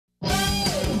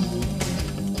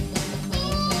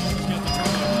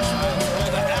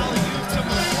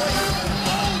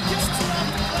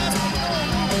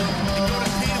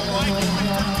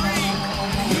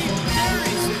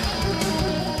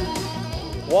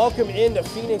Welcome into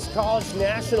Phoenix College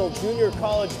National Junior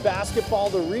College Basketball,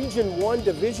 the Region 1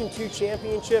 Division II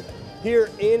Championship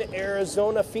here in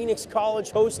Arizona. Phoenix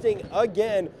College hosting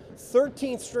again,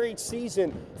 13th straight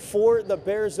season for the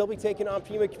Bears. They'll be taking on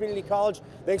Pima Community College.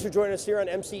 Thanks for joining us here on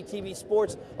MCTV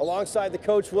Sports. Alongside the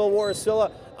coach, Will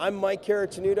Warasilla, I'm Mike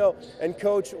Caratanudo. And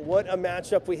coach, what a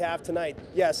matchup we have tonight.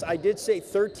 Yes, I did say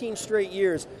 13 straight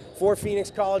years for Phoenix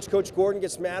College. Coach Gordon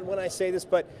gets mad when I say this,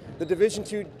 but the Division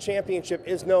II Championship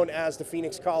is known as the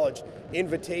Phoenix College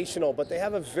Invitational. But they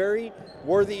have a very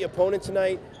worthy opponent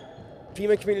tonight.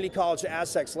 Pima Community College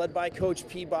Aztecs, led by Coach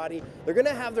Peabody. They're going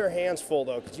to have their hands full,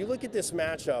 though, because you look at this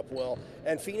matchup, Will,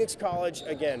 and Phoenix College,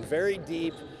 again, very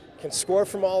deep, can score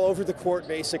from all over the court,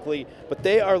 basically, but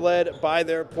they are led by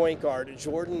their point guard,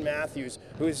 Jordan Matthews,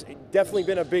 who has definitely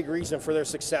been a big reason for their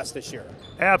success this year.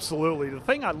 Absolutely. The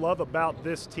thing I love about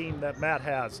this team that Matt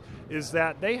has is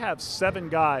that they have 7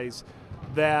 guys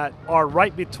that are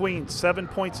right between 7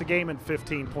 points a game and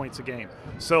 15 points a game.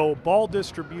 So ball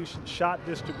distribution, shot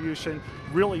distribution,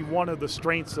 really one of the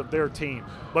strengths of their team.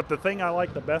 But the thing I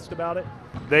like the best about it,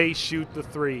 they shoot the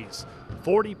threes.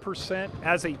 40%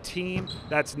 as a team,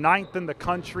 that's 9th in the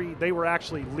country. They were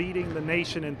actually leading the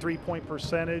nation in three-point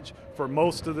percentage for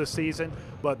most of the season.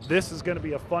 But this is going to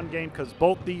be a fun game because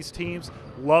both these teams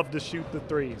love to shoot the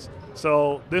threes.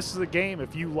 So this is a game,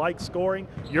 if you like scoring,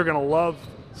 you're going to love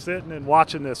sitting and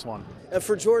watching this one. And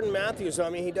for Jordan Matthews, I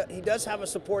mean, he does have a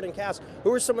supporting cast.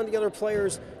 Who are some of the other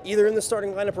players, either in the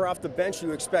starting lineup or off the bench,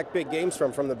 you expect big games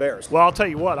from the Bears? Well, I'll tell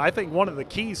you what, I think one of the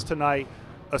keys tonight,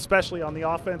 especially on the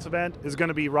offensive end, is going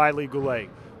to be Riley Goulet.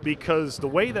 Because the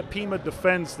way that Pima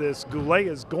defends this, Goulet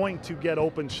is going to get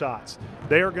open shots.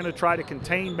 They are going to try to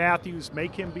contain Matthews,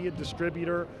 make him be a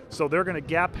distributor, so they're going to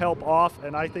gap help off,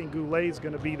 and I think Goulet is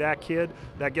going to be that kid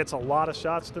that gets a lot of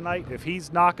shots tonight. If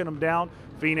he's knocking them down,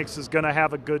 Phoenix is going to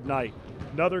have a good night.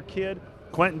 Another kid,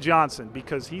 Quentin Johnson,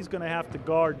 because he's going to have to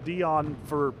guard Dion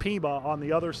for Pima on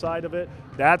the other side of it.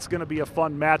 That's going to be a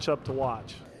fun matchup to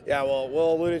watch. Yeah, well,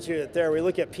 Will alluded to it there. We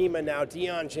look at Pima now.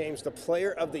 Dion James, the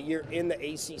player of the year in the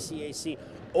ACCAC,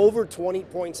 over 20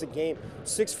 points a game,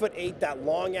 6'8", that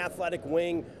long athletic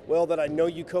wing, Will, that I know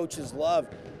you coaches love.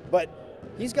 But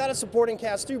he's got a supporting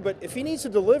cast too, but if he needs to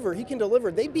deliver, he can deliver.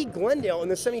 They beat Glendale in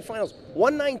the semifinals,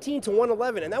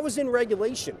 119-111, and that was in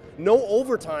regulation. No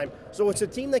overtime, so it's a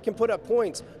team that can put up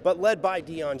points, but led by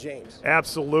Dion James.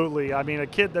 Absolutely. I mean, a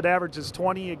kid that averages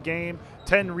 20 a game,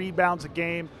 10 rebounds a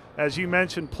game, as you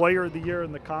mentioned, player of the year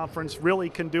in the conference, really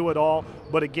can do it all.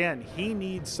 But again, he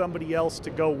needs somebody else to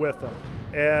go with him.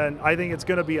 And I think it's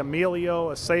going to be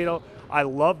Emilio Aceto. I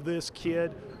love this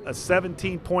kid, a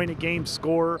 17-point-a-game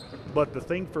scorer. But the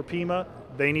thing for Pima,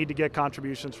 they need to get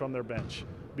contributions from their bench,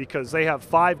 because they have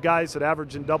 5 guys that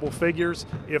average in double figures.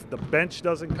 If the bench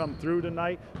doesn't come through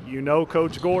tonight, you know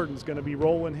Coach Gordon's going to be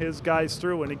rolling his guys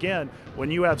through. And again,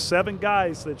 when you have 7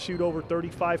 guys that shoot over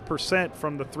 35%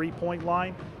 from the three-point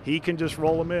line, he can just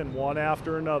roll them in one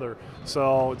after another.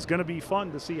 So it's going to be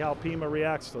fun to see how Pima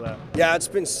reacts to that. Yeah, it's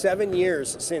been 7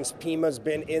 years since Pima's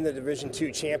been in the Division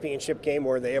II championship game,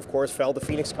 where they, of course, fell to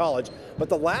Phoenix College. But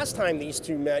the last time these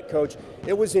two met, Coach,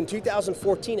 it was in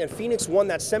 2014, and Phoenix won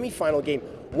that semifinal game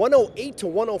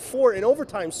 108-104 in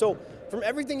overtime. So from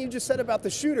everything you just said about the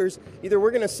shooters, either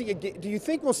we're going to see do you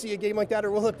think we'll see a game like that,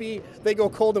 or will it be they go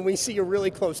cold and we see a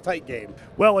really close, tight game?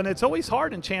 Well, and it's always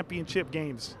hard in championship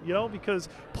games, you know, because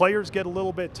players get a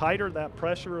little bit tighter, that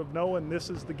pressure of knowing this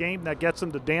is the game that gets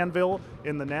them to Danville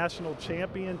in the national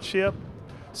championship.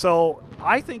 So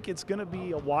I think it's going to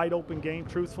be a wide open game,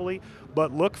 truthfully,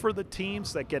 but look for the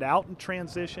teams that get out in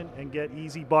transition and get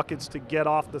easy buckets to get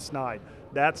off the snide.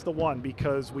 That's the one,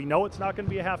 because we know it's not going to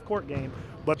be a half-court game,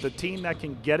 but the team that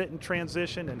can get it in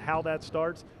transition and how that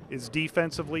starts is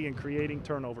defensively and creating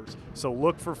turnovers. So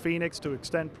look for Phoenix to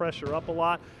extend pressure up a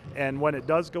lot, and when it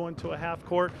does go into a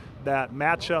half-court, that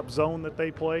matchup zone that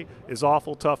they play is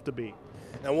awful tough to beat.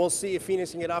 And we'll see if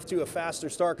Phoenix can get off to a faster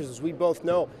start, because as we both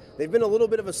know, they've been a little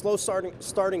bit of a slow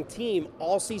starting team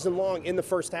all season long in the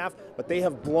first half, but they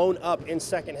have blown up in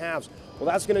second halves. Well,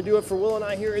 that's going to do it for Will and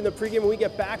I here in the pregame. When we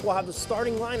get back, we'll have the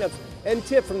starting lineups and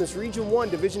tip from this Region 1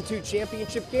 Division II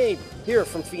championship game here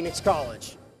from Phoenix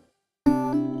College.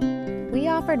 We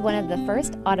offered one of the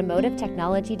first automotive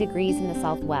technology degrees in the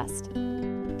Southwest.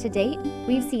 To date,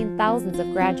 we've seen thousands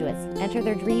of graduates enter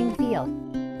their dream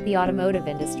field, the automotive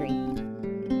industry.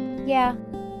 Yeah,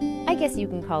 I guess you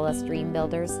can call us dream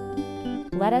builders.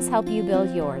 Let us help you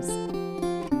build yours.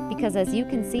 Because as you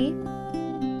can see,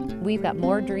 we've got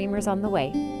more dreamers on the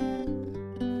way.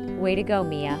 Way to go,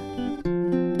 Mia.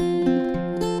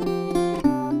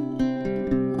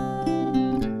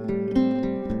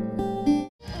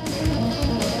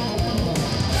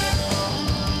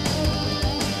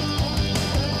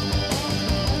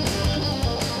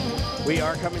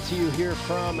 are coming to you here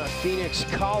from Phoenix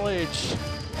College.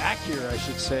 Back here, I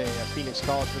should say, at Phoenix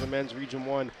College for the men's Region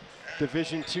 1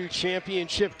 Division II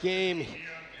championship game.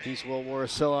 He's Will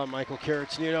Warasilla, Michael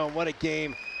Caratenuto. What a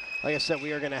game. Like I said,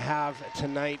 we are going to have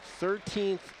tonight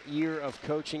 13th year of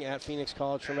coaching at Phoenix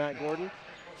College for Matt Gordon.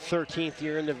 13th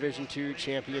year in Division II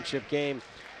championship game.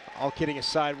 All kidding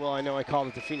aside, well, I know I called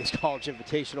it the Phoenix College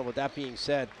Invitational, but that being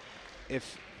said,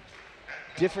 if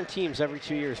different teams every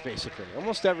 2 years, basically,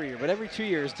 almost every year, but every 2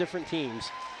 years, different teams,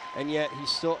 and yet he's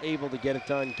still able to get it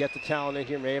done, get the talent in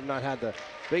here. May have not had the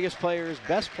biggest players,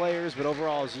 best players, but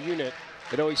overall as a unit,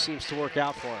 it always seems to work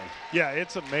out for him. Yeah,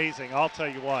 it's amazing. I'll tell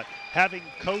you what, having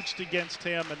coached against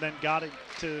him and then got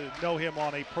to know him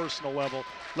on a personal level,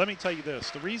 let me tell you this.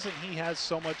 The reason he has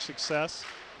so much success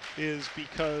is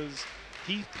because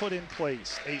he put in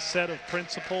place a set of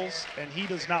principles and he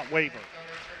does not waver.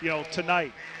 You know,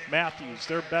 tonight, Matthews,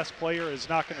 their best player, is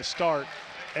not going to start,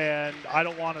 and I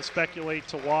don't want to speculate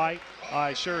to why.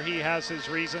 Sure, he has his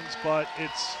reasons, but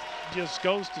it's just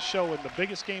goes to show in the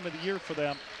biggest game of the year for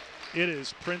them, it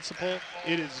is principle.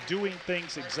 It is doing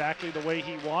things exactly the way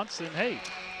he wants, and hey,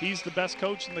 he's the best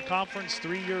coach in the conference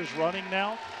 3 years running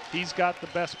now. He's got the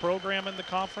best program in the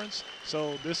conference,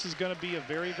 so this is going to be a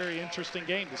very, very interesting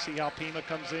game to see how Pima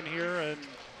comes in here and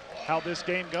how this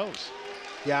game goes.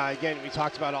 Yeah, again, we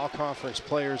talked about all conference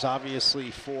players, obviously,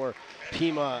 for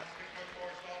Pima.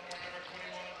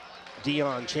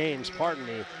 Dion James, pardon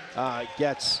me,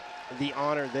 gets the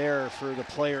honor there for the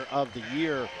player of the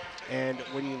year. And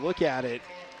when you look at it,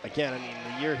 again, I mean,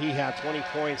 the year he had 20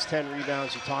 points, 10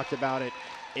 rebounds, you talked about it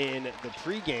in the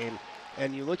pregame,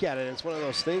 and you look at it, and it's one of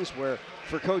those things where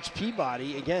for Coach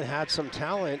Peabody, again, had some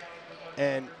talent,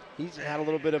 and he's had a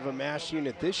little bit of a mash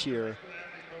unit this year.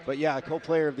 But yeah,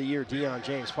 co-player of the year, Dion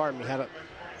James, pardon me,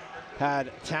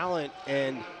 had talent,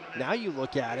 and now you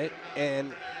look at it,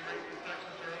 and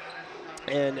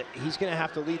he's going to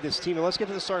have to lead this team. And let's get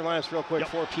to the starting lineups real quick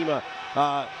for Pima.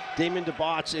 Damon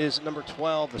DeBotts is number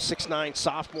 12, a 6'9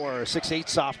 sophomore, a 6'8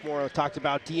 sophomore. I talked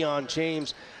about Dion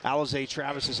James. Alize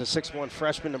Travis is a 6'1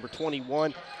 freshman, number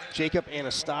 21. Jacob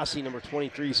Anastasi, number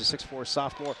 23, is a 6'4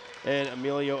 sophomore. And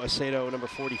Emilio Acedo, number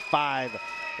 45,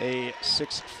 a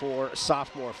 6'4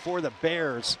 sophomore. For the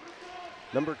Bears,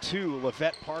 number 2,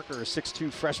 Lavette Parker, a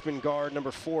 6'2 freshman guard.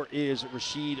 Number 4 is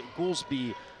Rashid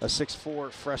Goolsby, a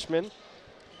 6'4 freshman.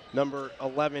 Number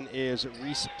 11 is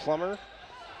Reese Plummer,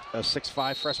 a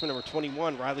 6'5 freshman. Number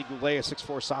 21, Riley Goulet, a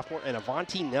 6'4 sophomore. And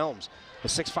Avanti Nelms, a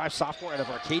 6'5 sophomore out of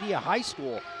Arcadia High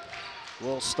School,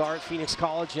 will start Phoenix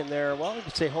College in their, well, you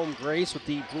could say home grace with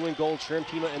the blue and gold trim.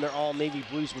 Pima in their all navy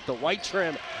blues with the white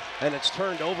trim, and it's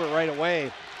turned over right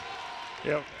away.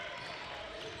 Yep.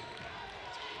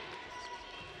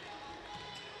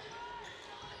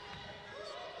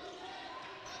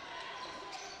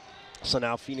 So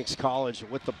now Phoenix College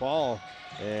with the ball,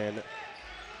 and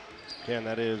again,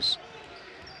 that is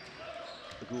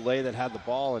Goulet that had the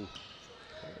ball, and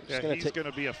he's going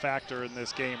to be a factor in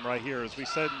this game right here. As we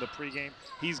said in the pregame,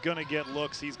 he's going to get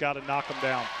looks. He's got to knock them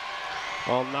down.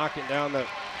 Well, knocking down the,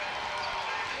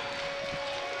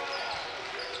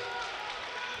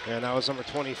 and that was number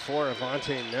 24,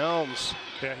 Avanti Nelms.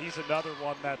 Yeah, he's another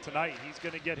one that tonight he's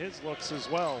going to get his looks as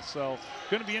well. So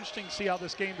going to be interesting to see how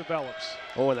this game develops.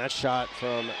 Oh, and that shot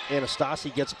from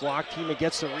Anastasi gets blocked. Pima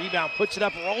gets the rebound, puts it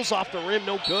up, rolls off the rim,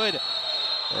 no good.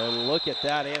 And look at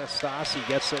that, Anastasi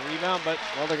gets the rebound, but,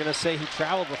 well, they're going to say he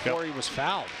traveled before he was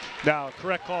fouled. Now,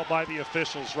 correct call by the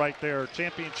officials right there.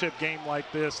 Championship game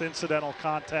like this, incidental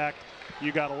contact,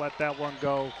 you got to let that one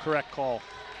go. Correct call.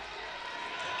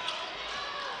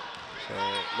 So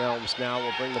Nelms now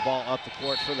will bring the ball up the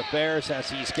court for the Bears as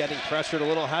he's getting pressured a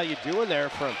little. How you doing there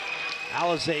from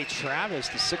Alize Travis,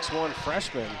 the 6'1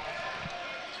 freshman.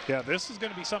 Yeah, this is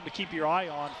going to be something to keep your eye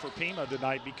on for Pima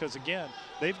tonight because, again,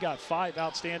 they've got 5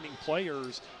 outstanding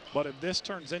players, but if this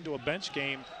turns into a bench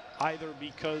game, either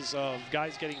because of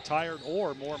guys getting tired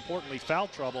or, more importantly, foul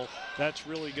trouble, that's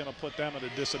really going to put them at a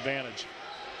disadvantage.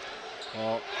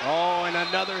 Oh, and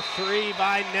another 3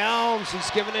 by Nelms.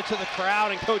 He's giving it to the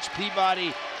crowd, and Coach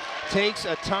Peabody takes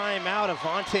a timeout.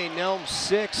 Avanti Nelms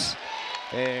 6,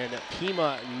 and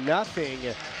Pima nothing.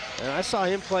 And I saw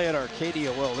him play at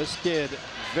Arcadia. Well, this kid,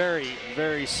 very,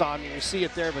 very solid. You see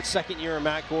it there, but second year in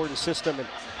Matt Gordon's system, and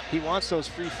he wants those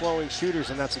free-flowing shooters,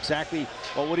 and that's exactly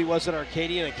what he was at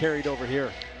Arcadia, and it carried over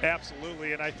here.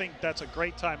 Absolutely, and I think that's a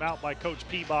great timeout by Coach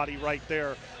Peabody right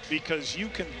there because you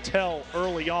can tell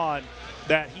early on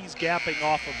that he's gapping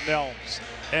off of Nelms.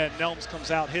 And Nelms comes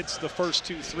out, hits the first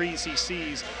 2 threes he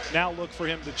sees. Now look for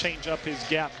him to change up his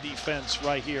gap defense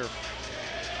right here.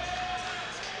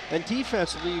 And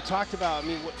defensively, you talked about, I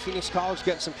mean, what Phoenix College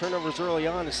getting some turnovers early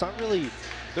on. It's not really,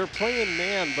 they're playing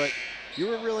man, but you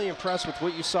were really impressed with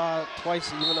what you saw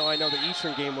twice, even though I know the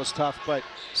Eastern game was tough, but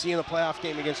seeing the playoff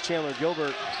game against Chandler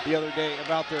Gilbert the other day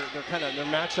about their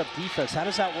matchup defense. How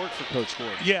does that work for Coach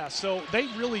Gordon? Yeah, so they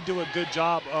really do a good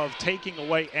job of taking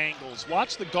away angles.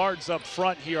 Watch the guards up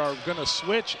front here are going to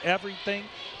switch everything,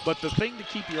 but the thing to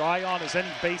keep your eye on is any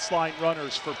baseline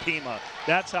runners for Pima.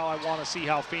 That's how I want to see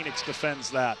how Phoenix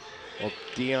defends that. Well,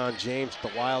 Deion James,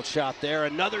 the wild shot there.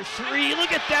 Another three.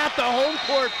 Look at that, the home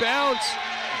court bounce.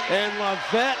 And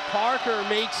Lavette Parker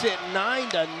makes it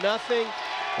 9-0.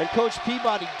 And Coach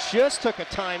Peabody just took a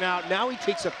timeout. Now he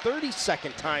takes a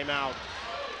 30-second timeout.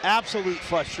 Absolute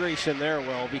frustration there,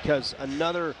 Will, because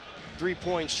another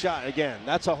three-point shot. Again,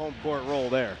 that's a home court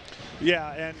roll there.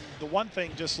 Yeah, and the one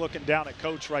thing, just looking down at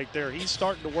Coach right there, he's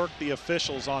starting to work the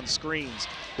officials on screens.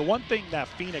 The one thing that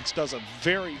Phoenix does a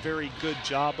very, very good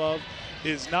job of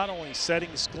is not only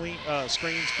setting screens,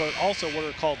 but also what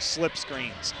are called slip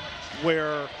screens,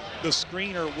 where the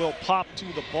screener will pop to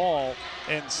the ball,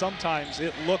 and sometimes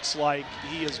it looks like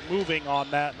he is moving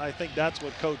on that, and I think that's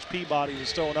what Coach Peabody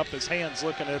was throwing up his hands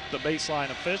looking at the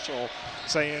baseline official,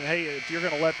 saying, hey, if you're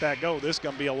going to let that go, this is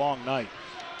going to be a long night.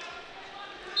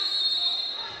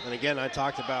 And again, I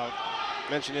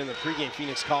mentioned in the pregame,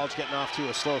 Phoenix College getting off to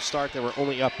a slow start. They were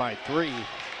only up by 3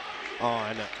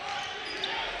 on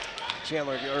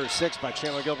or 6 by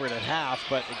Chandler Gilbert at half,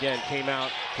 but again, came out,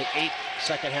 hit 8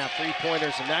 second half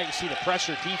three-pointers, and now you see the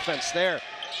pressure defense there,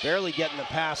 barely getting the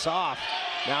pass off.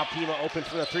 Now Pima open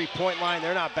from the three-point line.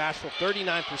 They're not bashful.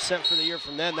 39% for the year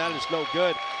from them. That is no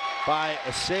good by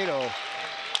Aceto.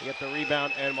 They get the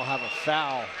rebound, and we'll have a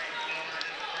foul.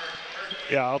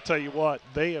 Yeah, I'll tell you what,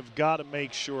 they have got to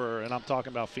make sure, and I'm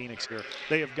talking about Phoenix here,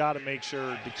 they have got to make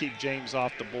sure to keep James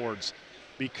off the boards,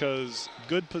 because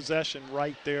good possession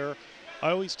right there. I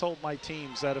always told my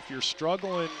teams that if you're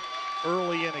struggling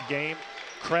early in a game,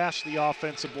 crash the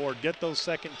offensive board, get those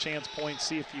second chance points,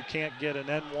 see if you can't get an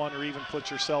N1 or even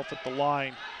put yourself at the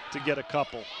line to get a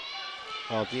couple.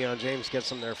 Well, Deion James gets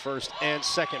them their first and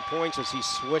second points as he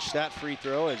switched that free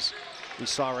throw, as we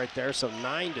saw right there. So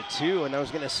 9-2, and I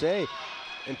was going to say,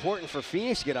 important for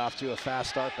Phoenix to get off to a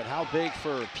fast start, but how big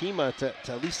for Pima to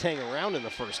at least hang around in the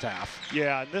first half.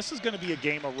 Yeah, and this is going to be a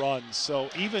game of runs. So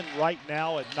even right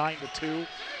now at 9-2,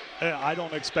 I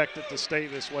don't expect it to stay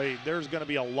this way. There's going to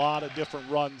be a lot of different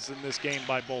runs in this game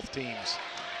by both teams.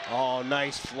 Oh,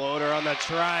 nice floater on the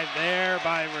drive there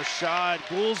by Rashad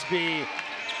Goolsby.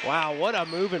 Wow, what a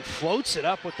move, and floats it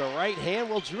up with the right hand.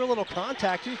 Well, drew a little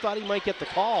contact. Who thought he might get the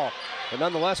call, but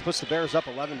nonetheless puts the Bears up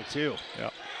 11-2.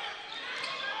 Yep.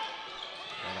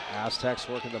 And the Aztecs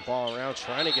working the ball around,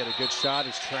 trying to get a good shot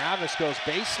as Travis goes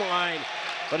baseline,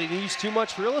 but he leaves too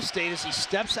much real estate as he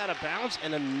steps out of bounds,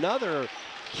 and another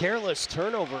careless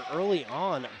turnover early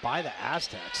on by the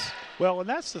Aztecs. Well, and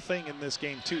that's the thing in this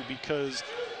game too, because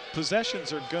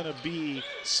possessions are going to be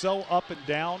so up and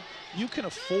down. You can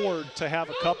afford to have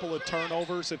a couple of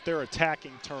turnovers if they're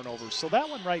attacking turnovers. So that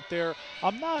one right there,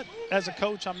 as a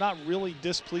coach, I'm not really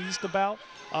displeased about.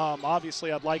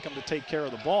 Obviously, I'd like them to take care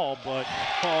of the ball, but.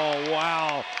 Oh,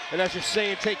 wow. And as you're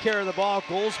saying, take care of the ball,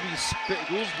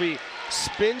 Goolsby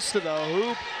spins to the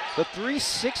hoop, the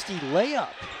 360 layup.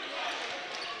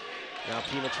 Now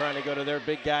Pima trying to go to their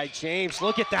big guy, James.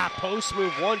 Look at that post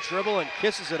move, one dribble, and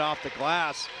kisses it off the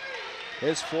glass.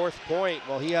 His 4th point.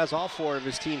 Well, he has all 4 of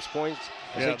his team's points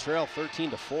as they trail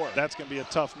 13-4. That's going to be a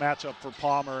tough matchup for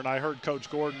Palmer, and I heard Coach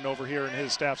Gordon over here and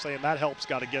his staff saying that help's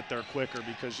got to get there quicker,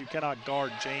 because you cannot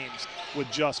guard James with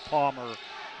just Palmer.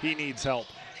 He needs help.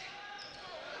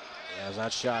 As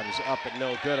that shot is up and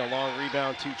no good. A long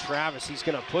rebound to Travis. He's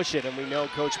going to push it, and we know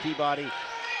Coach Peabody,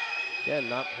 again,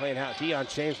 not playing out. Deion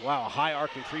James, wow, a high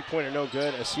arcing three-pointer, no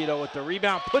good. Aceto with the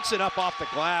rebound, puts it up off the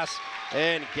glass,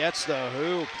 and gets the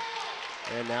hoop.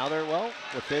 And now they're, well,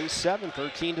 within 7,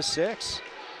 13-6.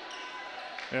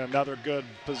 And another good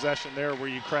possession there where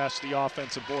you crash the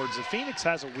offensive boards. If Phoenix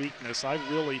has a weakness, I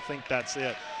really think that's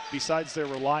it. Besides their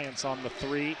reliance on the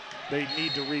 3, they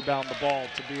need to rebound the ball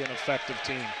to be an effective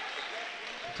team.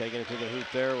 Taking it to the hoop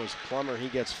there was Plummer. He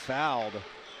gets fouled,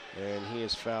 and he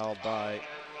is fouled by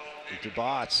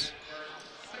DuBois.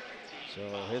 So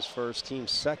his first, team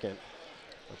second.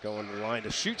 Going to the line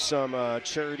to shoot some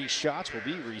charity shots will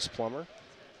be Reese Plummer.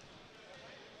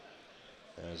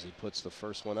 As he puts the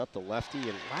first one up, the lefty.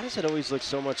 And why does it always look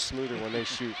so much smoother when they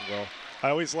shoot? Well, I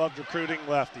always loved recruiting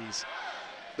lefties.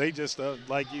 They just,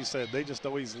 like you said, they just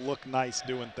always look nice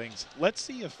doing things. Let's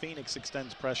see if Phoenix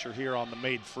extends pressure here on the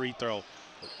made free throw.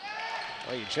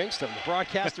 Oh, you jinxed him. The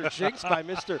broadcaster jinxed by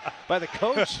the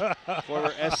coach,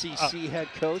 former SEC head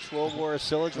coach Will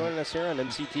Warasilla joining us here on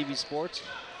NCTV Sports.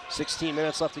 16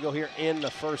 minutes left to go here in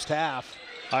the first half.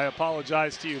 I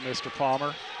apologize to you, Mr.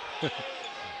 Palmer.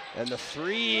 And the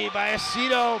three by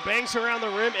Aceto bangs around the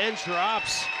rim and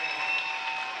drops.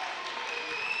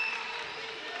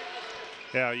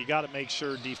 Yeah, you got to make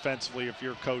sure defensively, if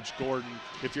you're Coach Gordon,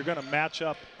 if you're going to match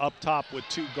up top with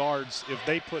two guards, if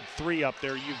they put three up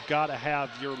there, you've got to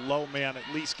have your low man at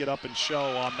least get up and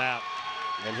show on that.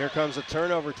 And here comes a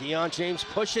turnover. Deion James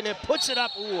pushing it, puts it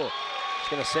up. Ooh, he's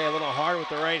going to say a little hard with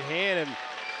the right hand. And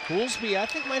Goolsby, I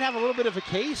think, might have a little bit of a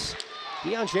case.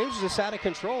 Deion James is just out of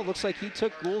control. Looks like he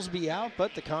took Goolsby out,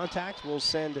 but the contact will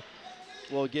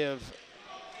give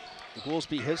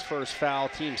Goolsby his first foul,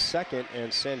 team second,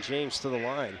 and send James to the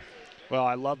line. Well,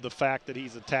 I love the fact that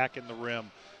he's attacking the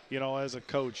rim. You know, as a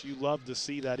coach, you love to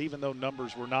see that. Even though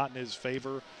numbers were not in his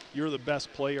favor, you're the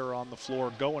best player on the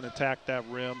floor. Go and attack that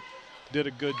rim. Did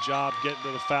a good job getting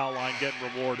to the foul line, getting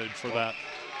rewarded for that.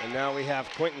 And now we have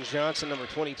Quentin Johnson, number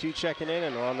 22, checking in,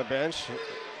 and on the bench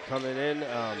coming in.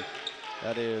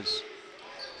 That is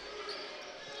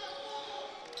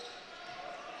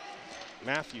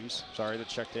Matthews, that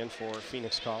checked in for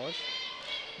Phoenix College.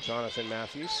 Jonathan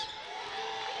Matthews.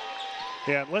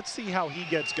 Yeah, and let's see how he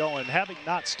gets going. Having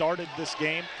not started this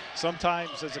game,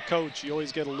 sometimes as a coach, you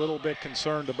always get a little bit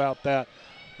concerned about that,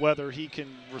 whether he can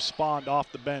respond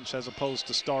off the bench as opposed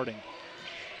to starting.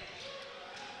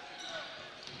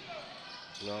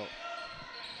 No.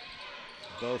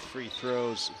 Both free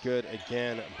throws good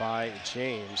again by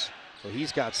James. So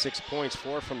he's got 6 points,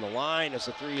 4 from the line as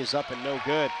the three is up and no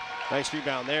good. Nice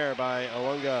rebound there by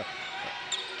Olunga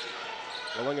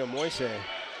Moise.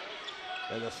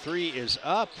 And the three is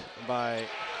up by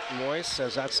Moise,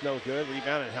 says that's no good.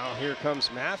 Rebound, and now here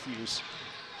comes Matthews.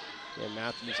 And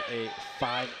Matthews, a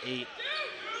 5'8"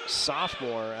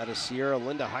 sophomore out of Sierra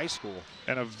Linda High School.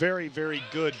 And a very, very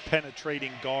good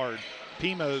penetrating guard.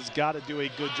 Pima has got to do a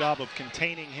good job of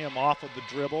containing him off of the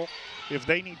dribble. If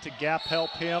they need to gap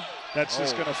help him, that's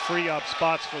just going to free up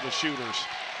spots for the shooters.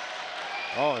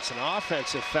 Oh, it's an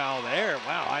offensive foul there.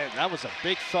 Wow, that was a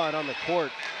big thud on the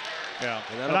court. Yeah,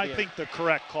 and I think the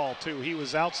correct call, too. He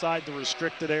was outside the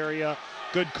restricted area.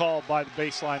 Good call by the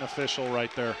baseline official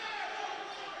right there.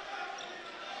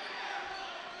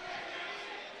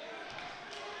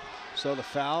 So the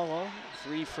foul, well,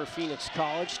 3 for Phoenix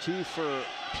College, 2 for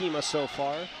Pima so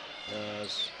far.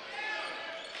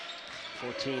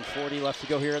 14:40 left to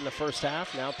go here in the first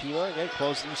half. Now Pima, again,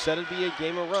 close. You said it'd be a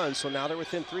game of runs, so now they're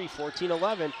within 3,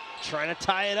 14-11. Trying to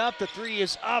tie it up. The three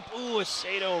is up. Ooh,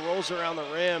 Aceto rolls around the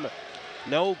rim.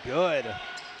 No good.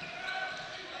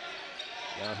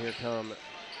 Now here come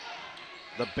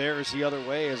the Bears the other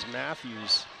way as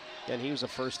Matthews. Again, he was a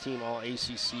first-team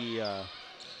All-ACC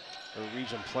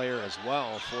region player as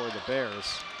well for the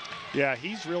Bears. Yeah,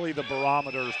 he's really the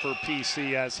barometer for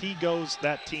PC. As he goes,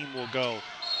 that team will go.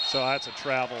 So that's a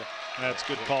travel. That's a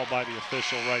good call by the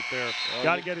official right there.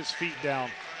 Got to get his feet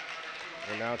down.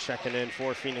 We're now checking in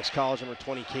for Phoenix College, number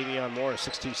 20, Kavion Moore, a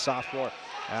 6'2" sophomore,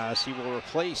 as he will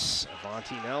replace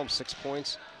Avante Nelms, 6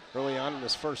 points early on in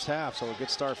this first half. So a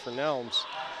good start for Nelms.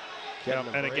 Yeah,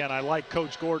 and again, I like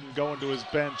Coach Gordon going to his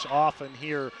bench often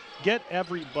here. Get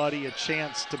everybody a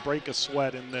chance to break a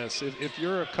sweat in this. If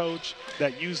you're a coach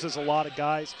that uses a lot of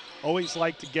guys, always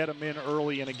like to get them in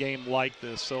early in a game like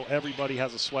this so everybody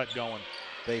has a sweat going.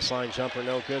 Baseline jumper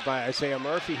no good by Isaiah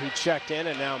Murphy, who checked in,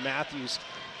 and now Matthews,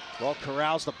 well,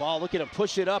 corrals the ball, looking to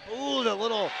push it up. Ooh, the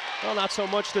little, well, not so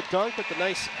much the dunk, but the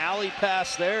nice alley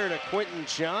pass there to Quentin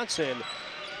Johnson.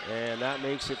 And that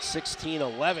makes it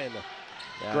 16-11.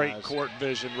 Great court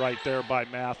vision right there by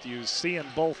Matthews. Seeing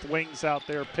both wings out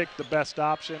there, picked the best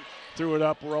option, threw it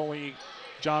up where only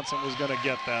Johnson was going to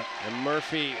get that. And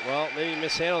Murphy, well, maybe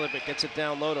mishandled it, but gets it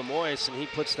down low to Moise, and he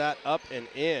puts that up and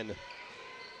in.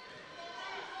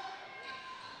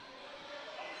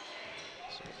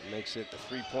 So it makes it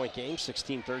a 3-point game,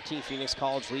 16-13. Phoenix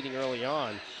College leading early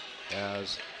on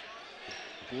as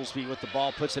Goolsby with the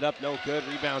ball, puts it up, no good.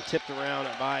 Rebound tipped around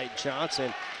by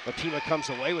Johnson, but Pima comes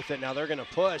away with it. Now they're going to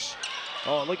push.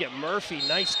 Oh, look at Murphy.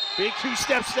 Nice big 2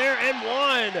 steps there and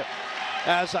one.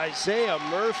 As Isaiah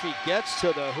Murphy gets to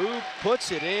the hoop,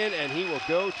 puts it in, and he will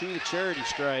go through the charity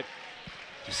stripe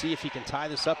to see if he can tie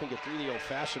this up and get through the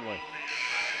old-fashioned way.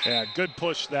 Yeah, good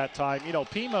push that time. You know,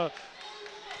 Pima,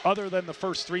 other than the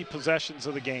first 3 possessions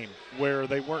of the game where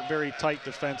they weren't very tight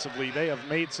defensively, they have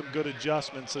made some good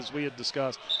adjustments, as we had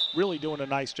discussed. Really doing a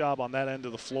nice job on that end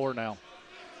of the floor now.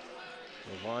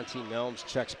 Avante Nelms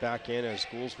checks back in as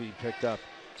Goolsby picked up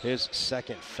his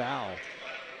second foul.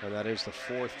 And that is the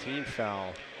 4th team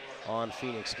foul on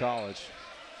Phoenix College.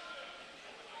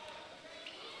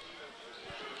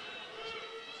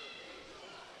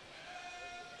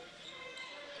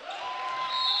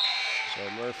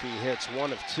 So Murphy hits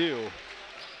 1 of 2.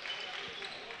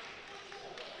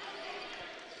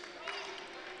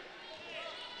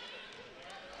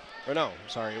 Or no,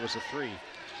 sorry, it was a 3.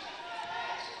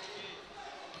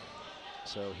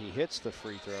 So he hits the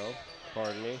free throw,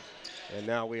 pardon me. And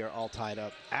now we are all tied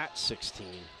up at 16.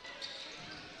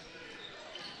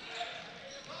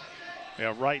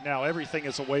 Yeah, right now everything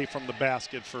is away from the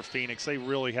basket for Phoenix. They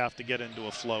really have to get into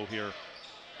a flow here.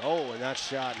 Oh, and that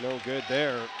shot no good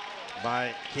there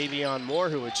by Kavion Moore,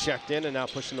 who had checked in and now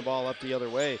pushing the ball up the other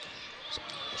way.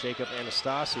 Jacob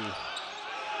Anastasi.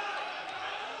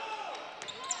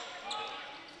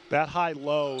 That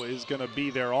high-low is going to be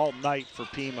there all night for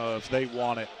Pima if they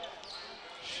want it.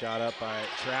 Shot up by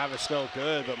Travis, no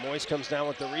good, but Moise comes down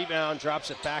with the rebound,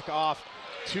 drops it back off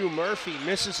to Murphy,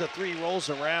 misses a 3, rolls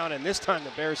around, and this time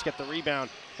the Bears get the rebound,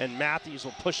 and Matthews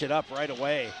will push it up right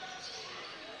away.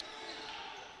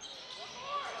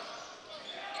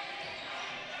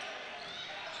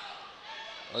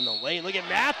 On the lane, look at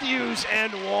Matthews,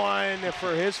 and 1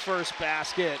 for his first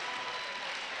basket.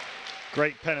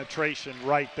 Great penetration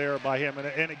right there by him.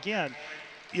 And again,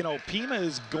 you know, Pima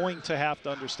is going to have to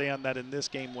understand that in this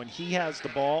game, when he has the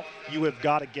ball, you have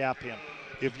got to gap him.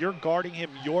 If you're guarding him,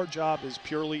 your job is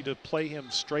purely to play him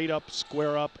straight up,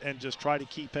 square up, and just try to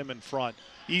keep him in front.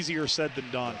 Easier said than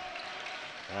done.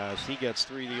 As he gets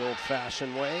 3 the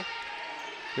old-fashioned way.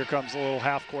 Here comes a little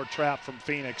half-court trap from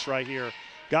Phoenix right here.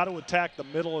 Got to attack the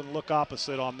middle and look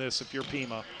opposite on this if you're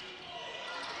Pima.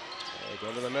 They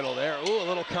go to the middle there. Ooh, a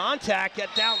little contact.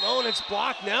 Get down low, and it's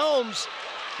blocked. Nelms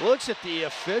looks at the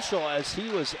official as he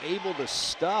was able to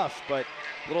stuff, but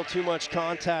a little too much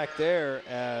contact there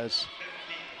as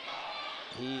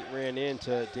he ran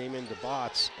into Damon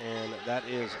DeBotts, and that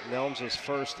is Nelms'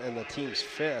 first and the team's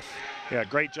 5th. Yeah,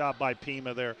 great job by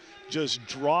Pima there. Just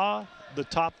draw the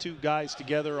top 2 guys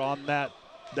together on that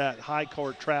high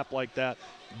court trap like that.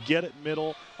 Get it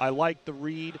middle. I like the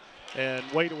read, and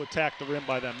way to attack the rim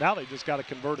by them. Now they just got to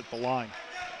convert at the line.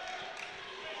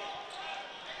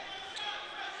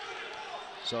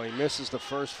 So he misses the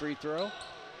first free throw.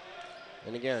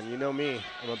 And again, you know me,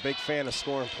 I'm a big fan of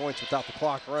scoring points without the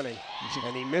clock running.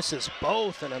 And he misses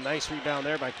both, and a nice rebound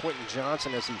there by Quentin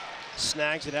Johnson as he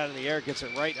snags it out of the air, gets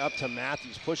it right up to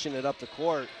Matthews, pushing it up the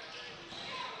court.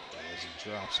 As he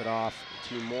drops it off,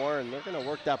 2 more, and they're going to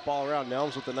work that ball around.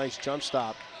 Nelms with a nice jump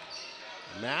stop.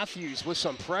 Matthews with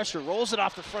some pressure, rolls it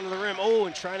off the front of the rim. Oh,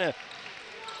 and trying to,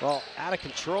 well, out of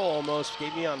control almost.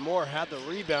 Gavion Moore had the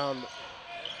rebound,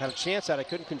 had a chance at it,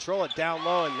 couldn't control it down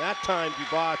low, and that time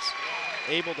DeBotts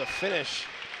able to finish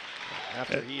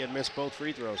after he had missed both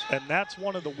free throws. And that's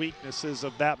one of the weaknesses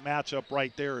of that matchup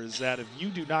right there, is that if you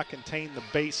do not contain the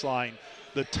baseline,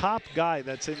 the top guy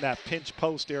that's in that pinch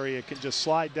post area can just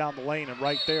slide down the lane, and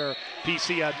right there,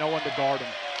 PC had no one to guard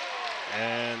him.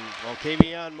 And well,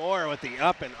 Kavion Moore with the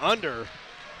up and under,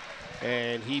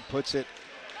 and he puts it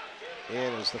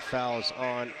in as the foul is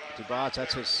on DeBotts.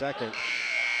 That's his 2nd.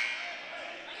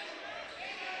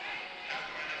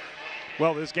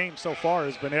 Well, this game so far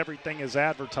has been everything as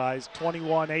advertised.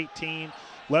 21-18,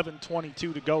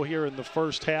 11-22 to go here in the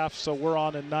first half. So we're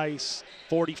on a nice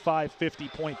 45,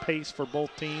 50-point pace for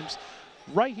both teams.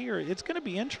 Right here, it's going to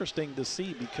be interesting to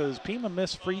see because Pima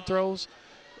missed free throws.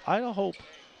 I hope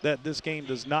that this game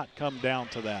does not come down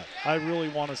to that. I really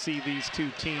want to see these 2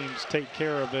 teams take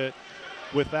care of it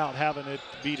without having it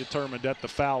be determined at the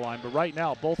foul line. But right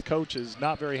now, both coaches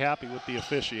not very happy with the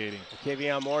officiating.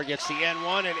 Kavion Moore gets the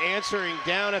N1, and answering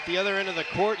down at the other end of the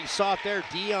court, you saw it there,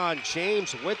 Dion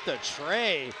James with the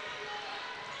tray.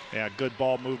 Yeah, good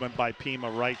ball movement by Pima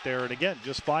right there. And again,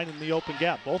 just finding the open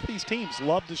gap. Both these teams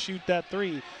love to shoot that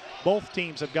 3. Both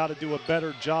teams have got to do a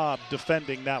better job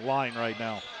defending that line right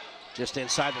now. Just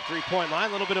inside the 3-point line,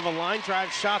 a little bit of a line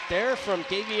drive shot there from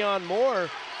Kavion Moore.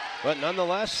 But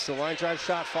nonetheless, the line drive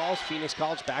shot falls. Phoenix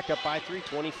College back up by 3,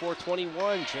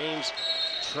 24-21. James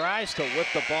tries to whip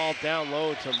the ball down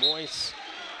low to Moise,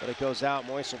 but it goes out.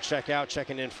 Moise will check out.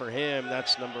 Checking in for him,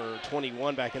 that's number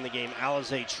 21 back in the game,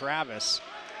 Alize Travis,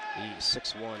 the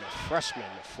 6'1" freshman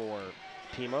for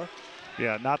Pima.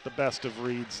 Yeah, not the best of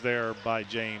reads there by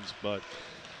James, but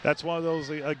that's one of those,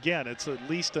 again, it's at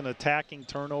least an attacking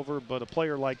turnover, but a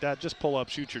player like that, just pull up,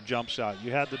 shoot your jump shot.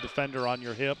 You had the defender on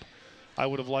your hip. I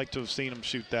would have liked to have seen him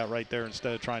shoot that right there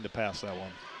instead of trying to pass that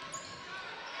one.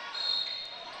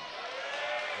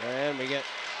 And we get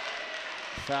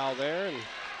foul there. And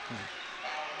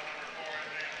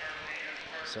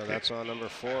So that's on number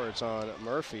 4. It's on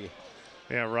Murphy.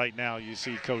 Yeah, right now you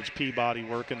see Coach Peabody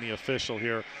working the official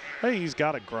here. Hey, he's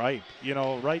got a gripe. You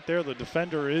know, right there, the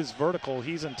defender is vertical.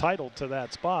 He's entitled to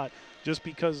that spot just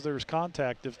because there's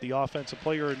contact. If the offensive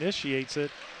player initiates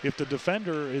it, if the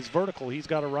defender is vertical, he's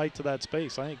got a right to that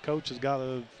space. I think Coach has got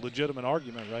a legitimate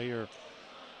argument right here.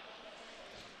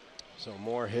 So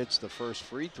Moore hits the first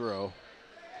free throw.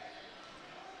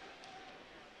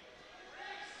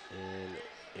 And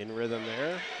in rhythm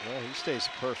there. Well, he stays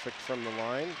perfect from the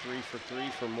line. 3 for 3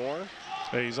 for Moore.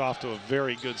 Hey, he's off to a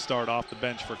very good start off the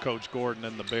bench for Coach Gordon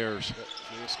and the Bears.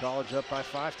 Phoenix College up by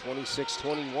 5,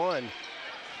 26-21.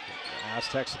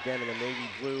 Aztecs again in the navy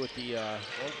blue with the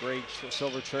gray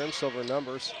silver trim, silver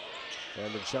numbers.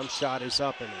 And the jump shot is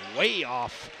up and way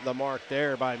off the mark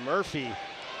there by Murphy.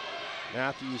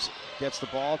 Matthews gets the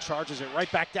ball, charges it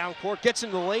right back down court, gets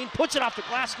into the lane, puts it off the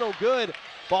glass, no good.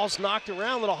 Ball's knocked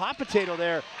around, little hot potato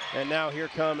there. And now here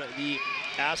come the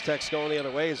Aztecs going the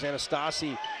other way as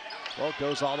Anastasi, well,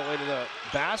 goes all the way to the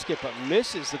basket, but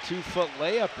misses the 2-foot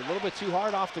layup. A little bit too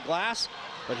hard off the glass.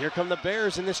 But here come the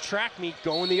Bears in this track meet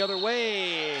going the other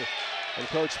way. And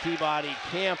Coach Peabody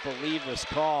can't believe this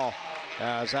call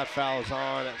as that foul is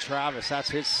on Travis. That's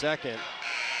his second.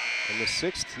 And the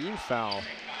 16th foul.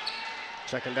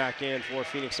 Checking back in for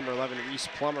Phoenix number 11, Reese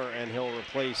Plummer, and he'll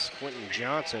replace Quentin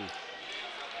Johnson.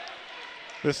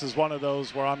 This is one of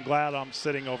those where I'm glad I'm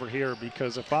sitting over here,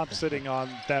 because if I'm sitting on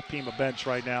that Pima bench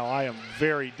right now, I am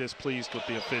very displeased with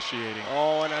the officiating.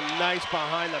 Oh, and a nice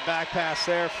behind the back pass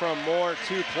there from Moore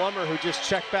to Plummer, who just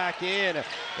checked back in. And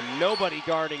nobody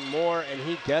guarding Moore, and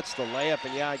he gets the layup.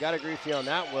 And yeah, I got to agree with you on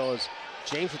that, Will, is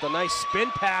James with a nice spin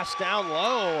pass down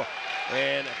low.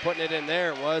 And putting it in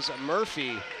there was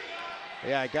Murphy.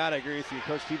 Yeah, I got to agree with you.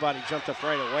 Coach Peabody jumped up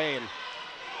right away. And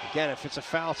again, if it's a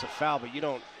foul, it's a foul, but you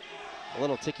don't. A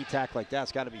little ticky-tack like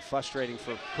that's got to be frustrating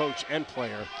for coach and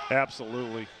player.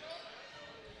 Absolutely.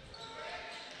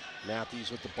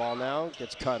 Matthews with the ball now,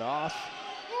 gets cut off.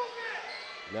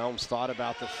 Nelms thought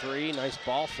about the 3, nice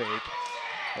ball fake.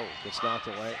 Oh, gets knocked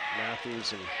away.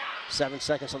 Matthews, and 7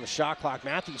 seconds on the shot clock.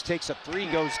 Matthews takes a 3,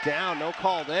 goes down, no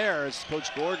call there as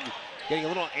Coach Gordon getting a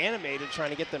little animated,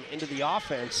 trying to get them into the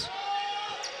offense.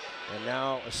 And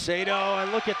now Acedo,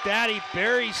 and look at that, he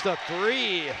buries the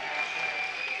 3.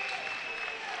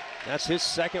 That's his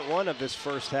second one of this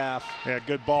first half. Yeah,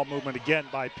 good ball movement again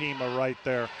by Pima right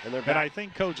there. And I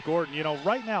think Coach Gordon, you know,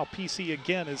 right now PC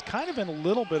again is kind of in a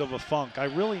little bit of a funk. I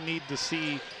really need to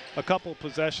see a couple of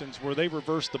possessions where they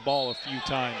reverse the ball a few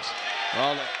times.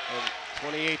 Well,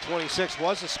 28-26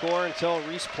 was the score until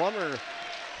Reese Plummer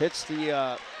hits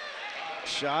the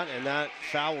shot, and that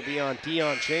foul will be on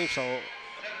Dion James, so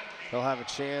he'll have a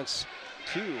chance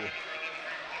to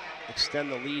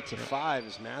extend the lead to 5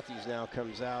 as Matthews now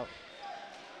comes out.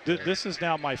 This is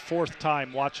now my 4th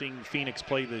time watching Phoenix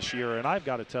play this year, and I've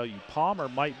got to tell you, Palmer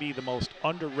might be the most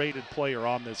underrated player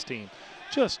on this team.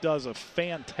 Just does a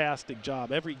fantastic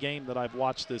job every game that I've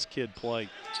watched this kid play.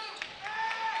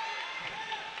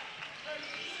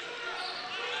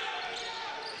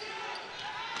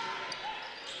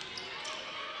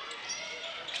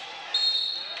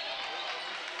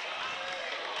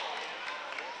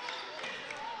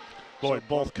 Boy,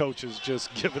 both coaches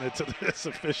just giving it to this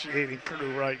officiating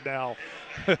crew right now.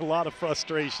 A lot of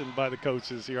frustration by the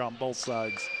coaches here on both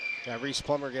sides. Yeah, Reese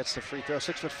Plummer gets the free throw.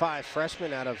 6'5"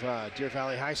 freshman out of Deer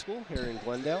Valley High School here in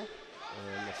Glendale.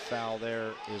 And the foul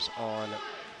there is on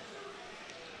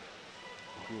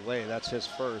Goulet. That's his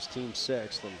first, team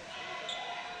 6th. And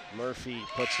Murphy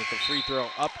puts the free throw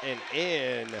up and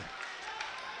in.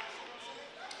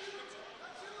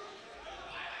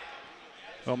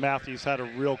 Well, Matthews had a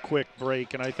real quick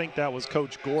break, and I think that was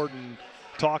Coach Gordon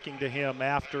talking to him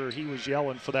after he was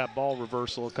yelling for that ball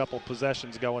reversal a couple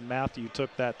possessions ago, and Matthew took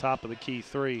that top of the key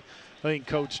 3. I think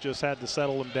Coach just had to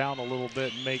settle him down a little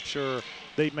bit and make sure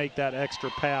they make that extra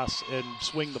pass and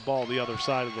swing the ball the other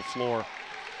side of the floor.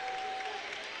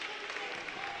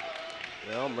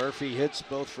 Well, Murphy hits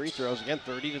both free throws. Again,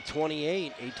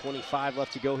 30-28, 8:25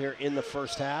 left to go here in the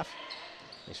first half.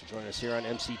 Thanks for joining us here on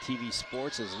MCTV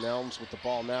Sports as Nelms with the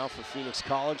ball now for Phoenix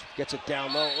College. Gets it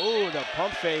down low. Oh, the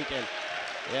pump fake, and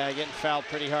yeah, getting fouled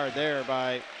pretty hard there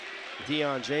by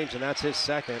Dion James, and that's his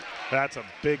second. That's a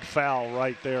big foul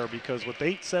right there, because with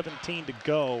 8:17 to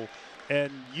go,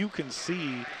 and you can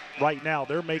see right now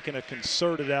they're making a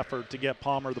concerted effort to get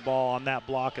Palmer the ball on that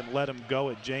block and let him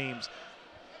go at James.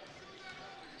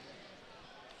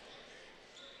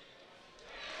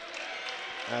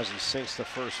 As he sinks the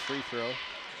first free throw.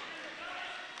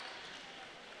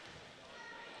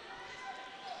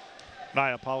 And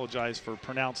I apologize for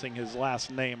pronouncing his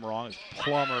last name wrong. It's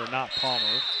Plummer, not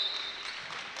Palmer.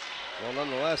 Well,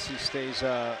 nonetheless, he stays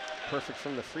perfect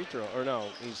from the free throw. Or no,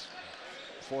 he's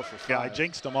 4 for 5. Yeah, I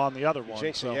jinxed him on the other one.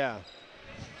 Jinxed him, yeah.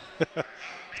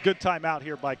 Good timeout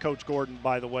here by Coach Gordon,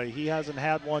 by the way. He hasn't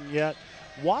had one yet.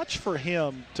 Watch for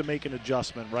him to make an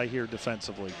adjustment right here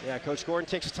defensively. Yeah, Coach Gordon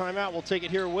takes a timeout. We'll take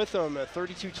it here with him.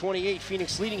 32-28,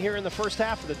 Phoenix leading here in the first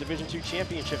half of the Division II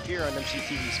championship here on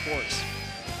MCTV Sports.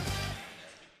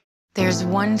 There's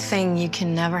one thing you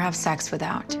can never have sex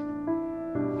without.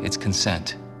 It's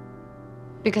consent.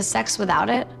 Because sex without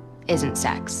it isn't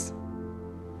sex.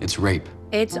 It's rape.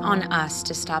 It's on us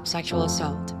to stop sexual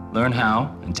assault. Learn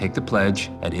how and take the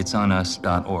pledge at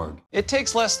itsonus.org. It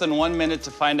takes less than 1 minute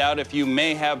to find out if you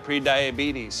may have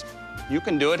prediabetes. You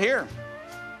can do it here.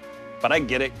 But I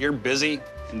get it, you're busy,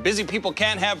 and busy people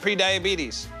can't have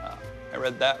prediabetes. I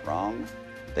read that wrong.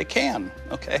 They can,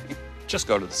 okay? Just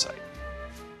go to the site.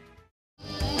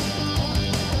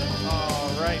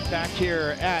 All right, back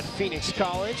here at Phoenix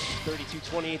College.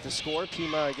 32-28 the score.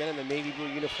 Pima again in the navy blue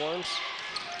uniforms.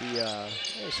 The,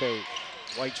 I say,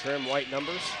 white trim, white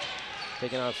numbers.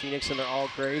 Taking on Phoenix in their all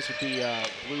grays with the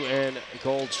blue and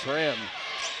gold trim.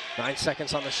 9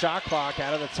 seconds on the shot clock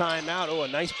out of the timeout. Oh, a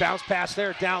nice bounce pass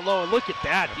there down low. And look at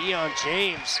that, Deion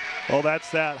James. Well,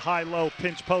 that's that high-low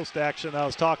pinch post action I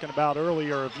was talking about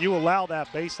earlier. If you allow that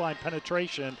baseline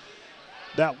penetration,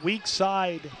 that weak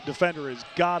side defender has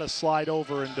got to slide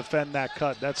over and defend that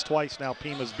cut. That's twice now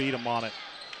Pima's beat him on it.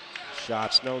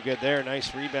 Shots no good there.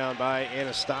 Nice rebound by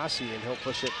Anastasi, and he'll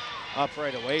push it up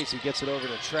right away as he gets it over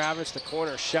to Travis. The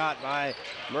corner shot by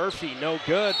Murphy, no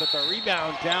good, but the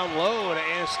rebound down low to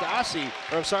Anastasi,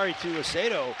 or I'm sorry, to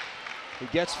Acedo, who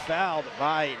gets fouled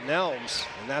by Nelms,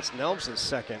 and that's Nelms'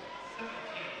 second.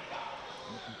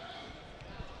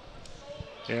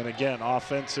 And again,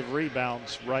 offensive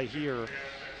rebounds right here.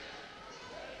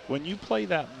 When you play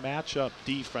that matchup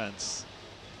defense,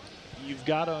 you've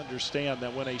got to understand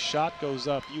that when a shot goes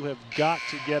up, you have got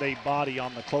to get a body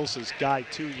on the closest guy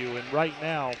to you. And right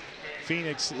now,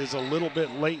 Phoenix is a little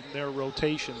bit late in their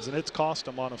rotations, and it's cost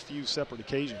them on a few separate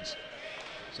occasions.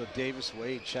 So Davis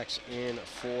Wade checks in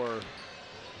for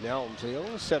Nelms. He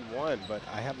only said one, but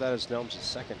I have that as Nelms'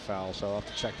 second foul, so I'll have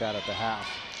to check that at the half.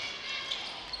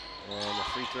 And the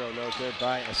free throw no good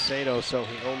by Acedo, so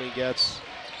he only gets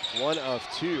 1 of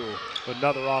 2.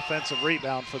 Another offensive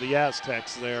rebound for the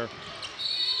Aztecs there.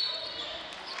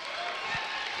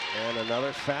 And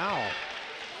another foul.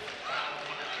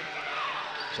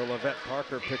 So Levette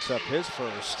Parker picks up his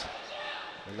first.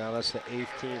 And now that's the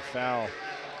 8th team foul.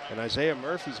 And Isaiah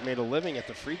Murphy's made a living at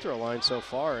the free throw line so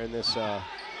far in this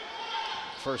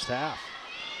first half.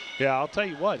 Yeah, I'll tell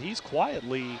you what, he's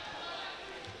quietly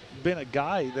been a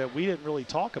guy that we didn't really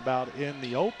talk about in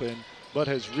the open, but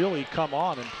has really come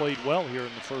on and played well here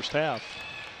in the first half.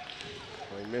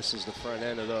 Well, he misses the front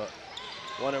end of the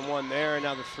 1-and-1 there, and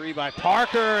now the 3 by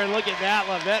Parker, and look at that,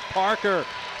 Levette Parker,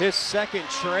 his second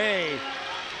tray,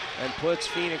 and puts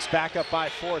Phoenix back up by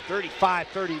 4,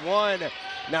 35-31.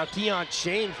 Now Deion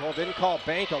James, well, didn't call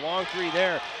bank, a long 3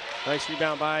 there. Nice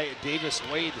rebound by Davis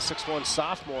Wade, the 6'1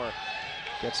 sophomore.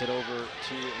 Gets it over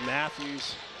to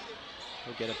Matthews.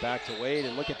 He'll get it back to Wade,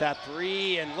 and look at that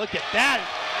 3, and look at that.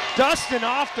 Dustin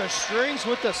off the strings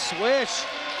with the swish.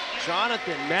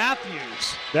 Jonathan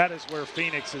Matthews. That is where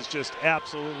Phoenix is just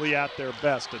absolutely at their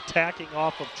best. Attacking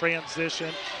off of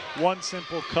transition, one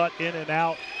simple cut in and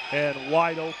out, and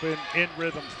wide open in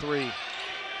rhythm 3.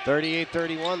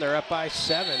 38-31, they're up by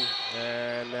 7.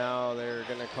 And now they're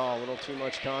gonna call a little too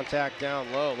much contact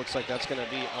down low. Looks like that's gonna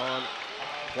be on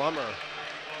Plummer.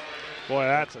 Boy,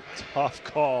 that's a tough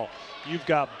call. You've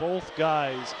got both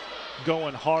guys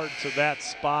going hard to that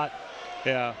spot.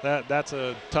 Yeah, that's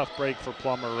a tough break for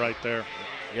Plummer right there.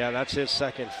 Yeah, that's his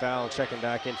second foul. Checking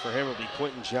back in for him will be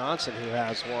Quentin Johnson, who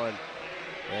has one.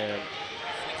 And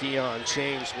Deion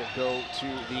James will go to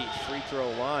the free throw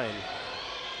line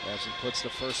as he puts the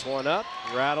first one up,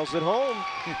 rattles it home.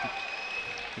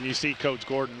 And you see Coach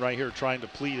Gordon right here trying to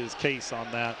plead his case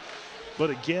on that. But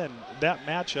again, that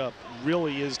matchup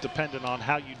really is dependent on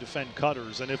how you defend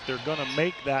cutters. And if they're going to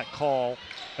make that call,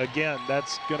 again,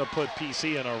 that's going to put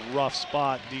PC in a rough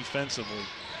spot defensively.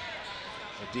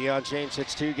 Deion James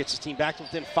hits 2, gets his team back to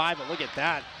within 5, and look at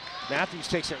that. Matthews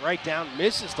takes it right down,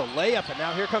 misses the layup, and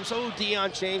now here comes,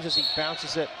 Deion James as he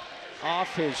bounces it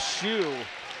off his shoe.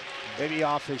 Maybe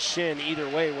off his shin. Either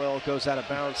way, well, it goes out of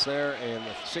bounds there, and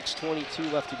with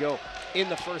 6:22 left to go in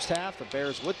the first half, the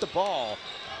Bears with the ball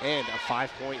and a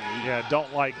 5-point lead. Yeah,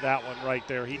 don't like that one right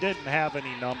there. He didn't have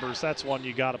any numbers. That's one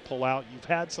you got to pull out. You've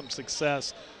had some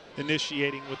success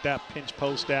initiating with that pinch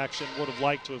post action. Would have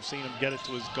liked to have seen him get it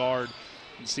to his guard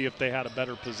and see if they had a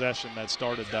better possession that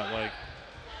started that way.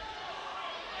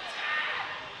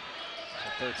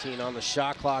 13 on the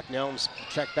shot clock. Nelms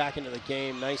checked back into the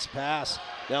game. Nice pass.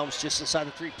 Nelms just inside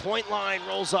the three-point line.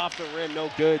 Rolls off the rim. No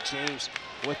good. James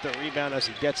with the rebound as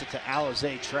he gets it to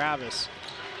Alizé Travis.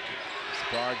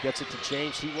 The guard gets it to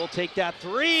James. He will take that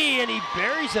three, and he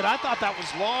buries it. I thought that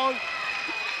was long.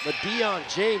 But Dion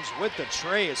James with the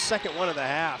tray, his second one of the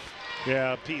half.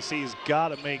 Yeah, PC's got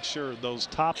to make sure those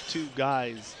top two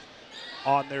guys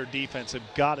on their defense have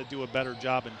got to do a better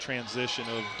job in transition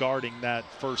of guarding that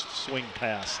first swing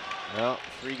pass. Well,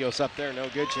 three goes up there, no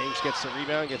good. James gets the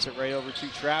rebound, gets it right over to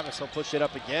Travis. He'll push it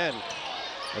up again.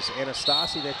 As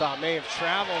Anastasi, they thought may have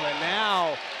traveled, and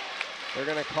now they're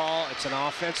going to call, it's an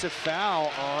offensive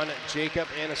foul on Jacob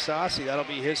Anastasi. That'll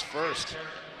be his first.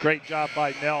 Great job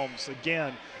by Nelms.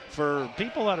 Again, for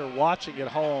people that are watching at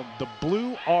home, the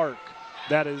blue arc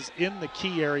that is in the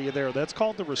key area there, that's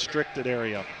called the restricted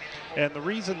area. And the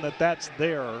reason that that's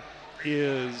there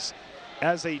is,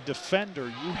 as a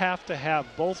defender, you have to have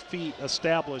both feet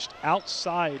established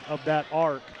outside of that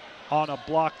arc on a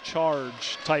block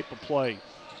charge type of play.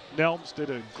 Nelms did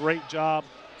a great job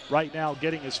right now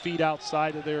getting his feet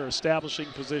outside of there, establishing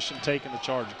position, taking the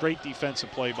charge. Great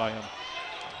defensive play by him.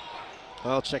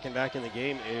 Well, checking back in the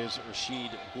game is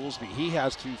Rashid Goolsby. He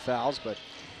has 2 fouls, but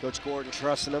Coach Gordon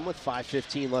trusting him with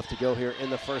 5:15 left to go here in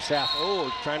the first half.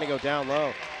 Oh, trying to go down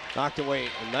low. Knocked away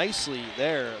nicely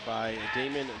there by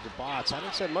Damon DeBotts. I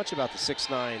haven't said much about the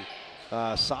 6'9"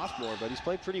 sophomore, but he's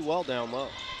played pretty well down low.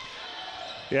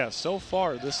 Yeah, so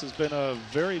far this has been a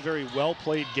very, very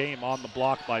well-played game on the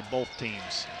block by both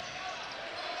teams.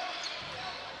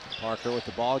 Parker with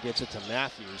the ball, gets it to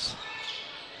Matthews.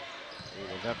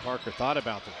 Levette Parker thought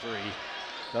about the three.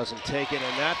 Doesn't take it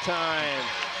in that time.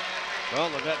 Well,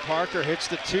 Levette Parker hits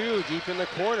the 2 deep in the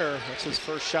corner. That's his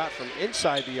first shot from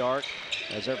inside the arc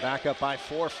as they're back up by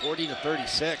 4,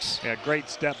 40-36. Yeah, great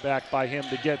step back by him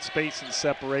to get space and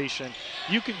separation.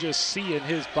 You can just see in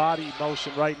his body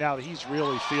motion right now that he's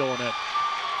really feeling it.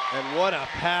 And what a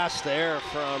pass there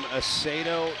from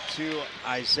Aceto to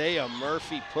Isaiah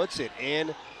Murphy. Puts it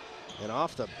in. And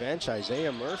off the bench,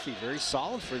 Isaiah Murphy, very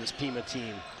solid for this Pima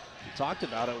team. You talked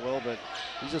about it, Will, but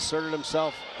he's asserted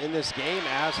himself in this game,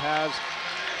 as has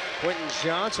Quentin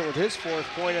Johnson with his 4th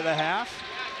point of the half.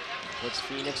 Puts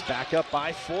Phoenix back up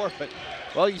by 4. But,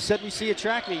 well, you said we see a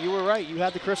track meet. You were right. You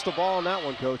had the crystal ball on that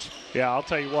one, Coach. Yeah, I'll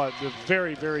tell you what, the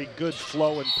very, very good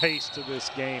flow and pace to this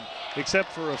game.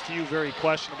 Except for a few very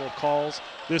questionable calls,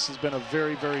 this has been a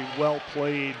very, very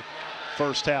well-played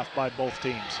first half by both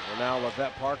teams. Well, now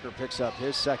Levette Parker picks up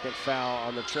his 2nd foul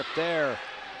on the trip there.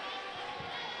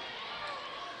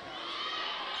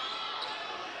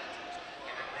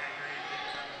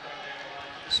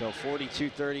 So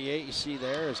 42-38, you see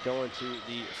there, is going to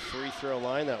the free throw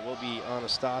line. That will be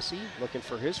Anastasi, looking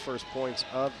for his first points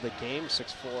of the game,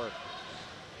 6'4".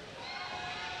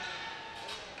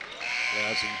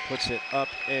 As he puts it up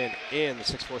and in, the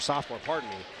 6'4" sophomore, pardon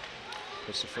me,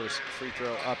 puts the first free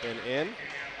throw up and in.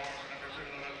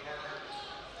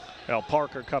 Well,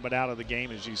 Parker coming out of the game,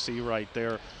 as you see right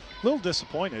there. A little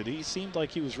disappointed. He seemed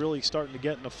like he was really starting to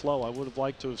get in the flow. I would have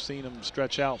liked to have seen him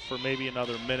stretch out for maybe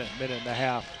another minute and a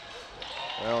half.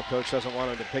 Well, Coach doesn't want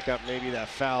him to pick up maybe that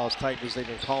foul as tight as they've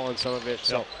been calling some of it.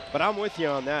 So, yep. But I'm with you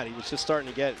on that. He was just starting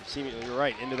to get, seemingly, you're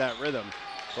right, into that rhythm.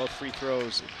 Both free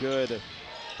throws good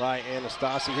by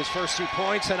Anastasi. His first 2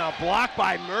 points, and a block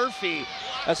by Murphy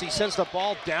as he sends the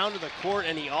ball down to the court.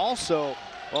 And he also,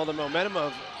 well, the momentum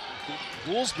of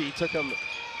Goolsby took him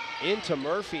into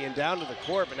Murphy and down to the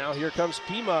court, but now here comes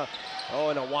Pima. Oh,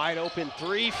 and a wide open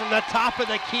 3 from the top of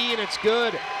the key, and it's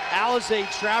good. Alizé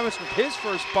Travis with his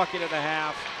first bucket of the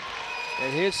half,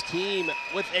 and his team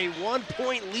with a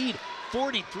 1-point lead,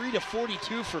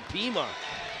 43-42 for Pima.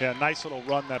 Yeah, nice little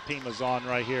run that Pima's on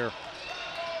right here.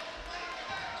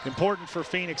 Important for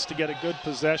Phoenix to get a good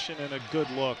possession and a good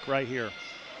look right here.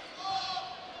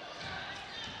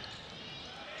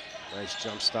 Nice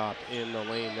jump stop in the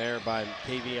lane there by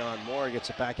Kavion Moore. Gets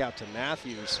it back out to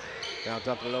Matthews. Now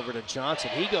dumping it over to Johnson.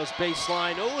 He goes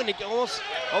baseline. Oh, and it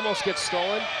almost gets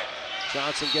stolen.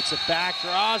 Johnson gets it back,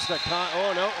 draws the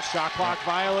oh no, a shot clock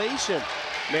violation.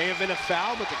 May have been a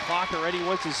foul, but the clock already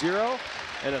went to 0.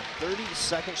 And a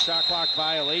 30-second shot clock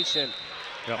violation.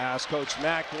 Yep. As Coach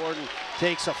Matt Gordon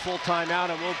takes a full timeout,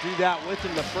 and we'll do that with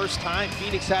him the first time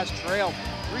Phoenix has trailed.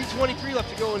 3:23 left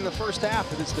to go in the first half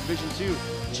of this Division II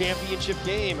championship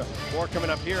game. More coming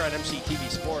up here on MCTV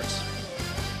Sports.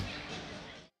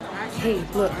 Hey,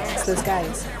 look, it's those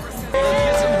guys.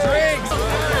 Get some drinks.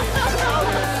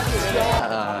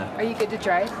 you good to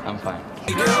drive? I'm fine.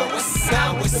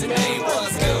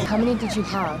 How many did you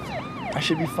have? I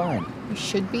should be fine. You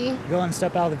should be. Go and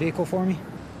step out of the vehicle for me.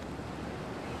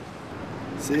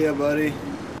 See ya, buddy.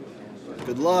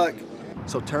 Good luck.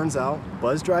 So turns out,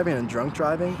 buzz driving and drunk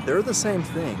driving, they're the same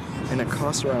thing, and it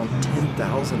costs around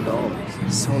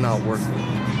 $10,000. So not worth it.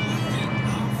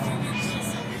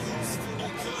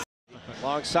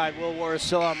 Alongside Will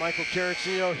Warasilla, Michael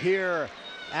Caracino here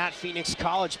at Phoenix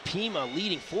College. Pima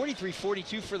leading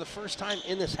 43-42 for the first time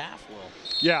in this half, Will.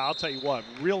 Yeah, I'll tell you what,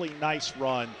 really nice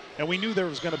run. And we knew there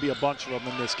was going to be a bunch of them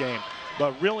in this game.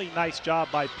 But really nice job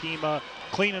by Pima,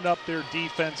 cleaning up their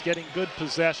defense, getting good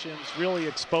possessions, really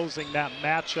exposing that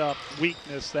matchup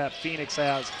weakness that Phoenix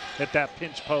has at that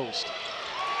pinch post.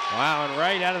 Wow, and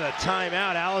right out of the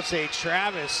timeout, Alize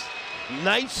Travis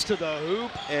knifes to the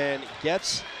hoop and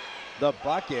gets the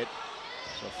bucket.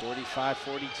 So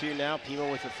 45-42 now, Pima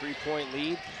with a 3-point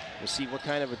lead. We'll see what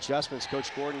kind of adjustments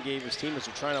Coach Gordon gave his team as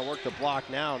they're trying to work the block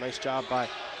now. Nice job by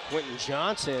Quentin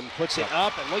Johnson. Puts it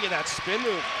up, and look at that spin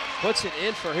move. Puts it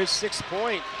in for his 6th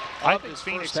point. I think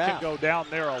Phoenix could go down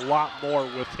there a lot more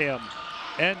with him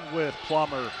and with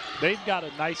Plummer. They've got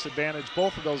a nice advantage.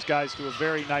 Both of those guys do a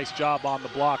very nice job on the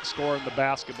block, scoring the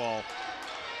basketball.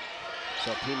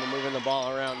 So Pima moving the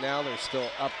ball around now. They're still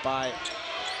up by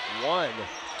 1.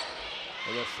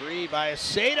 And a 3 by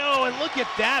Aceto, and look at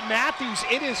that. Matthews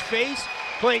in his face,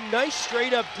 playing nice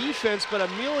straight-up defense, but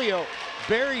Emilio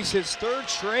buries his 3rd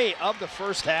tray of the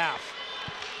first half.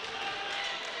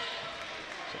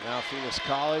 So now Phoenix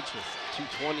College with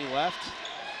 2:20 left.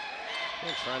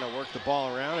 And trying to work the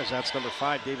ball around as that's number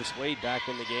 5, Davis Wade, back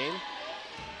in the game.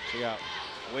 So we got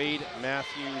Wade,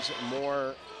 Matthews,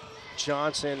 Moore,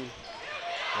 Johnson,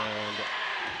 and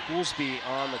Goolsby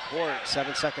on the court.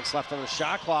 7 seconds left on the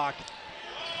shot clock.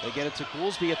 They get it to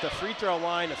Goolsby at the free throw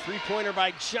line. A 3-pointer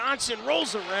by Johnson,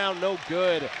 rolls around, no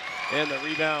good. And the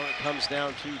rebound comes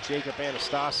down to Jacob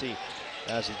Anastasi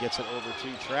as he gets it over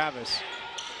to Travis.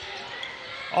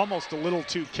 Almost a little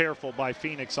too careful by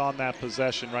Phoenix on that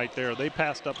possession right there. They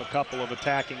passed up a couple of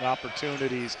attacking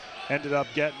opportunities, ended up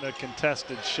getting a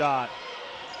contested shot.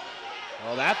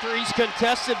 Well, that three's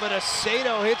contested, but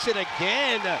Aceto hits it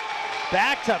again.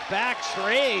 Back-to-back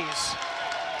trays.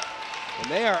 And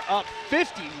they are up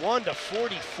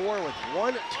 51-44 with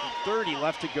 1:30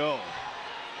 left to go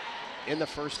in the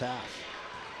first half.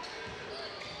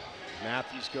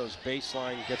 Matthews goes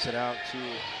baseline, gets it out to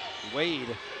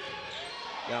Wade.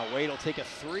 Now Wade will take a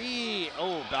 3.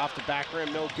 Oh, off the back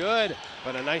rim, no good.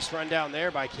 But a nice run down there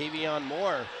by Kavion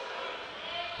Moore.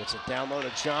 Gets it down low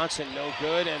to Johnson, no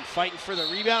good. And fighting for the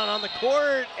rebound on the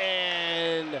court,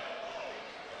 and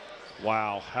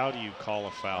wow, how do you call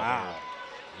a foul there?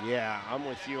 Yeah, I'm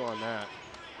with you on that.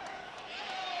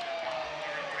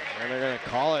 And they're going to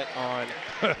call it on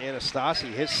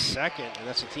Anastasi, his 2nd, and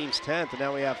that's the team's 10th. And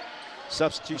now we have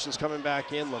substitutions coming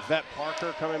back in. Levette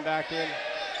Parker coming back in.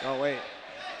 Oh, wait.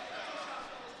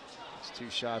 It's 2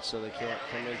 shots, so they can't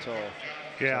come in until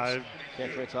can't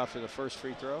come in until after the first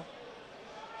free throw.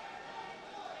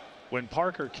 When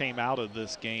Parker came out of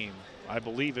this game, I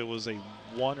believe it was a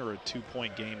 1 or a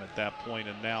 2-point game at that point,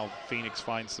 and now Phoenix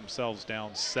finds themselves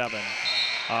down 7.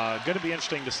 Going to be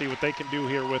interesting to see what they can do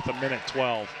here with a minute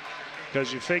 12,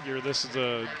 because you figure this is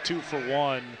a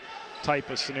 2-for-1 type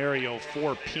of scenario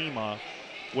for Pima,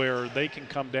 where they can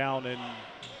come down and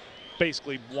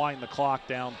basically wind the clock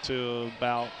down to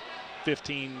about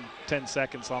 10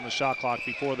 seconds on the shot clock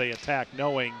before they attack,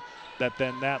 knowing that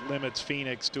then that limits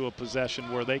Phoenix to a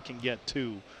possession where they can get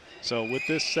 2. So with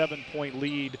this 7-point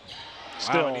lead,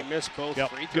 still, and he missed both free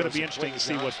throws. Going to be interesting to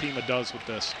see what Pima does with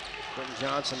this. Quentin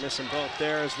Johnson missing both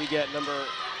there as we get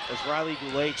as Riley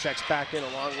Goulet checks back in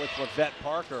along with Levette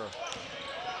Parker.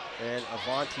 And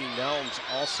Avanti Nelms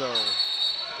also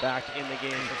back in the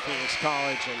game for Phoenix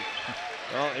College. And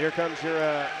well, here comes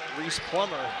your Reese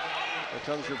Plummer. Here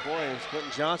comes your boy,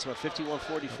 Quentin Johnson, with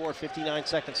 51-44, 59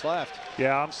 seconds left.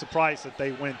 Yeah, I'm surprised that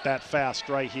they went that fast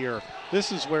right here.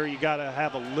 This is where you got to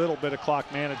have a little bit of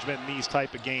clock management in these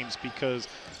type of games because,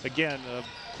 again, a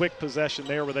quick possession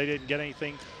there where they didn't get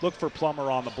anything. Look for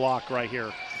Plummer on the block right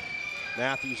here.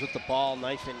 Matthews with the ball,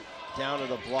 knifing down to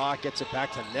the block, gets it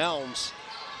back to Nelms.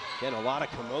 Again, a lot of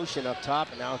commotion up top,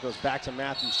 and now it goes back to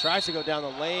Matthews. Tries to go down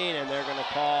the lane, and they're going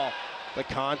to call the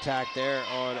contact there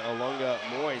on Alunga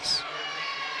Moyes.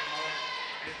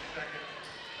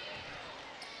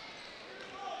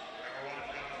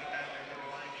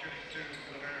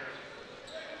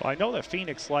 Well, I know that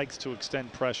Phoenix likes to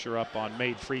extend pressure up on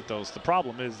made free throws. The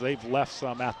problem is they've left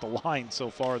some at the line so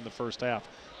far in the first half.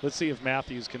 Let's see if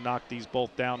Matthews can knock these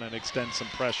both down and extend some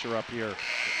pressure up here.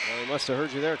 Well, he must have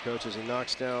heard you there, Coach, as he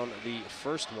knocks down the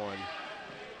first one.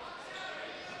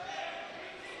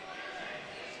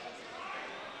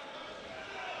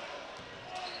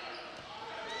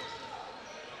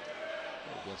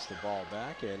 He gets the ball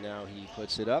back, and now he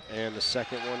puts it up, and the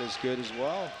second one is good as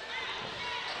well.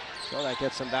 So that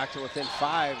gets him back to within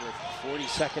 5 with 40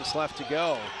 seconds left to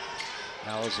go.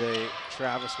 Now is a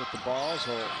Travis with the balls.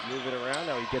 He'll move it around.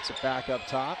 Now he gets it back up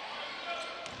top.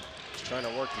 He's trying to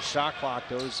work the shot clock.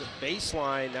 Goes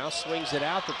baseline. Now swings it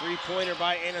out. The three-pointer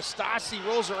by Anastasi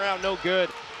rolls around. No good.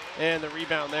 And the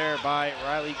rebound there by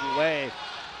Riley Goulet.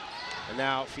 And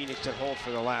now Phoenix can hold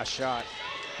for the last shot.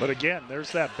 But again,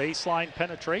 there's that baseline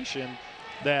penetration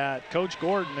that Coach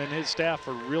Gordon and his staff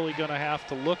are really going to have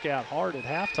to look at hard at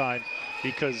halftime,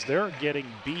 because they're getting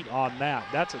beat on that.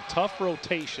 That's a tough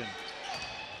rotation.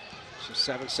 So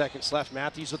 7 seconds left.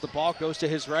 Matthews with the ball, goes to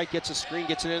his right, gets a screen,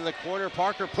 gets it in the corner.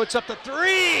 Parker puts up the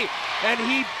three, and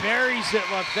he buries it.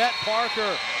 Levette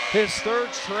Parker, his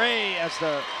third tray, as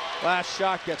the last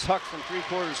shot gets hucked from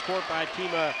three-quarters court by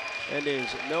Pima and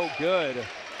is no good.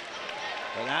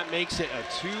 And that makes it a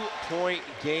 2-point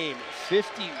game,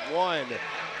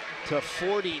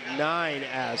 51-49,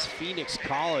 as Phoenix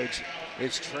College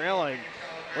is trailing.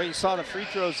 Well, you saw the free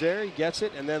throws there. He gets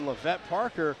it, and then Levette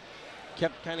Parker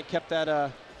kept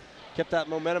that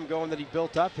momentum going that he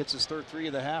built up. Hits his third three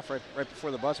of the half right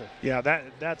before the buzzer. Yeah,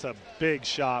 that's a big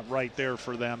shot right there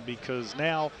for them, because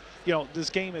now, you know, this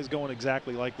game is going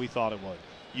exactly like we thought it would.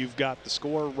 You've got the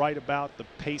score right about the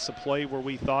pace of play where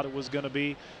we thought it was going to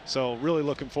be. So really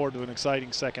looking forward to an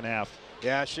exciting second half.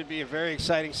 Yeah, it should be a very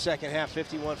exciting second half.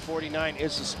 51-49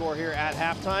 is the score here at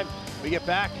halftime. We get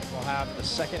back, we'll have the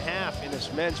second half in this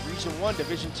men's Region 1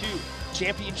 Division 2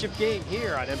 championship game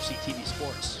here on MCTV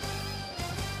Sports.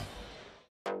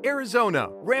 Arizona,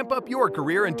 ramp up your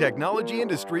career in technology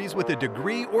industries with a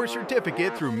degree or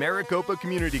certificate through Maricopa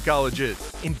Community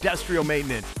Colleges. Industrial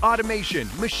maintenance, automation,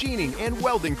 machining, and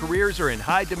welding careers are in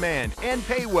high demand and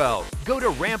pay well. Go to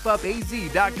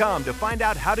rampupaz.com to find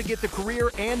out how to get the career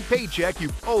and paycheck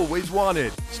you've always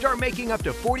wanted. Start making up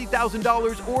to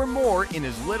 $40,000 or more in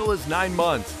as little as 9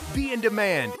 months. Be in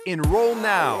demand. Enroll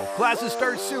now. Classes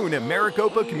start soon at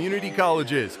Maricopa Community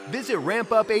Colleges. Visit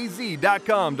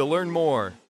rampupaz.com to learn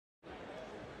more.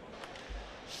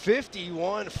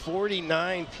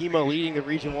 51-49, Pima leading the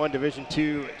Region 1 Division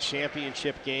 2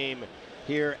 championship game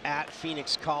here at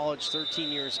Phoenix College.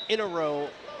 13 years in a row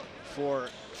for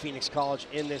Phoenix College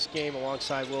in this game,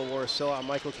 alongside Will Warasilla. I'm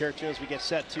Michael Carricino as we get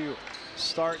set to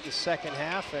start the second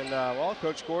half. And, well,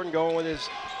 Coach Gordon going with his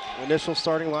initial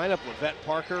starting lineup: Levette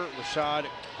Parker, Rashad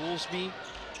Goolsby,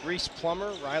 Reese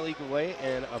Plummer, Riley Goulet,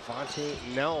 and Avante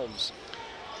Nelms.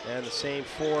 And the same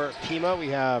for Pima. We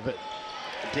have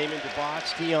Damon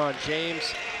DeBotts, Dion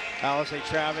James, Alize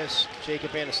Travis,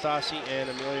 Jacob Anastasi, and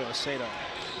Emilio Acedo.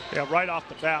 Yeah, right off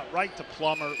the bat, right to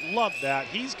Plummer. Love that.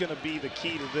 He's going to be the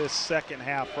key to this second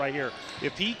half right here.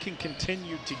 If he can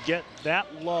continue to get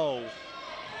that low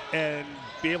and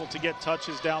be able to get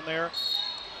touches down there.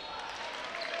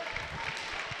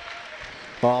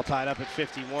 Ball tied up at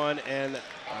 51, and the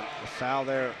foul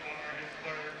there.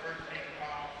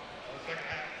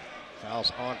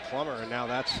 Foul's on Plummer, and now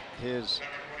that's his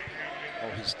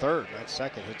third, not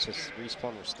second. It's just Reese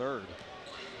Plummer's third.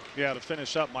 Yeah, to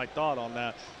finish up my thought on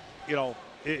that, you know,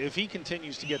 if he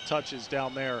continues to get touches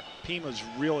down there, Pima's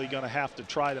really going to have to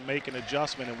try to make an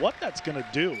adjustment. And what that's going to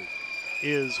do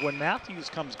is, when Matthews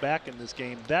comes back in this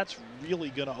game, that's really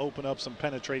going to open up some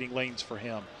penetrating lanes for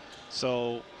him.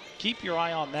 So keep your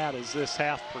eye on that as this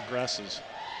half progresses.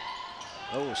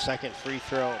 Oh, second free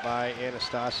throw by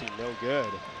Anastasi, no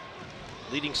good.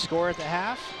 Leading scorer at the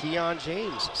half, Dion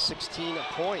James, 16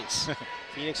 points.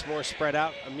 Phoenix more spread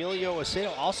out. Emilio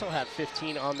Acedo also had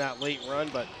 15 on that late run,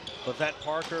 but Levette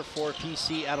Parker for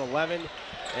PC at 11,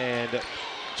 and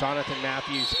Jonathan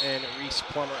Matthews and Reese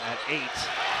Plummer at 8.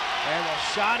 And the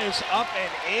shot is up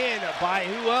and in by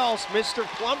who else? Mr.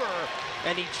 Plummer,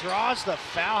 and he draws the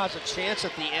foul, has a chance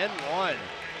at the end one.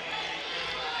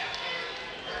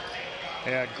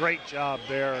 Yeah, great job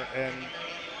there, and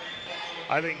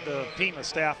I think the Pima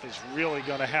staff is really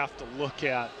going to have to look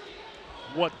at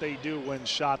what they do when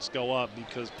shots go up,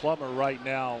 because Plummer right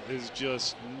now is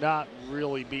just not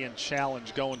really being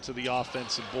challenged going to the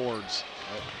offensive boards.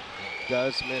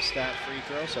 does miss that free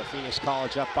throw, so Phoenix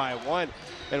College up by 1.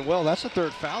 And, Will, that's the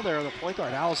third foul there on the point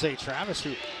guard, Alize Travis,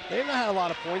 who they've not had a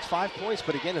lot of points, 5 points,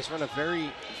 but again, has run a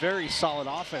very, very solid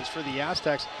offense for the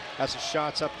Aztecs. Has the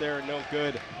shots up there, no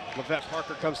good. Levette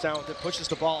Parker comes down with it, pushes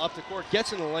the ball up the court,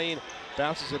 gets in the lane,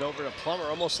 bounces it over to Plummer,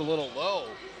 almost a little low.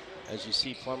 As you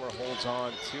see, Plummer holds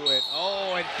on to it.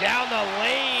 Oh, and down the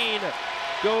lane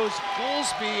goes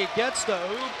Goolsby. It gets the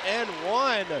hoop and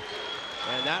 1.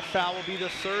 And that foul will be the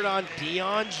third on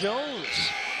Deion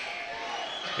Jones.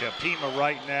 Yeah, Pima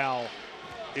right now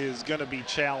is going to be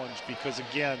challenged because,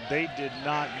 again, they did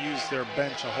not use their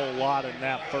bench a whole lot in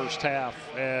that first half.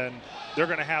 And they're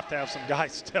going to have some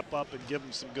guys step up and give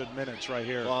them some good minutes right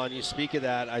here. Well, and you speak of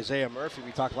that, Isaiah Murphy,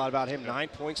 we talked a lot about him, 9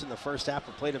 points in the first half,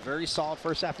 but played a very solid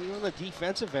first half. Even on the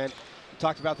defensive end, we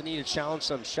talked about the need to challenge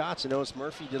some shots, and notice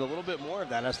Murphy did a little bit more of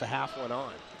that as the half went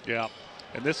on. Yeah,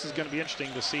 and this is going to be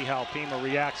interesting to see how Pima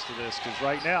reacts to this, because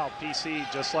right now,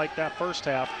 PC, just like that first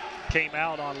half, came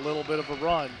out on a little bit of a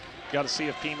run. Got to see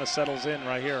if Pima settles in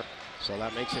right here. So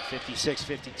that makes it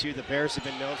 56-52. The Bears have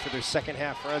been known for their second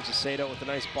half runs. Aceto with a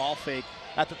nice ball fake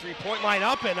at the three-point line,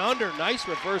 up and under. Nice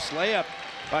reverse layup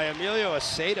by Emilio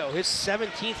Aceto, his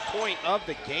 17th point of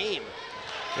the game.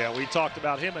 Yeah, we talked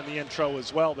about him in the intro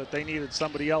as well, that they needed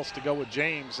somebody else to go with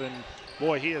James, and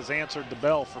boy, he has answered the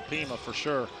bell for Pima for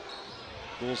sure.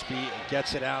 Goolsby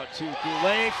gets it out to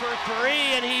Goulet for 3,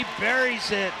 and he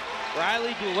buries it.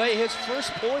 Riley Goulet, his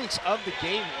first points of the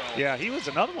game. Yeah, he was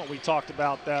another one we talked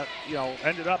about that,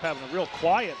 ended up having a real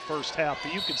quiet first half,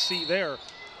 but you could see there,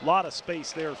 a lot of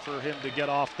space there for him to get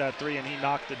off that 3, and he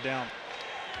knocked it down.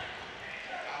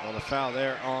 Well, the foul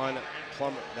there on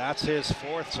Plummer, that's his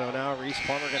 4th, so now Reese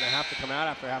Plummer going to have to come out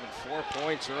after having 4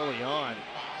 points early on.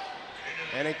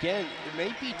 And again, it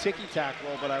may be ticky-tack,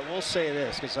 but I will say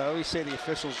this, because I always say the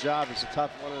official's job is one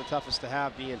of the toughest to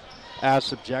have, being as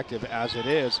subjective as it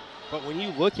is. But when you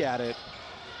look at it,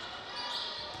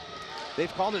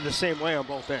 they've called it the same way on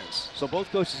both ends. So both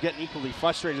coaches getting equally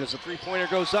frustrated as the three-pointer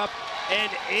goes up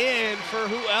and in for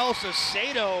who else?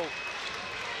 Aceto,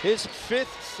 his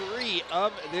 5th 3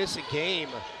 of this game.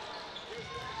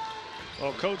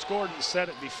 Well, Coach Gordon said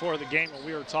it before the game when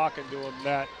we were talking to him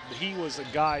that he was a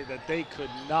guy that they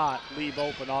could not leave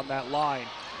open on that line.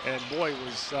 And boy,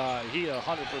 was he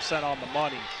 100% on the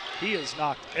money. He has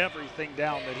knocked everything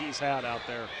down that he's had out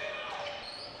there.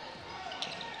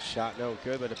 Shot no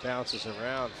good, but it bounces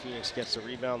around. Phoenix gets the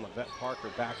rebound. Levette Parker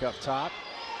back up top.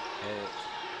 And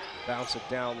bounce it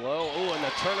down low. Oh, and the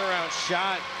turnaround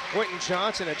shot. Quentin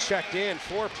Johnson had checked in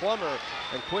for Plummer.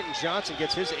 And Quentin Johnson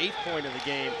gets his 8th point of the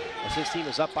game as his team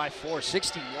is up by 4,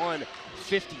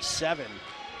 61-57.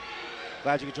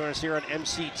 Glad you could join us here on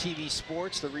MCTV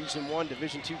Sports, the Region 1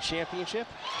 Division II Championship.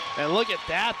 And look at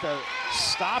that, the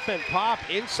stop and pop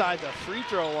inside the free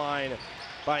throw line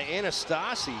by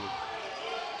Anastasi.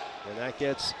 And that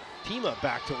gets Pima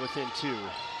back to within 2.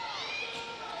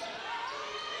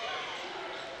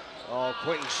 Oh,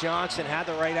 Quentin Johnson had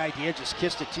the right idea, just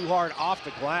kissed it too hard off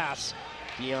the glass.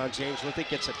 Deion James with it,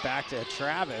 gets it back to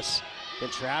Travis.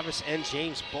 And Travis and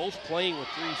James both playing with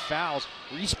 3 fouls.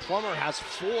 Reese Plummer has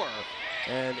 4.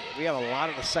 And we have a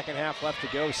lot of the second half left to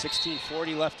go.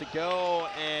 16:40 left to go.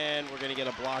 And we're going to get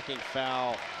a blocking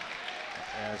foul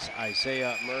as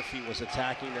Isaiah Murphy was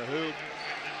attacking the hoop.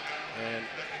 And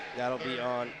that'll be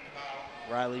on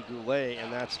Riley Goulet,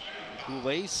 and that's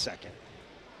Goulet's 2nd.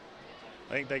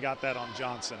 I think they got that on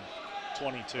Johnson,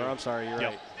 22. Or, I'm sorry, you're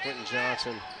right. Quentin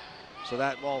Johnson. So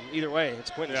that, well, either way, it's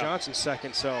Quentin Johnson's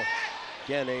 2nd. So,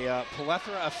 again, a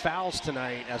plethora of fouls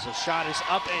tonight as the shot is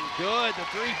up and good. The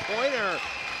three-pointer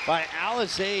by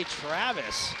Alize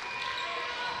Travis.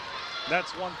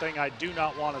 That's one thing I do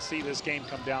not want to see this game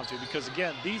come down to, because,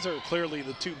 again, these are clearly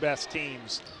the 2 best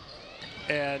teams.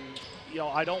 And,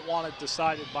 I don't want it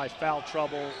decided by foul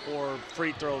trouble or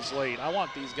free throws late. I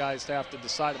want these guys to have to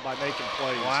decide it by making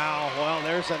plays. Wow, well,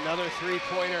 there's another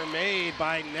three-pointer made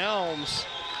by Nelms,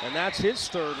 and that's his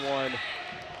 3rd one.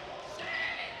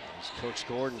 As Coach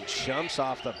Gordon jumps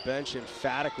off the bench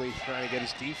emphatically, trying to get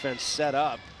his defense set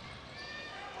up.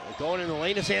 And going in the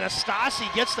lane is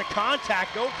Anastasi, gets the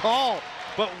contact, no call.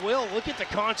 But Will, look at the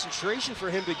concentration for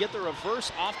him to get the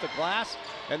reverse off the glass,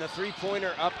 and the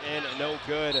three-pointer up and no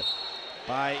good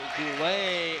by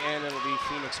Goulet, and it'll be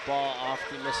Phoenix ball off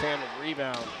the mishandled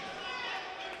rebound.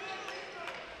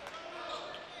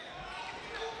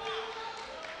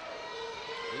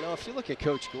 If you look at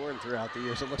Coach Gordon throughout the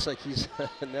years, it looks like he's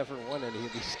never won any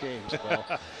of these games, Bill.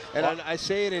 And I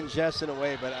say it in jest in a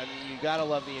way, but I mean, you got to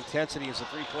love the intensity as the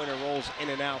three-pointer rolls in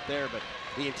and out there. But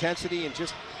the intensity and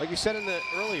just, like you said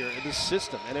earlier, in this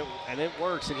system, and it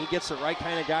works, and he gets the right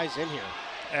kind of guys in here.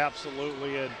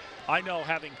 Absolutely, and I know,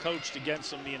 having coached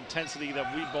against him, the intensity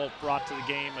that we both brought to the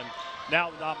game, and now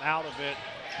that I'm out of it,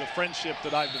 the friendship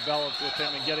that I've developed with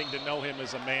him and getting to know him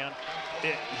as a man,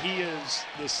 he is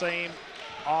the same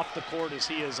off the court as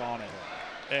he is on it.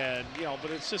 And, you know,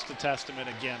 but it's just a testament,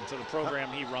 again, to the program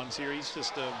he runs here.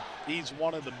 He's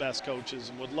one of the best coaches,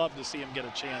 and would love to see him get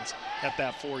a chance at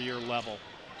that 4-year level.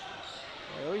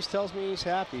 He always tells me he's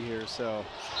happy here, so.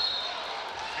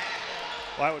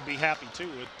 Well, I would be happy, too,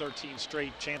 with 13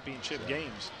 straight championship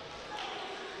games.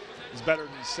 It's better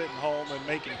than sitting home and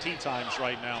making tea times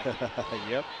right now.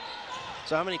 Yep.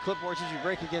 So how many clipboards did you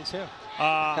break against him?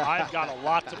 I've got a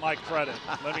lot to my credit,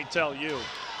 let me tell you.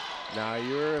 No,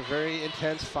 you were a very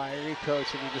intense, fiery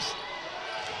coach, and you just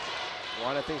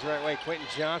wanted things the right way. Quentin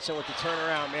Johnson with the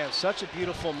turnaround, man, such a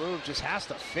beautiful move, just has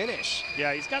to finish.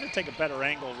 Yeah, he's got to take a better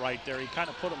angle right there. He kind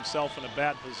of put himself in a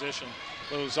bad position,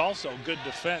 but it was also good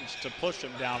defense to push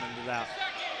him down into that.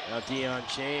 Now Deion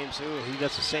James, he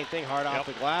does the same thing, hard off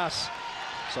the glass.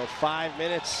 So 5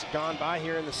 minutes gone by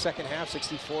here in the second half,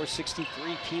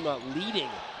 64-63, Pima leading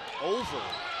over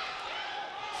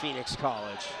Phoenix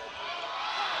College.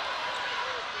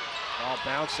 Ball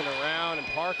bouncing around, and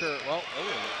Parker, well,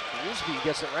 Goolsby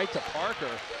gets it right to Parker.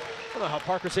 I don't know how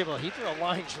Parker's able to, he threw a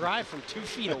line drive from 2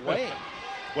 feet away.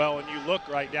 Well, when you look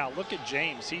right now, look at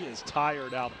James. He is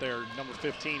tired out there, number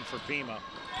 15 for Pima.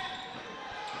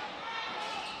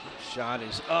 Shot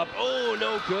is up, oh,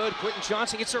 no good. Quentin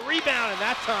Johnson gets a rebound, and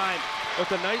that time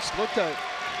with a nice look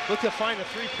to find a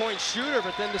three-point shooter,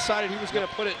 but then decided he was going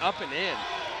to put it up and in.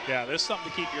 Yeah, there's something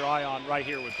to keep your eye on right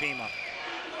here with Pima.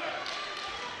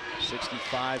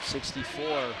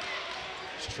 65-64.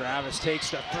 Travis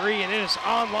takes the three, and it is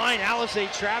online. Alizé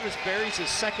Travis buries his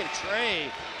second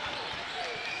tray.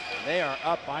 And they are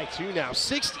up by 2 now,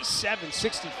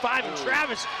 67-65. And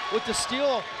Travis with the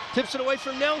steal, tips it away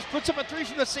from Nelms, puts up a 3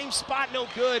 from the same spot, no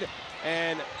good.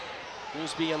 And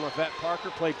Goolsby and Levette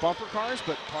Parker play bumper cars,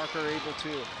 but Parker able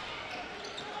to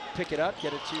pick it up,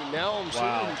 get it to Nelms,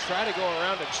 who try to go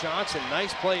around to Johnson.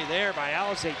 Nice play there by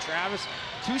Alizé Travis.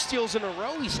 2 steals in a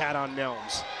row he's had on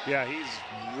Nelms. Yeah, he's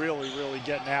really, really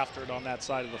getting after it on that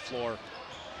side of the floor.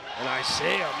 And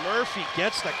Isaiah Murphy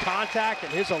gets the contact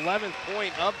and his 11th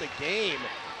point of the game.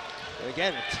 And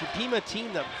again, the Pima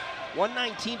team, the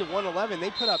 119-111, they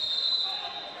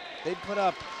put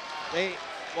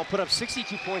up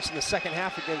 62 points in the second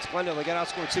half against Glendale. They got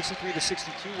outscored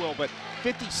 63-62, Will, but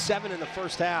 57 in the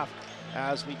first half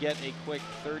as we get a quick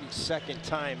 30-second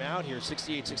timeout here.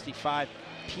 68-65,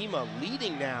 Pima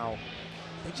leading now.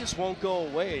 They just won't go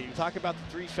away. You talk about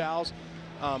the 3 fouls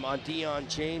on Deion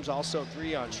James, also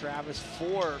 3 on Travis,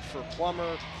 4 for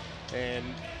Plummer, and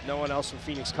no one else from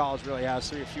Phoenix College really has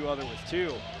 3, a few other with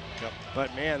 2. Yep.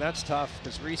 But man, that's tough,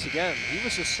 because Reese, again, he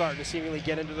was just starting to seemingly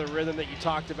get into the rhythm that you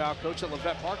talked about, Coach, that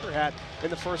Levette Parker had in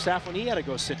the first half when he had to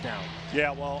go sit down.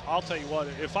 Yeah, well, I'll tell you what,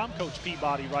 if I'm Coach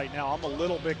Peabody right now, I'm a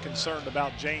little bit concerned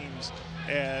about James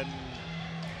and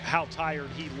how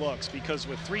tired he looks, because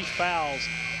with 3 fouls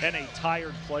and a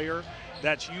tired player,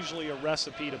 that's usually a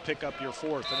recipe to pick up your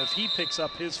 4th. And if he picks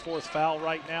up his 4th foul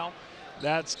right now,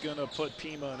 that's going to put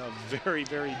Pima in a very,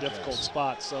 very difficult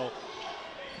spot. So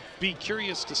be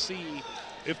curious to see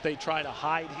if they try to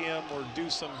hide him or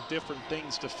do some different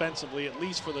things defensively, at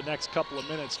least for the next couple of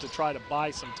minutes, to try to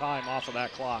buy some time off of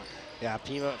that clock. Yeah,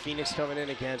 Phoenix coming in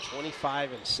again,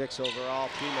 25-6 overall.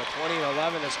 Pima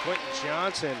 20-11 is Quentin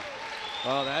Johnson.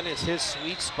 Well, that is his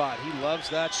sweet spot. He loves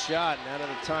that shot, and out of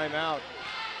the timeout,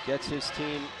 gets his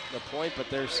team the point, but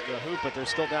there's the hoop, but they're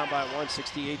still down by 1,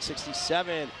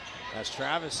 68-67. As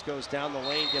Travis goes down the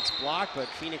lane, gets blocked, but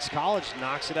Phoenix College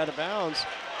knocks it out of bounds.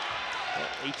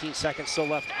 18 seconds still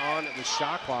left on the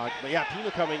shot clock. But yeah, Pima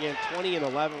coming in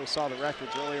 20-11. We saw the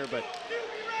records earlier, but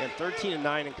again,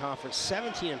 13-9 in conference,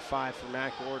 17-5 for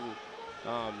Matt Gordon.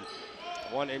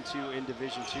 1 and 2 in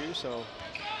Division II, so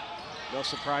no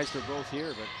surprise they're both here.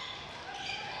 But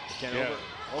again,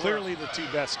 clearly the 2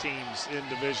 best teams in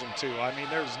Division II. I mean,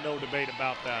 there's no debate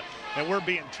about that. And we're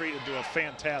being treated to a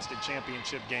fantastic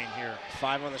championship game here.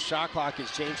 5 on the shot clock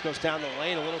as James goes down the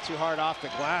lane, a little too hard off the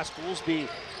glass. Goolsby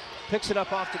picks it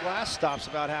up off the glass, stops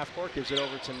about half court, gives it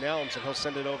over to Nelms, and he'll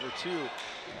send it over to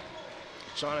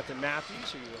Jonathan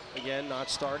Matthews, who, again, not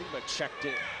starting, but checked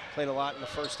it, played a lot in the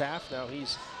first half. Now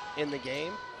he's in the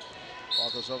game.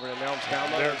 Ball goes over to Nelms,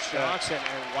 down low, there's Johnson,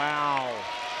 and wow.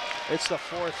 It's the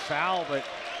 4th foul, but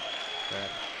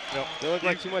Yep. Didn't look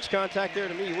like too much contact there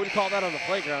to me. You wouldn't call that on the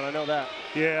playground, I know that.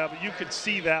 Yeah, but you could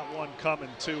see that one coming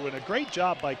too. And a great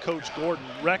job by Coach Gordon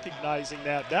recognizing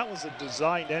that. That was a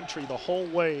designed entry the whole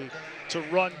way to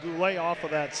run Goulet off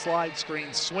of that slide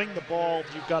screen, swing the ball.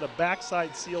 You've got a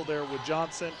backside seal there with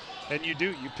Johnson, and you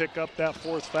pick up that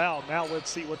 4th foul. Now let's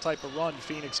see what type of run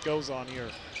Phoenix goes on here.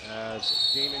 As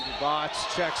Damon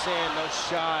Dubats checks in, no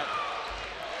shot.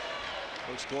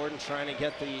 Coach Gordon trying to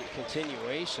get the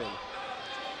continuation.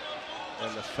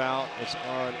 And the foul is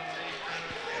on,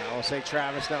 I'll say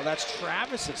Travis. Now that's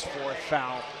Travis's 4th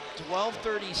foul.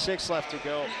 12:36 left to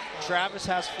go. Travis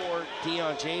has 4,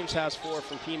 Deion James has 4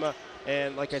 from Pima,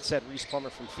 and like I said, Reese Plummer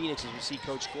from Phoenix, as we see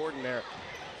Coach Gordon there,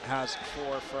 has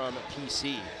 4 from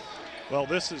PC. Well,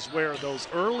 this is where those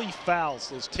early fouls,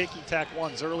 those ticky-tack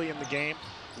ones early in the game,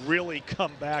 really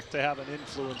come back to have an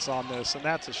influence on this, and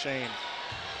that's a shame.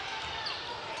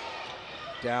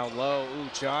 Down low, ooh,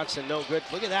 Johnson, no good.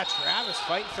 Look at that, Travis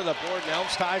fighting for the board.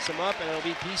 Nelms ties him up, and it'll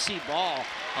be PC ball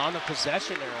on the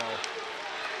possession arrow.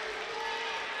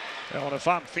 Well, and if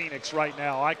I'm Phoenix right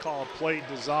now, I call a play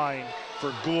design for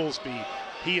Goolsby.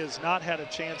 He has not had a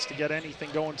chance to get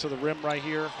anything going to the rim right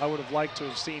here. I would have liked to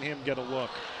have seen him get a look.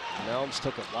 Nelms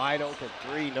took a wide open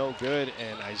 3, no good,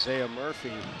 and Isaiah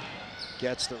Murphy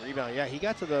gets the rebound. Yeah, he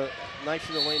got to the knife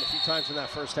in the lane a few times in that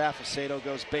first half. As Sato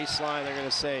goes baseline, they're going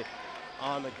to say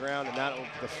on the ground, and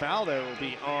the foul there will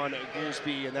be on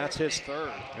Goolsby, and that's his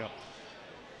 3rd. Yep.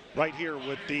 Right here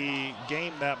with the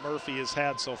game that Murphy has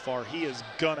had so far, he is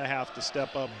going to have to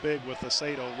step up big with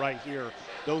Aceto right here.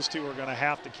 Those two are going to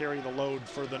have to carry the load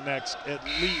for the next at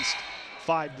least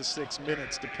 5 to 6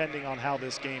 minutes, depending on how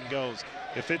this game goes.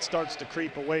 If it starts to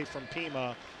creep away from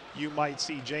Pima, you might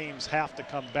see James have to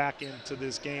come back into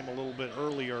this game a little bit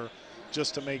earlier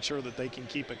just to make sure that they can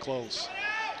keep it close.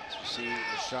 See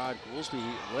Rashad Goolsby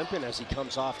limping as he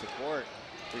comes off the court.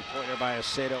 3-pointer by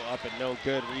Aceto up and no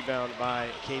good. Rebound by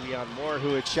Kavion Moore,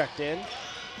 who had checked in,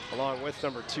 along with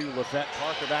number 2, Levette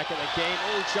Parker back in the game.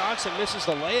 Oh, Johnson misses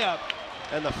the layup,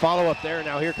 and the follow-up there.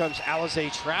 Now here comes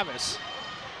Alize Travis.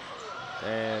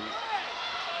 And,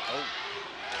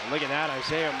 look at that.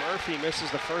 Isaiah Murphy misses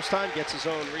the first time, gets his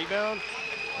own rebound,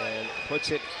 and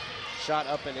puts it shot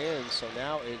up and in. So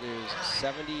now it is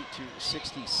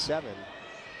 70-67.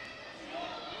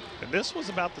 And this was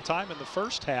about the time in the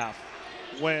first half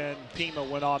when Pima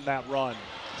went on that run.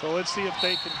 So let's see if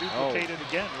they can duplicate it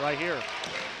again right here.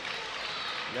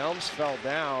 Nelms fell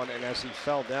down, and as he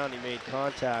fell down, he made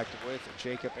contact with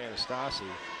Jacob Anastasi.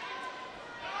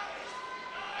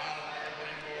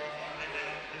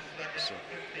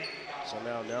 So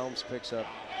now Nelms picks up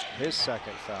his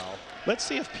 2nd foul. Let's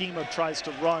see if Pima tries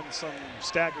to run some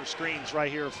stagger screens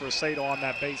right here for Aceto on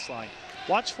that baseline.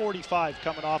 Watch 45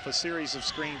 coming off a series of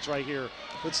screens right here.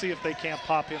 Let's see if they can't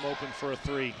pop him open for a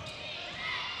 3.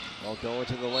 Well, going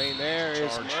to the lane there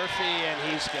is Murphy, and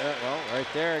he's gonna, well, right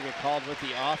there, get called with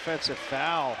the offensive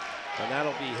foul, and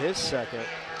that'll be his 2nd.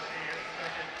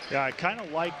 Yeah, I kind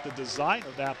of like the design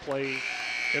of that play.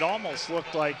 It almost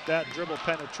looked like that dribble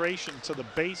penetration to the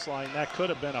baseline. That could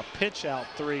have been a pitch out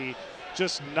 3,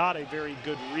 just not a very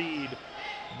good read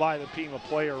by the Pima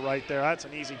player right there. That's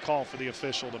an easy call for the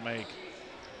official to make.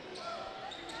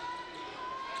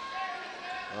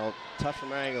 Well, tough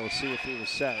from angle to see if he was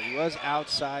set. He was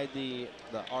outside the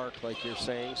arc, like you're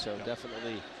saying, so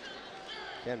definitely,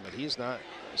 again, but he's not.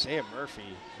 Isaiah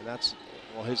Murphy, and that's,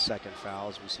 well, his 2nd foul,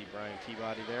 as we see Brian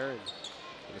Peabody there. And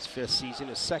in his 5th season,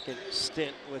 his 2nd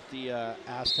stint with the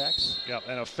Aztecs. Yeah,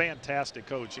 and a fantastic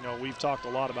coach. You know, we've talked a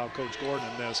lot about Coach Gordon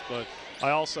in this, but I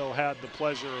also had the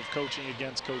pleasure of coaching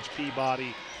against Coach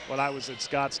Peabody when I was at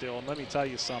Scottsdale. And let me tell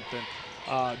you something,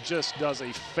 just does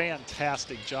a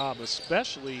fantastic job,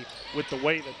 especially with the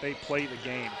way that they play the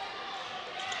game.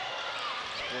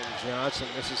 Johnson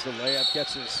misses the layup,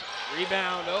 gets his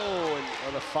rebound. Oh, and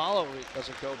on the follow, it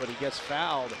doesn't go, but he gets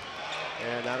fouled.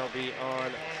 And that'll be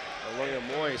on William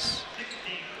Moyes,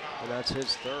 and that's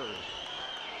his 3rd.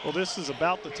 Well, this is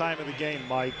about the time of the game,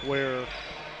 Mike, where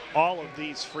all of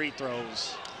these free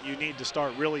throws, you need to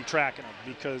start really tracking them,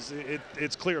 because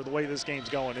it's clear the way this game's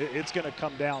going. It's going to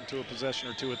come down to a possession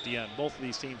or 2 at the end. Both of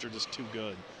these teams are just too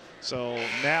good. So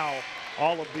now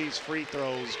all of these free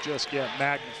throws just get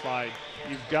magnified.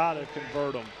 You've got to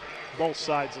convert them, both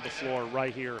sides of the floor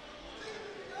right here.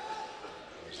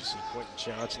 As you see Quentin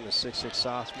Johnson, the 6'6"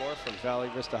 sophomore from Valley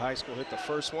Vista High School, hit the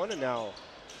first one, and now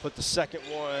put the second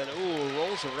one. Ooh,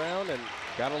 rolls around, and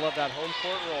gotta love that home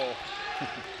court roll.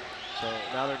 So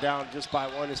now they're down just by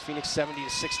 1. It's Phoenix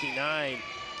 70-69.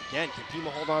 Again, can Pima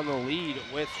hold on to the lead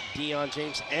with Deion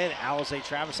James and Alize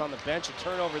Travis on the bench? A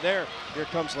turnover there. Here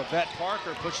comes Levette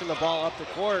Parker pushing the ball up the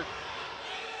court.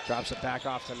 Drops it back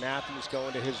off to Matthews,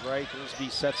 going to his right. Goolsby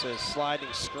sets a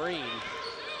sliding screen.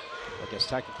 I guess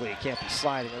technically it can't be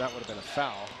sliding, or that would have been a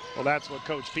foul. Well, that's what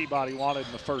Coach Peabody wanted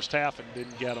in the first half and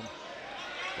didn't get him.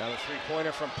 Now the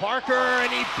three-pointer from Parker,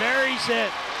 and he buries it.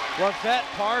 Lavette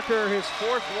Parker, his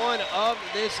 4th one of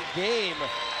this game.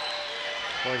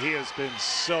 Boy, he has been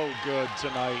so good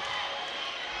tonight.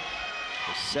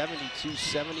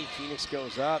 72-70, Phoenix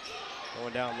goes up.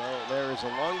 Going down low, there is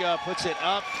Alunga, puts it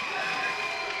up.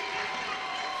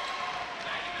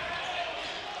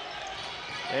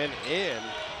 And in.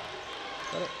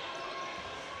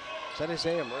 Is that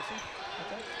Isaiah Murphy?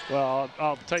 Okay. Well,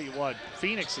 I'll tell you what,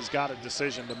 Phoenix has got a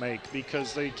decision to make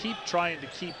because they keep trying to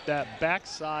keep that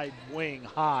backside wing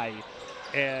high,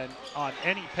 and on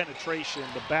any penetration,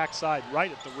 the backside right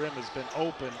at the rim has been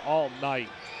open all night.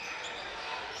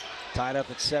 Tied up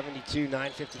at 72,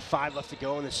 9:55 left to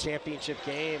go in this championship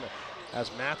game as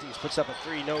Matthews puts up a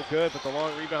three, no good, but the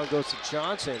long rebound goes to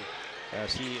Johnson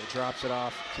as he drops it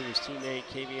off to his teammate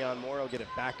Kavion Moore. He'll get it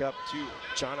back up to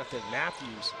Jonathan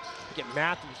Matthews. Get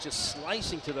Matthews just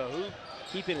slicing to the hoop,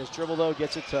 keeping his dribble though,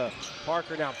 gets it to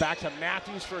Parker. Now back to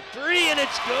Matthews for three, and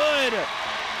it's good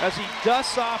as he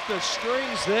dusts off the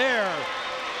strings there.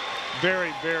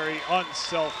 Very, very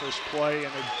unselfish play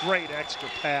and a great extra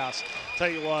pass. Tell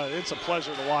you what, it's a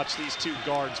pleasure to watch these two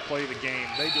guards play the game.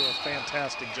 They do a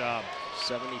fantastic job.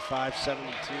 75-72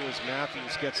 as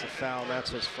Matthews gets the foul, and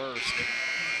that's his first.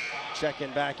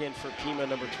 Checking back in for Pima,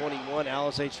 number 21,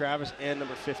 Alize Travis, and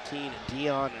number 15,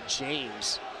 Dion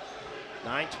James.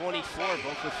 9:24,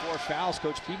 both with 4 fouls.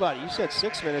 Coach Peabody, you said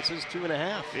 6 minutes, this is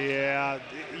 2.5. Yeah,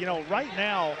 you know, right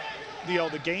now, you know,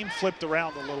 the game flipped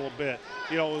around a little bit.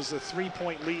 You know, it was a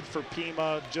 3-point lead for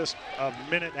Pima just a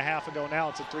minute and a half ago. Now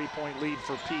it's a 3-point lead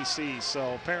for PC.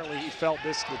 So apparently he felt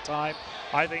this is the time.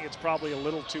 I think it's probably a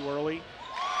little too early,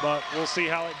 but we'll see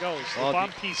how it goes. Well, if I'm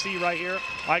PC right here,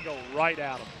 I go right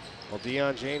at him. Well,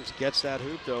 Dion James gets that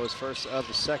hoop, though, his first of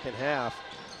the second half.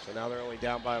 So now they're only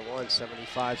down by 1,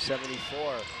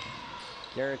 75-74.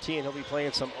 Guaranteeing he'll be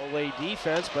playing some Olay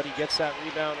defense, but he gets that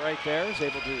rebound right there. Is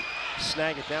able to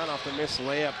snag it down off the missed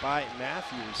layup by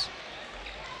Matthews.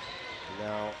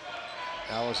 Now,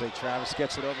 Alize Travis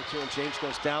gets it over to him. James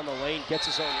goes down the lane, gets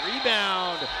his own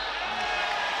rebound.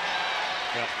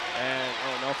 Yep. And,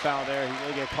 oh, no foul there. He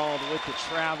will get called with the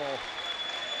travel.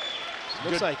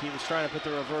 Looks like he was trying to put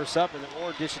the reverse up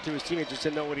or dish it to his teammate, just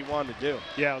didn't know what he wanted to do.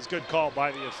 Yeah, it was a good call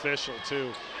by the official,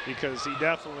 too, because he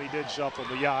definitely did shuffle.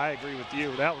 But, yeah, I agree with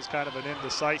you. That was kind of an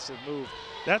indecisive move.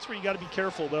 That's where you got to be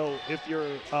careful, though, if you're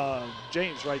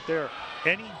James right there.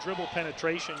 Any dribble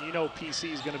penetration, you know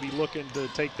PC is going to be looking to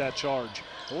take that charge.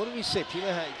 Well, what did we say?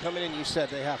 Pima had coming in, you said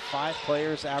they have 5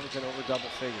 players averaging over double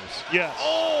figures. Yes.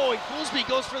 Oh, and Goolsby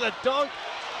goes for the dunk,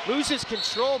 loses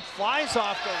control, flies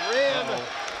off the rim.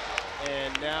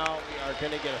 And now we are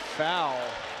going to get a foul.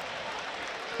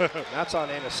 That's on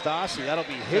Anastasi. That'll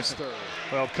be his third.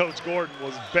 Well, Coach Gordon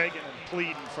was begging and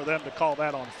pleading for them to call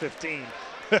that on 15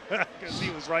 because he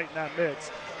was right in that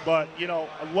mix. But, you know,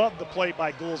 I love the play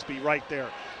by Goolsby right there.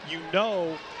 You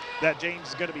know that James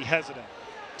is going to be hesitant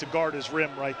to guard his rim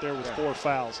right there with 4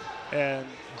 fouls. And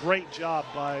great job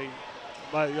by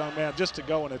the young man just to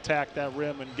go and attack that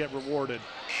rim and get rewarded.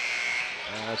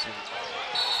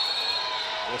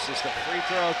 This is the free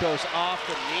throw, goes off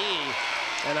the knee,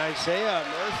 and Isaiah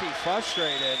Murphy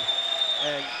frustrated.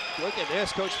 And look at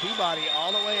this, Coach Peabody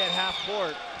all the way at half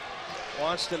court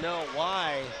wants to know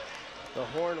why the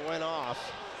horn went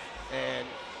off. And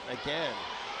again,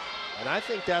 and I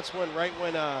think that's when, right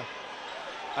when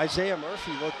Isaiah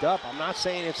Murphy looked up. I'm not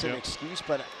saying it's an excuse,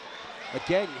 but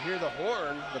again, you hear the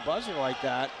horn, the buzzer like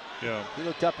that. Yeah. He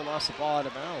looked up and lost the ball out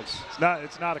of bounds.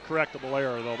 It's not a correctable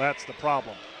error, though. That's the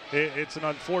problem. It's an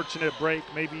unfortunate break,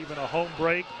 maybe even a home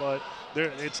break, but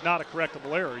it's not a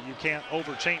correctable error. You can't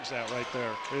overchange that right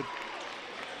there.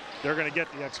 They're going to get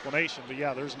the explanation, but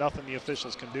yeah, there's nothing the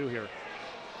officials can do here.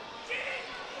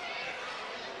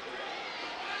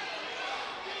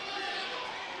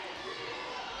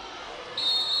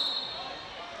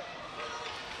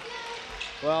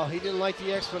 Well, he didn't like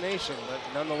the explanation, but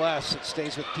nonetheless, it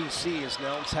stays with PC as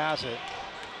Nelms has it.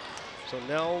 So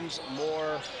Nelms,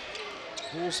 Moore,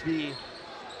 Goolsby,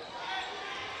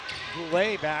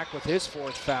 Goulet back with his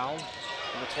 4th foul,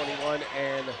 number 21,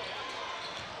 and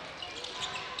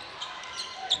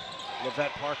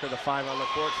Lavette Parker, the 5 on the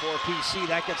court for PC.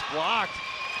 That gets blocked,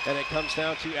 and it comes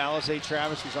down to Alize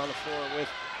Travis, who's on the floor with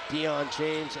Dion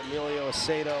James, Emilio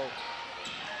Aceto.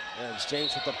 And it's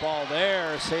James with the ball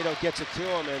there. Aceto gets it to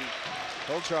him, and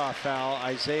he'll draw a foul.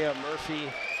 Isaiah Murphy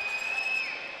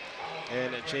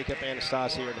and Jacob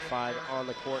Anastasi are the 5 on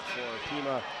the court for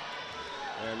Pima.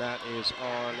 And that is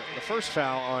on the first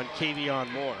foul on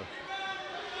Kavion Moore.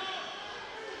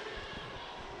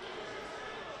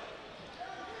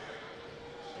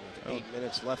 8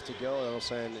 minutes left to go. That'll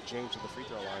send James to the free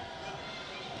throw line.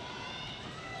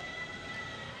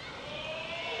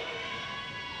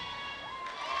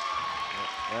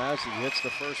 As he hits the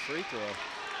first free throw.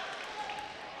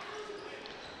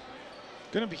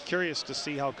 Going to be curious to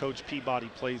see how Coach Peabody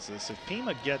plays this. If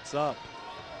Pima gets up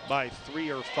by 3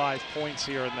 or 5 points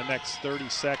here in the next 30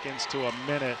 seconds to a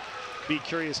minute, be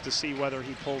curious to see whether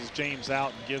he pulls James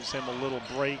out and gives him a little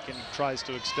break and tries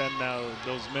to extend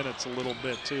those minutes a little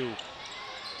bit too.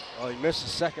 Well, he missed the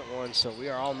second one, so we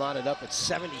are all knotted up at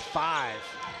 75.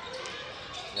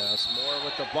 Yes, Moore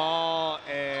with the ball,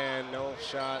 and no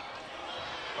shot.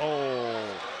 Oh,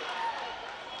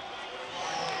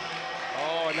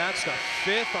 and that's the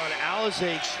 5th on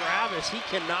Alize Travis. He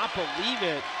cannot believe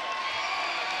it.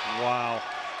 Wow.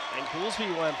 And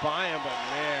Goolsby went by him, but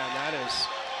man, that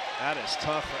is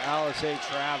tough for Alize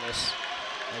Travis.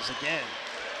 As again,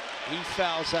 he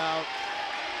fouls out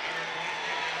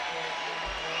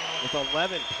with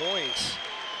 11 points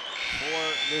for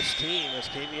this team, as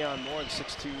Kavion Moore, the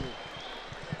 6'2"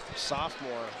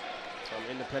 sophomore from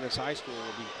Independence High School,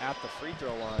 will be at the free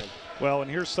throw line. Well,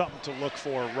 and here's something to look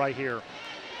for right here.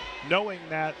 Knowing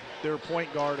that their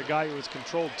point guard, a guy who has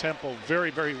controlled tempo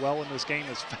very, very well in this game,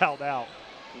 is fouled out.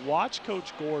 Watch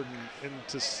Coach Gordon and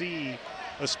to see,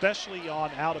 especially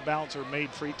on out of bounds or made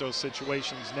free throw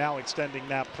situations, now extending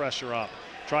that pressure up,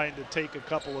 trying to take a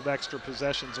couple of extra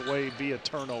possessions away via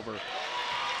turnover.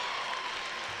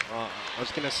 I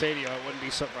was going to say to you, I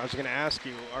was going to ask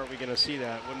you, are we going to see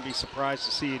that? Wouldn't be surprised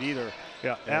to see it either.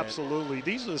 Yeah, absolutely.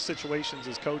 These are the situations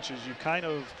as coaches you kind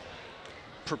of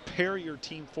prepare your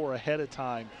team for ahead of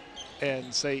time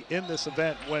and say, in this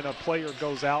event, when a player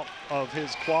goes out of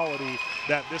his quality,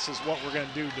 that this is what we're going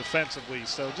to do defensively.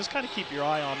 So just kind of keep your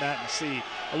eye on that and see.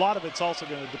 A lot of it's also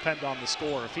going to depend on the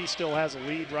score. If he still has a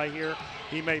lead right here,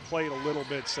 he may play it a little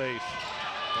bit safe.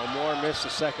 Well, Moore missed the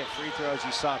second free throw, as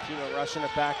you saw Pima rushing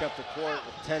it back up the court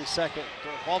with 12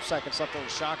 seconds left on the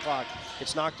shot clock.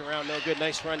 It's knocked around, no good.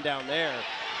 Nice run down there.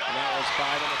 And that was by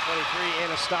number 23,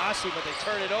 Anastasi, but they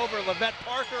turn it over. Levette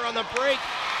Parker on the break,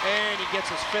 and he gets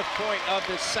his 5th point of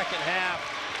this second half.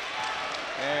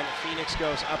 And Phoenix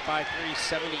goes up by 3,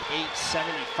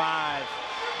 78-75.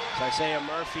 So Isaiah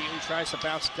Murphy, who tries to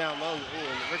bounce it down low. Ooh,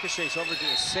 and the ricochets over to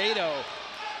Aceto,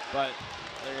 but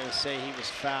they're going to say he was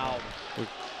fouled.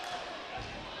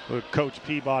 Coach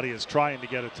Peabody is trying to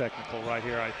get a technical right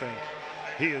here, I think.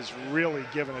 He is really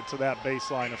giving it to that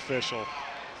baseline official.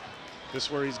 This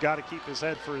is where he's got to keep his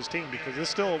head for his team, because it's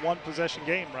still a one-possession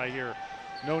game right here.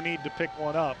 No need to pick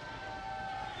one up.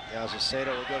 Yeah, as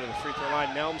Aceto will go to the free throw line.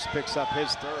 Nelms picks up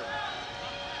his 3rd.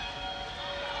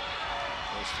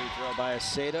 First free throw by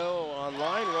Aceto on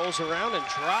line, rolls around and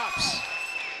drops.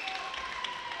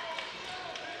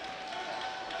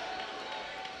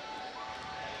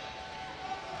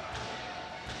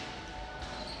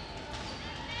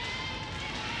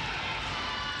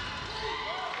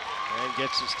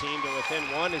 Gets his team to within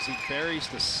 1 as he buries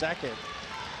the second.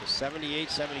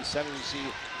 78-77, you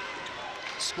see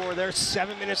score there.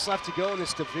 7 minutes left to go in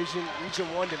this Region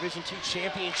 1, Division 2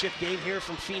 championship game here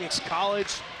from Phoenix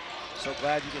College. So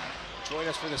glad you could join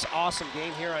us for this awesome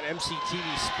game here on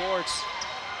MCTV Sports.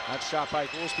 That shot by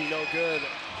Goolsby, no good.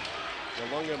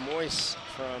 Delunga Moise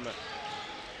from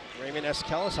Raymond S.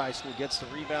 Kellis High School gets the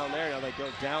rebound there. Now they go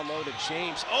down low to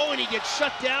James. Oh, and he gets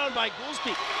shut down by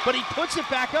Goolsby, but he puts it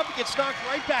back up and gets knocked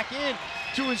right back in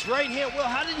to his right hand. Well,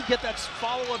 how did he get that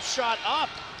follow-up shot up?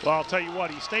 Well, I'll tell you what,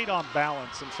 he stayed on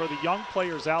balance. And for the young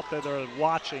players out there that are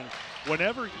watching,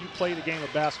 whenever you play the game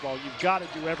of basketball, you've got to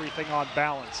do everything on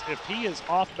balance. If he is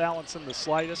off balance in the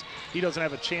slightest, he doesn't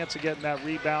have a chance of getting that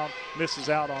rebound, misses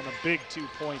out on a big 2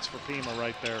 points for Pima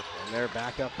right there. And they're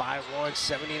back up by 1,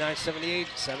 79-78.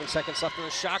 7 seconds left on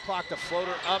the shot clock. The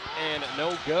floater up and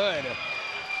no good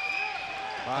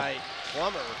by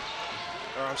Plummer.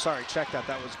 Or I'm sorry, check that.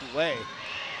 That was Goulet.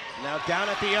 Now down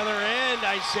at the other end,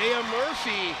 Isaiah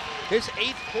Murphy, his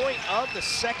 8th point of the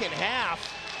second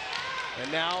half.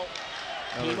 And now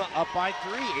Pima up by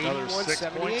 3,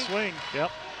 81-78. 6-point swing, yep.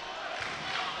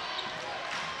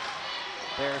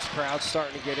 There's crowd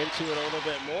starting to get into it a little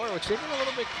bit more, which they've been a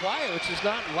little bit quiet, which is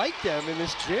not like them in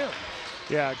this gym.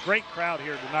 Yeah, great crowd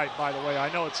here tonight, by the way.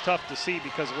 I know it's tough to see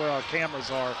because of where our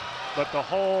cameras are, but the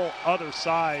whole other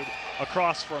side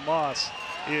across from us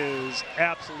is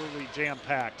absolutely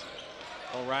jam-packed.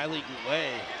 O'Reilly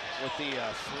Goulet with the 3,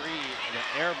 and the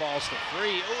air balls to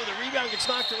 3. Oh, the rebound gets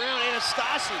knocked around.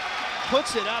 Anastasi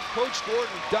puts it up. Coach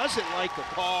Gordon doesn't like the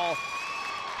call.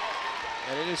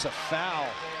 And it is a foul.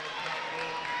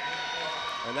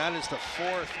 And that is the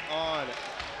 4th on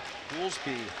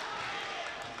Goolsby.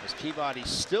 As Peabody's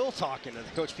still talking to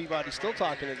Coach Peabody's still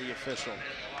talking to the official.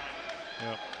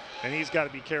 Yeah, and he's got to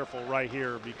be careful right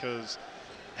here because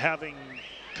having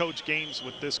coach games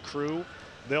with this crew,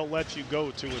 they'll let you go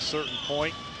to a certain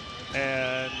point,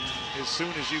 and as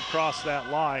soon as you cross that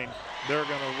line, they're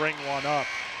going to ring one up.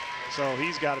 So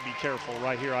he's got to be careful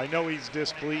right here. I know he's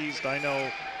displeased. I know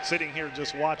sitting here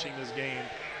just watching this game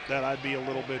that I'd be a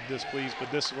little bit displeased, but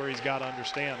this is where he's got to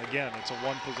understand. Again, it's a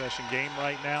one-possession game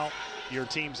right now. Your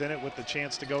team's in it with the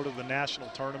chance to go to the national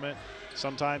tournament.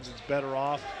 Sometimes it's better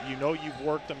off. You know you've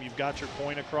worked them. You've got your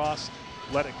point across.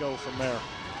 Let it go from there.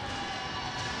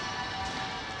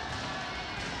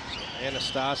 So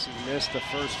Anastasi missed the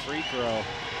first free throw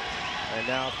and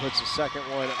now puts the second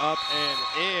one up and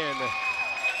in.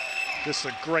 This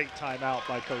is a great timeout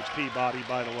by Coach Peabody,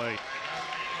 by the way.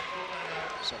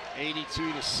 So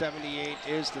 82-78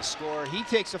 is the score. He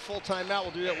takes a full timeout.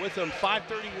 We'll do that with him.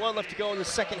 5:31 left to go in the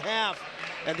second half.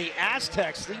 And the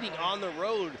Aztecs leading on the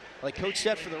road, like Coach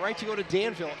said, for the right to go to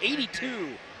Danville,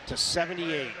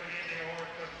 82-78.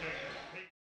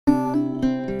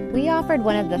 We offered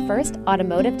one of the first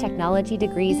automotive technology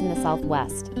degrees in the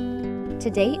Southwest. To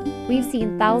date, we've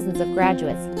seen thousands of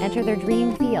graduates enter their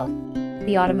dream field,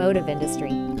 the automotive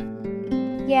industry.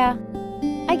 Yeah,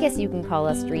 I guess you can call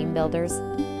us dream builders.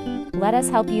 Let us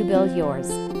help you build yours.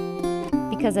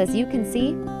 Because as you can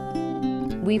see,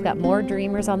 we've got more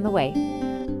dreamers on the way.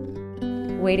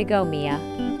 Way to go, Mia.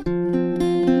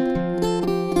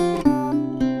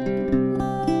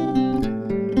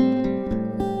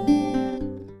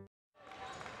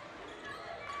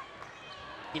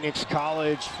 Phoenix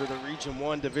College for the Region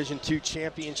 1 Division II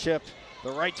Championship.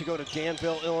 The right to go to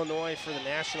Danville, Illinois for the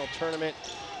national tournament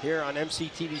here on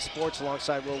MCTV Sports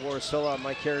alongside Will Warasilla,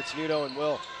 Mike Carrots-Nudo, and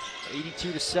Will.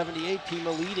 82-78,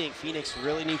 Pima leading. Phoenix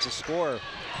really needs a score.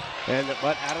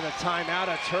 But out of the timeout,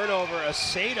 a turnover.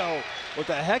 Aceto with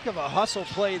a heck of a hustle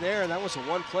play there, and that was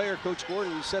one player, Coach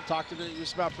Gordon, who said, talked to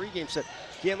us about pregame, said,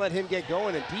 can't let him get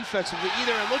going, and defensively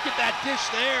either. And look at that dish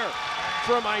there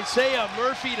from Isaiah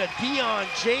Murphy to Dion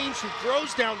James, who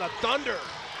throws down the thunder.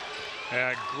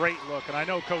 Yeah, great look, and I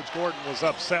know Coach Gordon was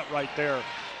upset right there,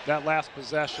 that last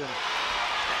possession.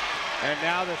 And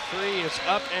now the three is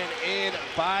up and in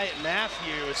by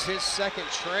Matthews, his second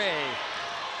tray.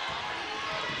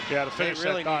 Yeah, to finish they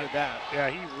really that needed that. Yeah,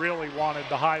 he really wanted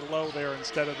the high-low there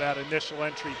instead of that initial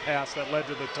entry pass that led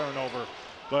to the turnover.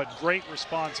 But great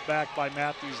response back by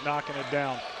Matthews, knocking it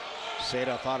down.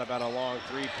 Seda thought about a long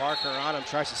three. Parker on him,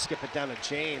 tries to skip it down to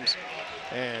James.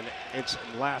 And it's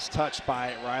last touch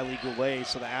by Riley Goulet,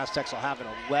 so the Aztecs will have an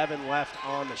 11 left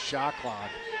on the shot clock.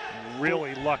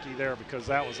 Really lucky there because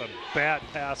that was a bad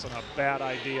pass and a bad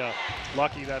idea.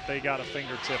 Lucky that they got a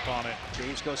fingertip on it.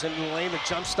 James goes into the lane, the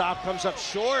jump stop comes up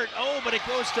short. Oh, but it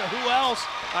goes to who else?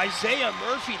 Isaiah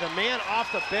Murphy, the man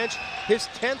off the bench, his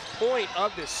 10th point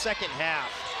of the second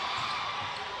half.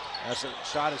 As the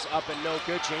shot is up and no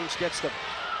good, James gets the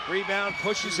rebound,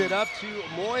 pushes it up to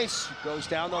Moyes, who goes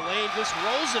down the lane, just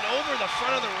rolls it over the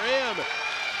front of the rim.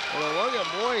 And Alonga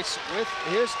Moyes with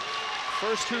his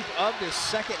first hoop of this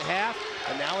second half,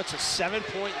 and now it's a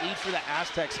 7-point lead for the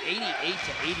Aztecs,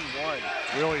 88-81.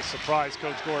 Really surprised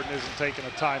Coach Gordon isn't taking a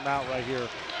timeout right here.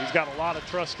 He's got a lot of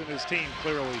trust in his team,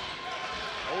 clearly.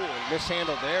 Oh, and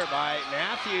mishandled there by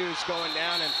Matthews going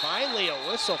down, and finally a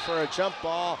whistle for a jump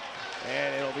ball,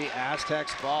 and it'll be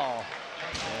Aztecs ball.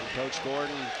 And Coach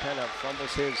Gordon kind of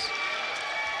fumbles his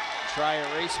try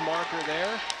erase marker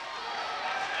there.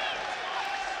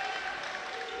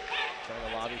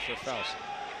 Trying to lobby for Faust.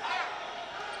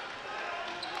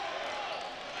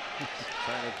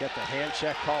 Trying to get the hand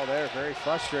check call there, very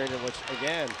frustrated, which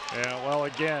again. Yeah, well,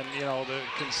 again, you know, the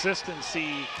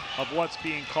consistency of what's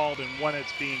being called and when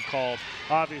it's being called,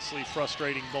 obviously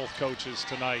frustrating both coaches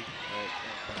tonight.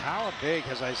 But how big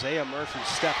has Isaiah Murphy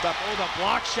stepped up? Oh, the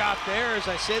block shot there, as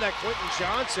I say that, Quentin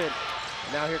Johnson.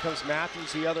 And now here comes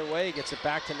Matthews the other way, gets it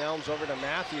back to Nelms, over to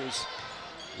Matthews.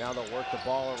 Now they'll work the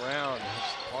ball around.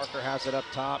 Parker has it up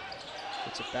top.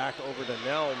 Gets it back over to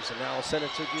Nelms, and now he'll send it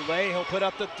to Goulet. He'll put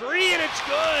up the three, and it's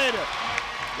good!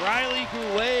 Riley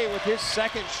Goulet with his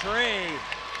second tray.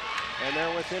 And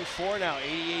they're within four now,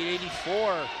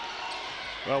 88-84.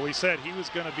 Well, we said he was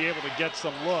going to be able to get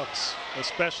some looks,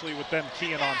 especially with them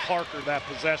keying on Parker, that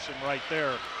possession right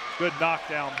there. Good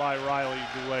knockdown by Riley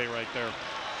Goulet right there.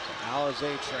 So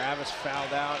Alize Travis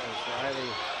fouled out as Riley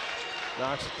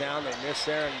knocks it down. They miss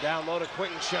there, and down low to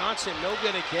Quentin Johnson. No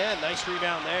good again. Nice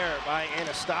rebound there by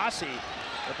Anastasi.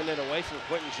 Ripping it away from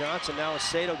Quentin Johnson. Now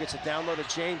Aceto gets a down low to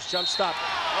James. Jump stop.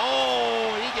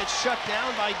 Oh, he gets shut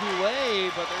down by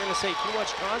Goulet, but they're going to say too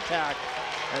much contact.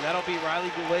 And that'll be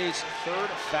Riley Goulet's third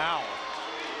foul.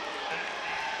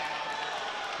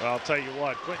 Well, I'll tell you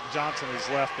what, Quentin Johnson has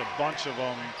left a bunch of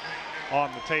them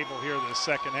on the table here this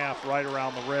second half, right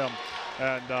around the rim.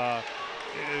 And,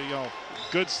 you know,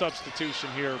 good substitution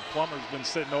here. Plummer's been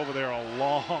sitting over there a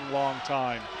long, long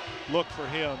time. Look for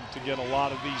him to get a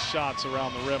lot of these shots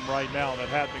around the rim right now that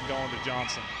had been going to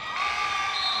Johnson.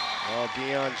 Well,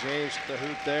 Deion James with the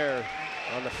hoop there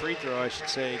on the free throw, I should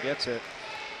say, he gets it.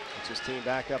 Gets his team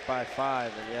back up by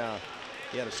 5, and yeah,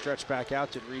 he had to stretch back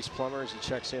out to Reese Plummer as he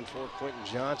checks in for Quentin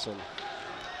Johnson.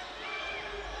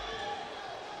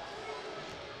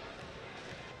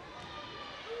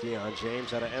 Deion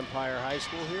James out of Empire High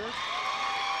School here.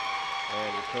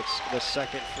 And he puts the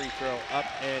second free throw up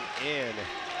and in.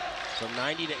 So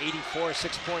 90 to 84,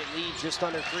 6-point lead, just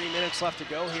under 3 minutes left to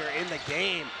go here in the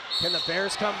game. Can the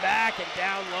Bears come back? And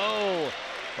down low.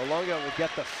 Malonga will get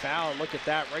the foul. And look at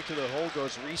that, right to the hole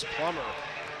goes Reese Plummer.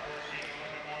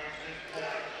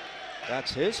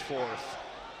 That's his fourth.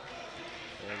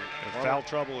 And foul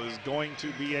trouble is going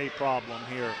to be a problem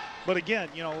here. But again,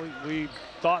 you know, we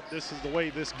thought this is the way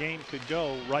this game could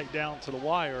go, right down to the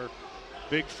wire.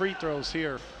 Big free throws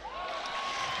here.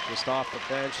 Just off the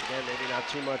bench, again, maybe not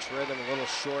too much rhythm, a little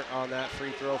short on that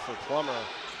free throw for Plummer.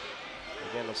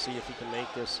 Again, we'll see if he can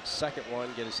make this second one,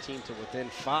 get his team to within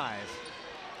 5.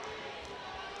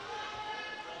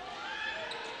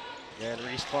 And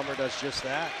Reese Plummer does just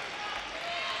that.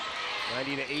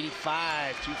 90 to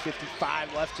 85,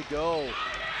 2:55 left to go.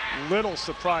 Little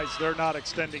surprised they're not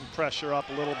extending pressure up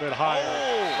a little bit higher,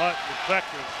 but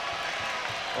effective.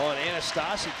 Oh, and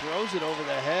Anastasi throws it over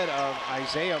the head of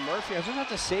Isaiah Murphy. I was about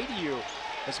to say to you,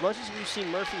 as much as we've seen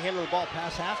Murphy handle the ball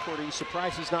past half court, are you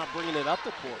surprised he's not bringing it up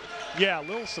the court? Yeah, a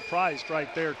little surprised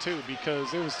right there too,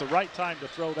 because it was the right time to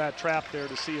throw that trap there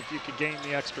to see if you could gain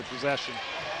the extra possession.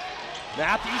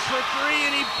 Matthews for 3,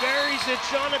 and he buries it.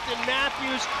 Jonathan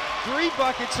Matthews, 3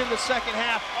 buckets in the second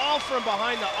half, all from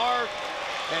behind the arc.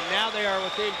 And now they are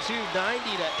within 2, 90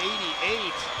 to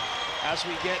 88. As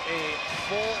we get a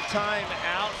full time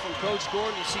out from Coach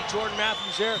Gordon, you see Jordan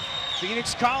Matthews there.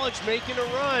 Phoenix College making a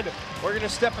run. We're going to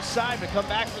step aside to come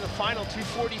back for the final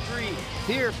 2:43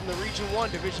 here from the Region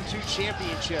 1 Division II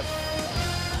Championship.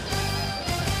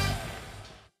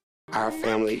 Our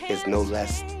family is no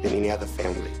less than any other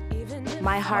family.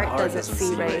 My heart doesn't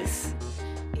see race.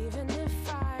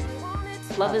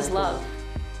 Love is love.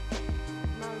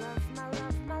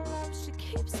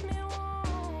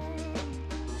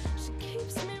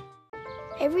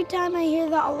 Every time I hear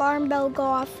the alarm bell go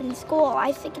off in school,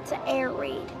 I think it's an air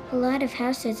raid. A lot of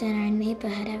houses in our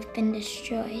neighborhood have been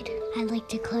destroyed. I like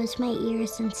to close my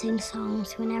ears and sing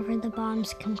songs whenever the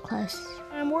bombs come close.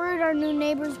 I'm worried our new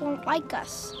neighbors won't like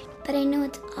us. But I know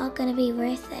it's all gonna be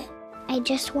worth it. I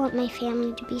just want my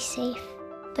family to be safe.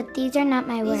 But these are not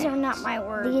my words. These are not my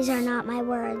words. These are not my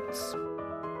words.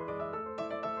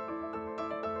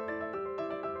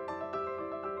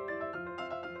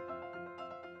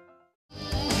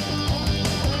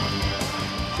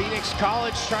 Phoenix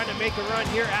College trying to make a run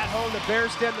here at home. The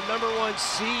Bears Den, the #1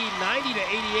 seed, 90 to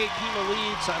 88. Pima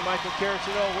leads. I'm Michael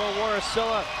Carantino, Will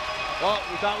Warasilla. Well,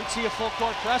 we thought we'd see a full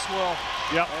court press, Will.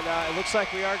 Yep. And it looks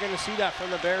like we are going to see that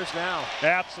from the Bears now.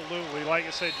 Absolutely. Like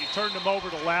I said, you turned them over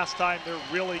the last time. They're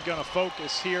really going to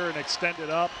focus here and extend it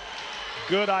up.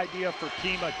 Good idea for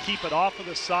Pima. Keep it off of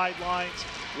the sidelines,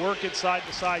 work it side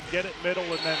to side, get it middle,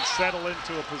 and then settle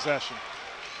into a possession.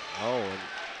 Oh, and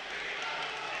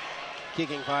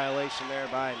kicking violation there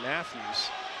by Matthews.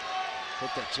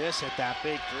 Looked at just hit that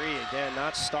big 3 again.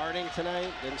 Not starting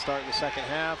tonight. Didn't start in the second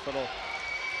half. Little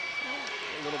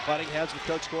butting heads with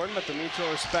Coach Gordon, but the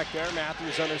mutual respect there.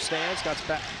 Matthews understands.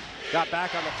 Got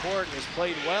back on the court and has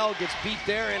played well. Gets beat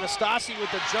there. Anastasi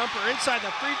with the jumper inside the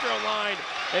free throw line,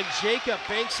 and Jacob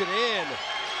banks it in.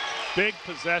 Big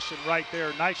possession right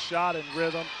there. Nice shot in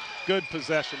rhythm. Good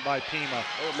possession by Pima.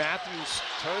 Oh, Matthews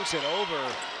turns it over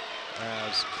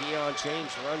as Keon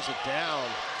James runs it down.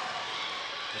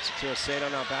 Gets it to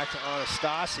Aceto, now back to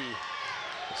Anastasi.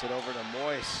 Gets it over to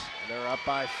Moise. They're up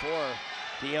by 4.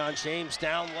 Deion James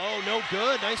down low, no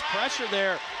good. Nice pressure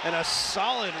there, and a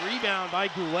solid rebound by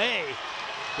Goulet.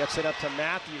 Gets it up to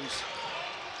Matthews.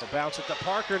 The bounce it to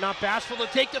Parker, not bashful to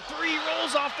take the 3,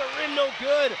 rolls off the rim, no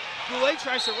good. Goulet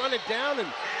tries to run it down, and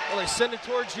well, they send it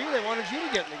towards you. They wanted you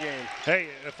to get in the game. Hey,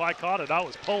 if I caught it, I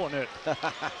was pulling it.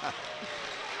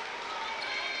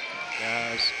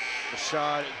 As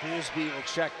Rashad Gooseby will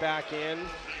check back in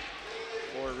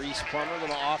for Reese Plummer. A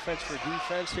little offense for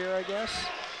defense here, I guess.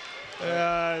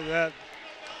 That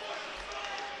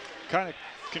kind of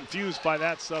confused by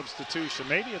that substitution.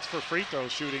 Maybe it's for free throw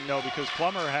shooting, though, because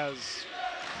Plummer has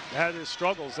had his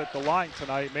struggles at the line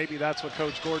tonight. Maybe that's what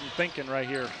Coach Gordon thinking right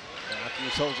here.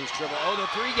 Matthews holds his dribble. Oh, the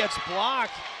three gets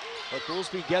blocked. But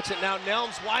Goolsby gets it now.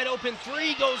 Nelms wide open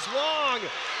three goes long.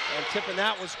 And tipping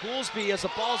that was Goolsby as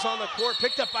the ball's on the court.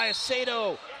 Picked up by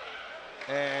Aceto.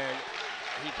 And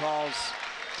he calls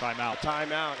timeout.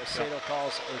 Timeout. Aceto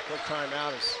calls a quick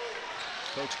timeout as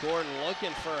Coach Gordon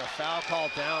looking for a foul call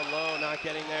down low, not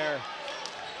getting there.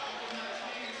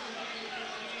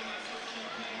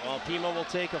 Well, Pima will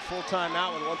take a full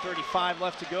timeout with 1:35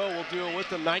 left to go. We'll do it with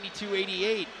them,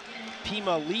 92-88.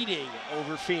 Pima leading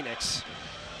over Phoenix.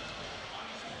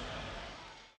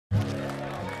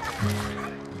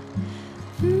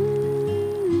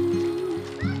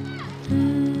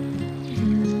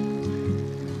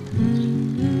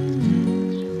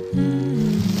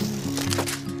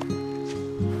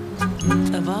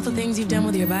 Of all the things you've done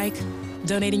with your bike,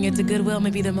 donating it to Goodwill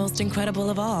may be the most incredible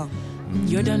of all.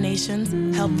 Your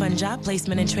donations help fund job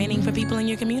placement and training for people in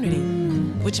your community,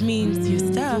 which means your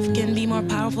stuff can be more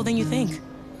powerful than you think.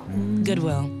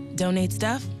 Goodwill. Donate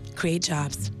stuff, create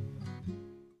jobs.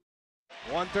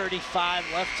 1:35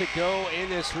 left to go in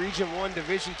this Region 1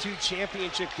 Division II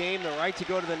championship game. The right to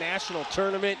go to the national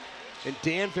tournament in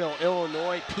Danville,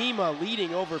 Illinois. Pima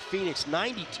leading over Phoenix,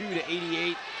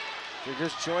 92-88. If you're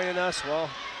just joining us, well,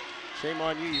 shame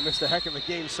on you. You missed a heck of a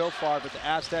game so far, but the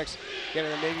Aztecs getting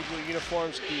the navy blue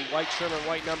uniforms, the white trim and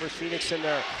white numbers. Phoenix in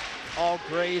their all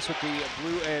grays with the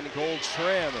blue and gold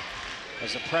trim.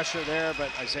 There's the pressure there, but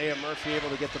Isaiah Murphy able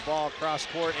to get the ball across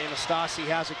court. Anastasi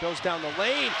has it, goes down the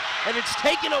lane, and it's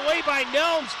taken away by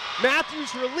Nelms.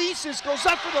 Matthews releases, goes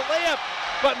up for the layup,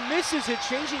 but misses it,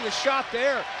 changing the shot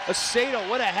there. Aceto,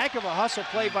 what a heck of a hustle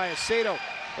play by Aceto.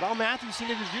 But all Matthews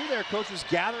needed to do there, coach, was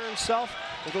gather himself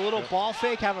with a little ball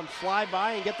fake, have him fly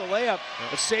by and get the layup.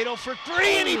 Aceto for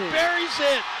three, and he buries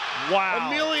it. Wow.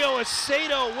 Emilio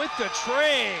Aceto with the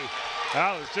tray.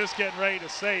 I was just getting ready to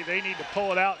say they need to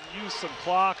pull it out and use some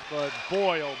clock, but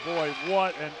boy, oh boy,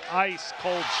 what an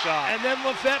ice-cold shot. And then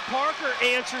Levette Parker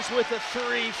answers with a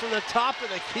three from the top of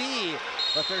the key,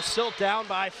 but they're still down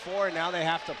by 4, and now they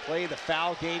have to play the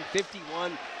foul game.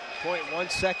 51.1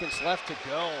 seconds left to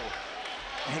go.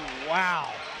 And wow,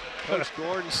 Coach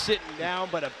Gordon sitting down,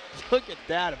 but look at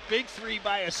that, a big three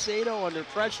by Aceto under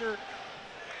pressure.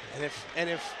 And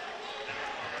if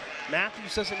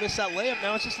Matthews doesn't miss that layup,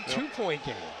 now it's just a 2-point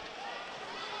game.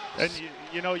 And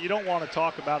you know, you don't want to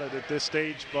talk about it at this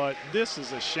stage, but this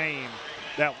is a shame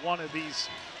that one of these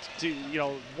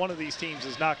teams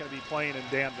is not going to be playing in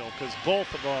Danville, because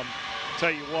both of them,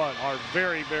 tell you what, are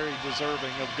very, very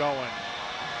deserving of going.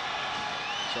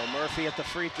 So Murphy at the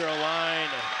free throw line,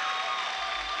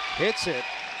 hits it.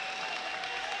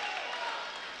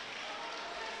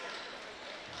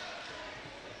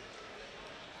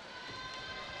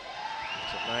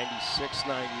 It's at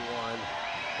 96-91,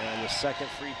 and the second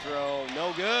free throw,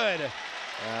 no good.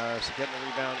 So getting the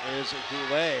rebound is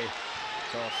Goulet.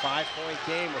 So a 5-point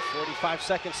game with 45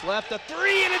 seconds left. A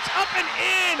three, and it's up and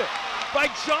in by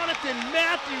Jonathan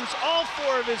Matthews. All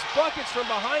 4 of his buckets from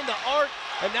behind the arc.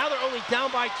 And now they're only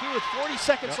down by 2 with 40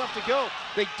 seconds left to go.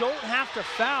 They don't have to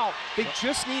foul. They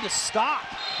just need to stop.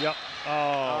 Yep.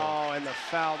 Oh, and the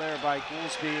foul there by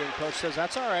Goolsby. And coach says,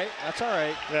 that's all right. That's all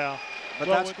right. Yeah. But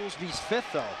well, that's Goolsby's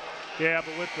 5th, though. Yeah,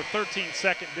 but with the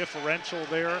 13-second differential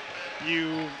there,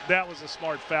 that was a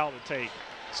smart foul to take.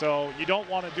 So you don't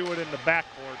want to do it in the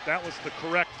backcourt. That was the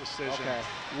correct decision. Okay.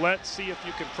 Let's see if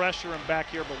you can pressure them back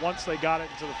here. But once they got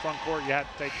it into the front court, you had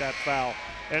to take that foul.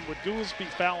 And with Goolsby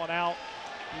fouling out,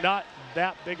 not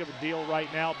that big of a deal right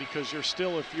now, because you're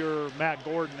still, if you're Matt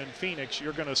Gordon in Phoenix,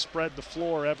 you're going to spread the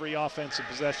floor every offensive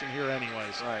possession here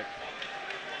anyways. Right.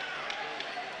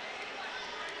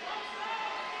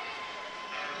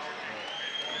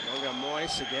 Logan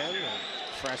Moyes again,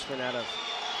 a freshman out of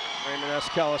Raymond S.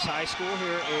 Kellis High School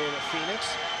here in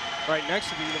Phoenix, right next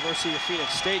to the University of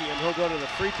Phoenix Stadium. He'll go to the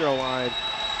free throw line,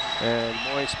 and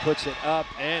Moyes puts it up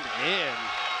and in.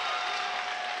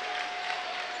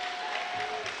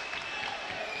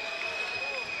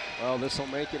 Well, this will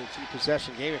make it a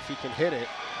 2-possession game if he can hit it.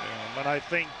 But I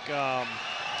think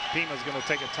Pima's going to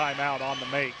take a timeout on the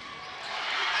make.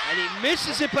 And he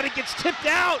misses it, but it gets tipped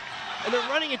out. And they're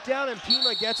running it down, and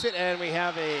Pima gets it, and we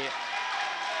have a...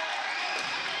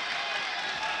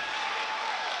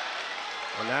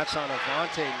 And that's on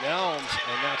Avante Nelms,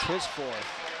 and that's his 4th.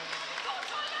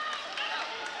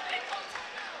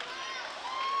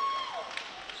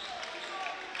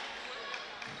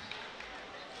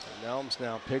 Nelms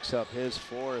now picks up his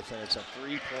 4th, and it's a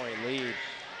 3-point lead.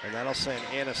 And that'll send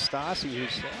Anastasi,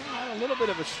 who's had a little bit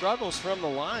of a struggles from the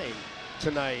line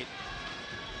tonight.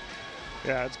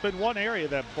 Yeah, it's been one area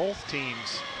that both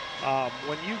teams,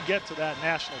 when you get to that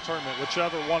national tournament,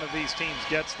 whichever one of these teams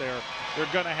gets there,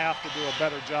 they're going to have to do a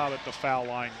better job at the foul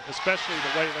line, especially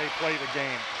the way they play the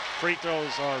game. Free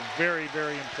throws are very,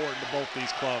 very important to both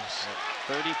these clubs.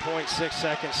 30.6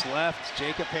 seconds left.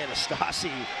 Jacob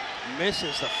Anastasi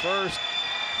misses the first.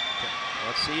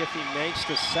 Let's see if he makes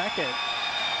the second.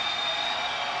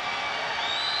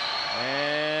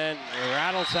 And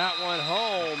rattles that one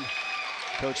home.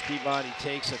 Coach Peabody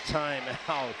takes a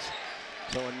timeout.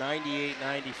 So a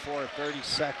 98-94, 30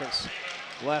 seconds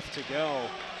left to go.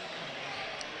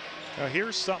 Now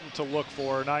here's something to look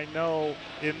for, and I know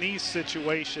in these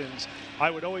situations, I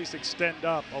would always extend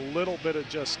up a little bit of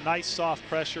just nice soft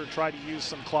pressure, try to use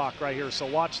some clock right here. So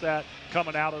watch that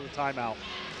coming out of the timeout.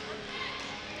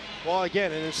 Well,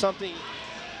 again, and it's something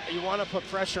you want to put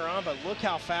pressure on, but look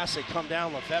how fast they come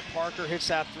down. Lafette Parker hits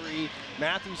that three.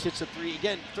 Matthews hits a three.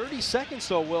 Again, 30 seconds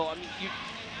though, Will. I mean,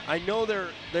 I know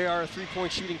they are a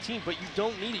three-point shooting team, but you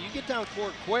don't need it. You get down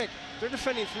court quick. They're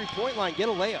defending three-point line. Get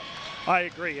a layup. I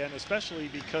agree, and especially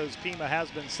because Pima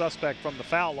has been suspect from the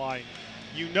foul line.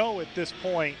 You know at this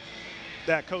point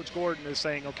that Coach Gordon is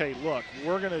saying, okay, look,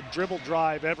 we're going to dribble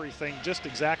drive everything just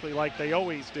exactly like they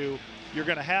always do. You're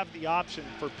going to have the option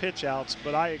for pitch outs,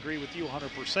 but I agree with you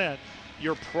 100%.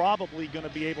 You're probably going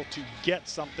to be able to get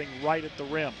something right at the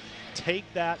rim. Take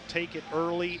that, take it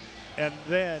early, and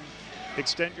then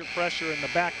extend your pressure in the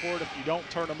backcourt. If you don't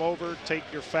turn them over, take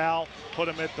your foul, put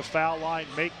them at the foul line,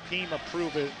 make Pima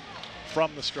prove it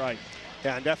from the stripe.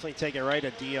 Yeah, and definitely take it right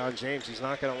at Deion James. He's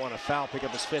not going to want to foul, pick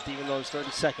up his fifth, even though there's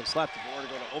 30 seconds left. The board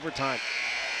to go to overtime.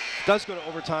 It does go to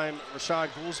overtime. Rashad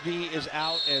Goolsby is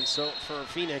out, and so for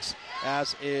Phoenix,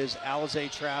 as is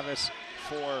Alize Travis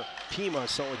for Pima.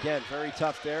 So again, very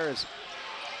tough there as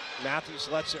Matthews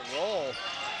lets it roll.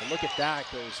 And look at that,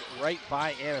 goes right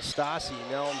by Anastasi.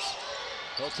 Nelms,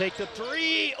 he'll take the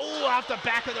three. Oh, off the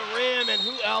back of the rim, and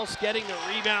who else getting the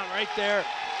rebound right there?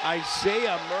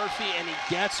 Isaiah Murphy, and he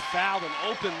gets fouled. An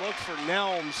open look for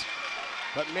Nelms.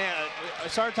 But man, I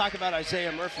started talking about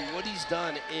Isaiah Murphy, what he's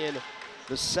done in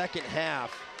the second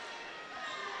half.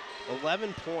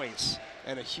 11 points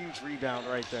and a huge rebound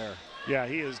right there. Yeah,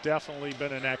 he has definitely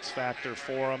been an X factor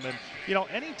for him. And, you know,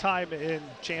 anytime in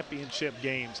championship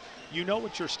games, you know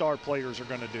what your star players are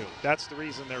going to do. That's the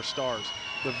reason they're stars.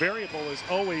 The variable is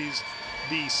always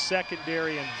the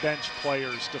secondary and bench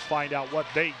players to find out what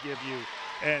they give you.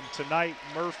 And tonight,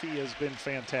 Murphy has been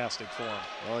fantastic for him.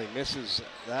 Well, he misses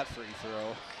that free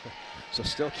throw. So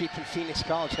still keeping Phoenix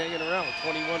College hanging around with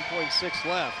 21.6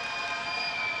 left.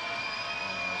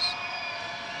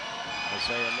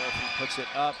 Isaiah Murphy puts it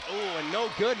up. Oh, and no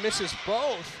good, misses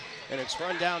both. And it's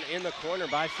run down in the corner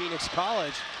by Phoenix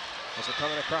College. As they're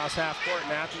coming across half court,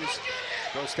 Matthews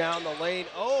goes down the lane.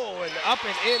 Oh, and up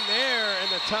and in there, and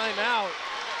the timeout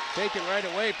taken right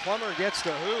away. Plummer gets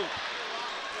the hoop.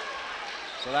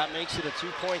 So that makes it a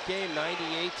two-point game,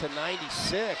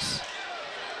 98-96.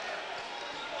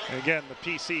 And again, the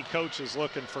PC coach is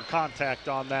looking for contact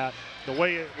on that. The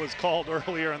way it was called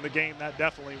earlier in the game, that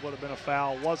definitely would have been a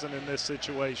foul. Wasn't in this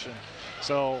situation.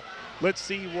 So let's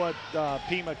see what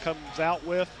Pima comes out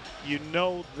with. You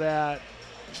know that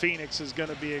Phoenix is going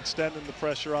to be extending the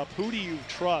pressure up. Who do you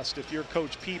trust if you're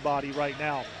Coach Peabody right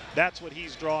now? That's what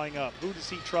he's drawing up. Who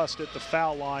does he trust at the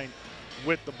foul line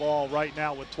with the ball right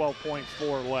now with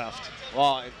 12.4 left?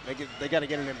 Well, they got to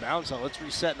get it in bounds, though. Let's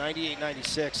reset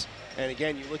 98-96. And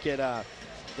again, you look at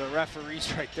the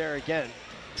referees right there. Again,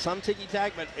 some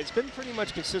ticky-tack, but it's been pretty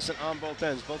much consistent on both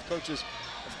ends. Both coaches,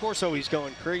 of course, always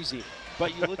going crazy.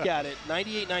 But you look at it,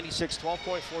 98-96,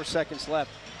 12.4 seconds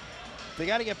left. They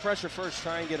got to get pressure first,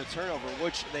 try and get a turnover,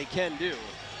 which they can do.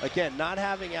 Again, not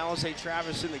having Alize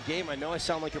Travis in the game, I know I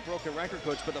sound like a broken record,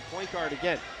 Coach, but the point guard,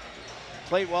 again,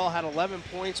 played well, had 11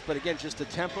 points, but again, just the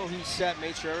tempo he set,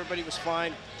 made sure everybody was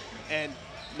fine. And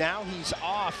now he's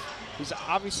off. He's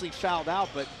obviously fouled out,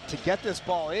 but to get this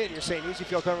ball in, you're saying, who's he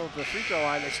feel comfortable with the free throw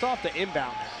line? They still have to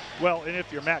inbound. Well, and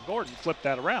if you're Matt Gordon, flip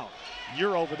that around.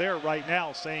 You're over there right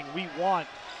now saying we want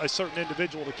a certain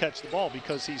individual to catch the ball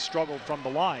because he struggled from the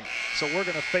line. So we're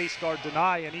going to face guard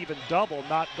deny and even double,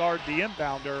 not guard the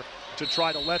inbounder, to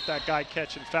try to let that guy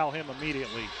catch and foul him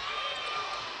immediately.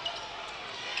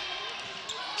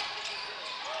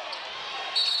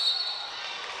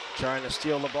 Trying to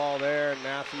steal the ball there, and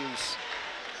Matthews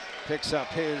picks up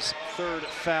his third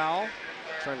foul.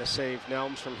 Trying to save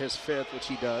Nelms from his fifth, which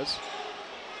he does.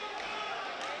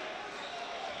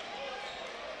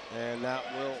 And that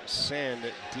will send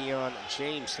Deion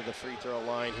James to the free throw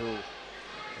line, who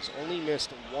Has only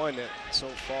missed one so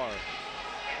far.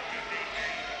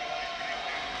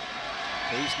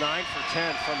 He's 9 for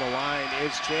 10 from the line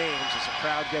is James as the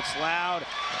crowd gets loud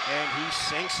and he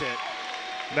sinks it.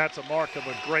 And that's a mark of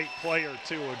a great player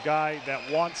too, a guy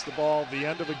that wants the ball, the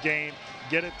end of a game,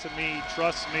 get it to me,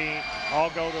 trust me,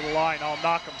 I'll go to the line, I'll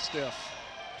knock him stiff.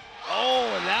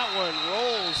 Oh, and that one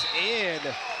rolls in.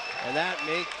 And that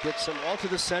gets them all to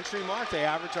the century mark. They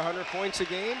average 100 points a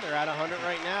game. They're at 100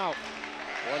 right now.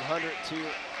 100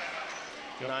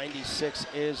 to 96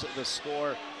 is the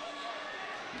score.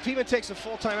 Pima takes a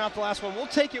full timeout, the last one. We'll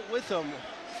take it with them.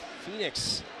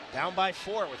 Phoenix down by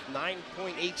 4 with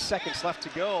 9.8 seconds left to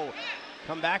go.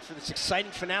 Come back for this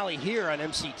exciting finale here on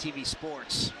MCTV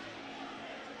Sports.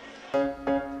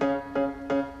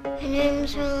 My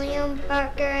name's William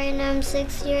Parker and I'm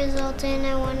 6 years old and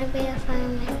I want to be a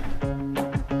fireman.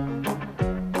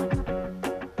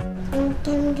 I'm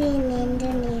going to be an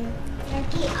engineer.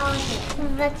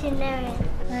 Veterinarian.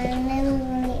 My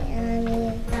name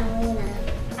is ballerina.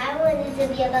 I wanted to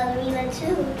be a ballerina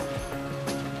too.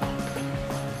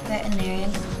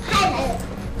 Veterinarian. Pilot.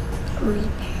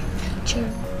 Teacher.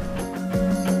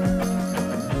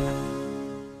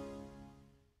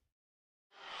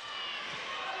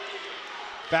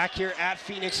 Back here at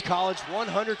Phoenix College,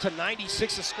 100 to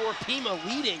 96 the score. Pima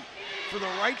leading for the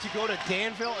right to go to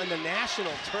Danville in the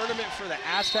national tournament for the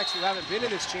Aztecs, who haven't been in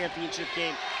this championship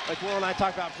game like Will and I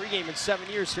talked about pregame in 7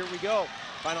 years. Here we go.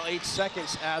 Final 8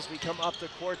 seconds as we come up the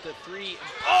court to 3.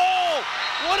 Oh,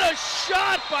 what a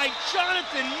shot by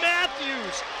Jonathan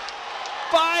Matthews.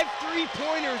 5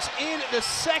 3-pointers in the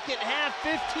second half,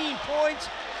 15 points,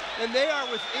 and they are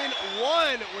within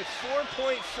 1 with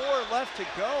 4.4 left to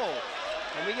go.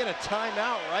 And we get a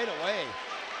timeout right away.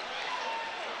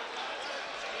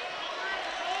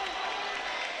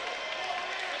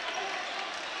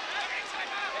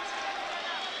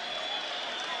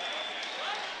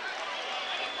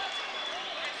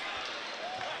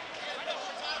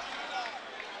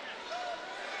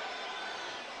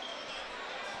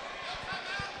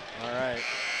 All right,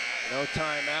 no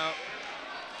timeout.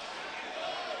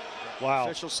 Wow.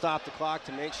 Officials stop the clock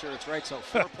to make sure it's right. So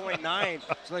 4.9.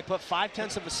 So they put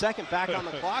 0.5 of a second back on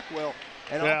the clock, Will.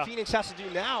 And all Phoenix has to do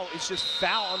now is just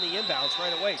foul on the inbounds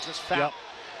right away. Just foul. Yep.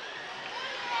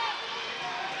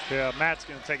 Yeah, Matt's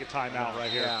going to take a timeout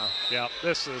right here. Yeah. Yep.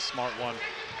 This is a smart one.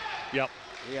 Yep.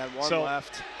 He had one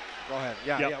left. Go ahead.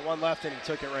 Yeah, he had one left and he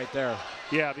took it right there.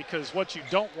 Yeah, because what you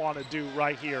don't want to do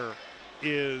right here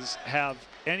is have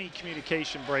any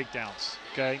communication breakdowns,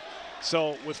 okay?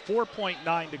 So with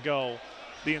 4.9 to go,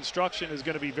 the instruction is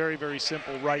going to be very, very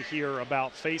simple right here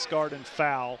about face guard and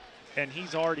foul, and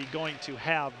he's already going to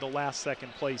have the last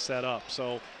second play set up.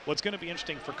 So what's going to be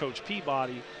interesting for Coach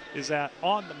Peabody is that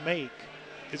on the make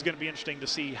is going to be interesting to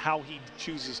see how he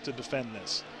chooses to defend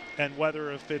this, and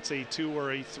whether if it's a 2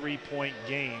 or a 3-point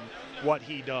game, what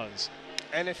he does.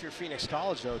 And if you're Phoenix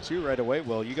College, though, too, right away,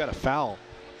 Will, you got to foul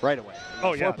right away.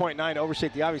 Oh, yeah. 4.9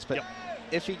 overstate the obvious, but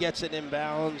if he gets it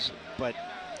inbounds, but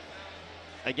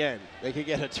again, they could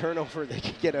get a turnover, they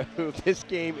could get a hoop. This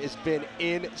game has been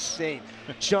insane.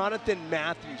 Jonathan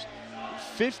Matthews,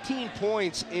 15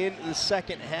 points in the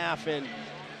second half, and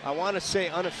I want to say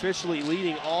unofficially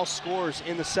leading all scores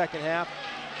in the second half,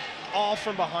 all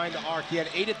from behind the arc. He had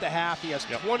 8 at the half. He has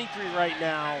 23 right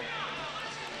now.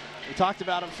 We talked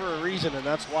about him for a reason, and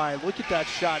that's why. Look at that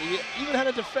shot. He even had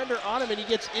a defender on him, and he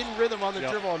gets in rhythm on the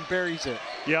dribble and buries it.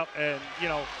 Yep, and, you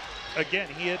know, again,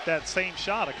 he hit that same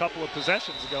shot a couple of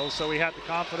possessions ago, so he had the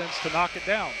confidence to knock it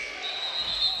down.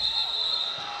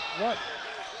 What?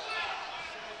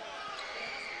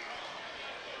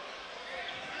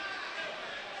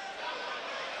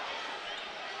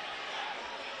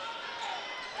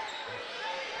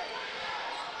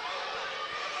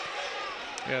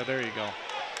 Yeah, there you go.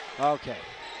 Okay.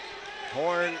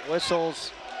 Horn,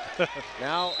 whistles.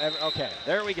 Now, okay,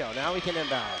 there we go. Now we can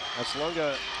inbound. That's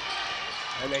Lunga.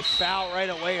 And they foul right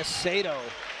away. Aceto,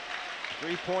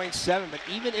 3.7. But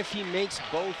even if he makes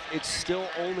both, it's still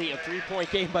only a 3-point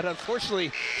game. But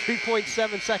unfortunately,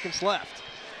 3.7 seconds left.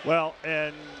 Well,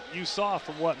 and you saw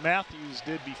from what Matthews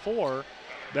did before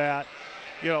that,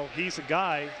 you know, he's a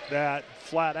guy that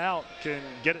flat out can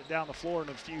get it down the floor in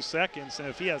a few seconds, and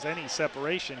if he has any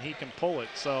separation, he can pull it.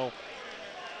 So,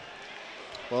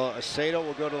 well, Aceto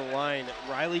will go to the line.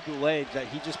 Riley Goulet, that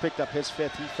he just picked up his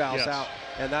 5th, he fouls out,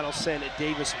 and that'll send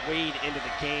Davis Wade into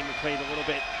the game. He played a little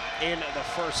bit in the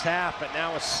first half, but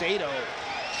now Aceto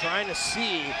trying to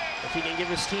see if he can give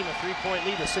his team a 3-point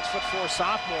lead. The 6'4"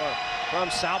 sophomore from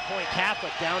South Point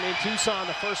Catholic down in Tucson.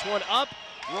 The first one up,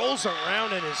 rolls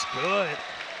around and is good.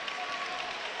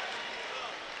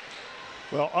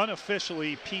 Well,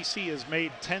 unofficially, PC has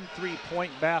made 10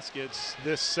 3-point baskets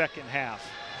this second half.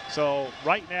 So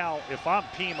right now, if I'm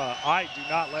Pima, I do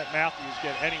not let Matthews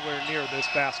get anywhere near this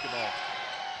basketball.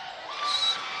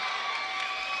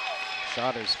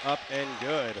 Shot is up and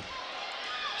good.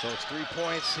 So it's 3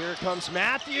 points. Here comes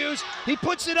Matthews. He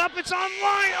puts it up. It's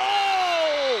online.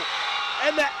 Oh!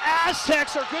 And the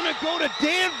Aztecs are going to go to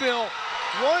Danville.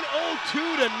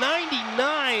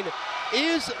 102-99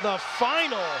 is the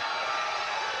final.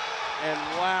 And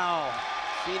wow,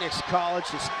 Phoenix College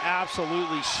just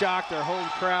absolutely shocked their home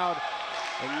crowd.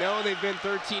 And no, they've been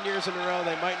 13 years in a row.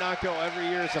 They might not go every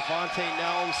year. Zavante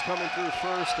Nelms coming through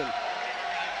first, and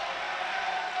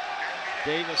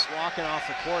Davis walking off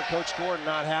the court. Coach Gordon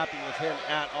not happy with him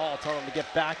at all, telling him to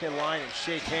get back in line and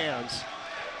shake hands.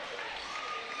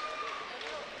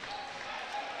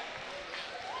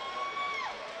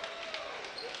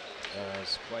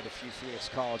 There's quite a few Phoenix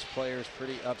College players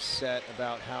pretty upset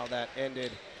about how that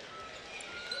ended.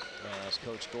 As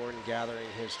Coach Gordon gathering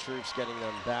his troops, getting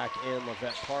them back in.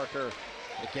 Levette Parker.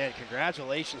 Again,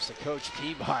 congratulations to Coach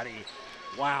Peabody.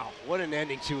 Wow, what an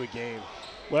ending to a game.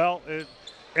 Well,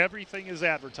 everything is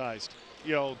advertised.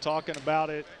 You know, talking about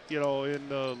it, you know, in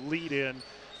the lead-in,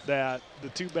 that the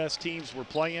two best teams were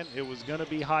playing. It was going to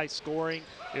be high scoring.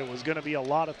 It was going to be a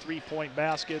lot of three-point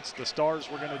baskets. The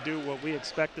Stars were going to do what we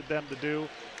expected them to do.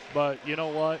 But you know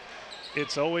what?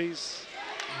 It's always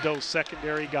those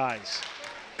secondary guys.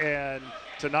 And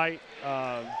tonight,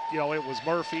 you know, it was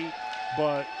Murphy.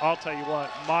 But I'll tell you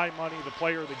what, my money, the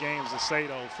player of the game is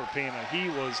Aceto for Pima. He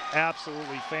was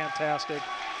absolutely fantastic.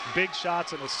 Big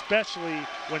shots, and especially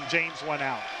when James went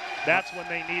out. That's when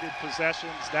they needed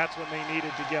possessions. That's when they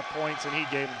needed to get points, and he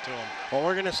gave them to them. Well,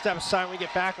 we're going to step aside when we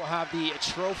get back. We'll have the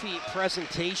trophy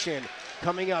presentation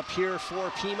coming up here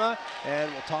for Pima, and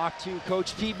we'll talk to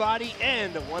Coach Peabody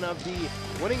and one of the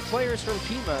winning players from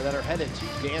Pima that are headed to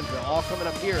Danville. All coming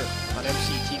up here on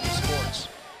MCTV Sports.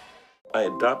 I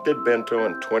adopted Bento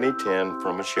in 2010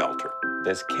 from a shelter.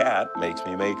 This cat makes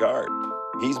me make art.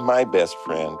 He's my best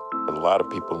friend, but a lot of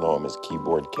people know him as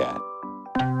Keyboard Cat.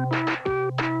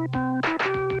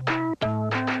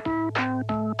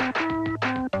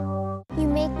 You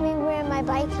make me wear my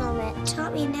bike helmet.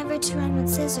 Taught me never to run with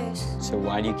scissors. So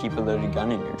why do you keep a loaded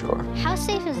gun in your drawer? How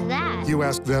safe is that? You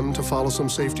asked them to follow some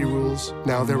safety rules.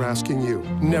 Now they're asking you.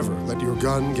 Never let your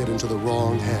gun get into the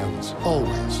wrong hands.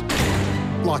 Always.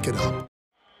 Lock it up.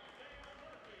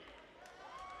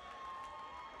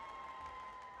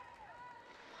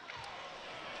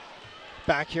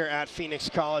 Back here at Phoenix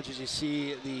College, as you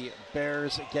see the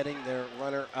Bears getting their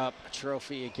runner-up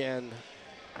trophy again.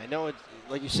 I know, it,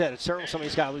 like you said, it's certainly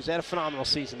somebody's got to lose. They had a phenomenal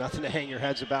season, nothing to hang your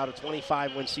heads about. A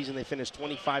 25-win season, they finished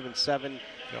 25-7.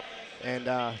 Yep. And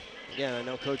again, I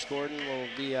know Coach Gordon will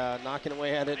be knocking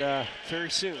away at it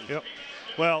very soon. Yep.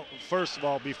 Well, first of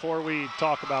all, before we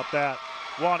talk about that,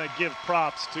 want to give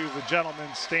props to the gentleman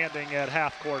standing at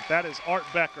half court. That is Art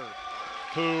Becker,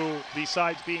 who,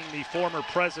 besides being the former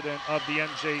president of the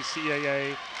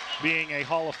NJCAA, being a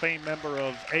Hall of Fame member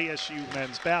of ASU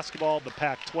men's basketball, the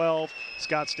Pac-12,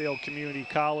 Scottsdale Community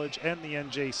College, and the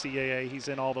NJCAA. He's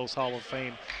in all those Hall of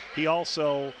Fame. He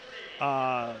also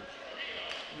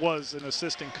was an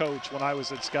assistant coach when I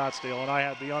was at Scottsdale, and I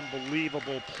had the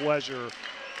unbelievable pleasure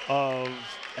of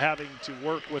having to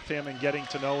work with him and getting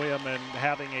to know him and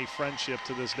having a friendship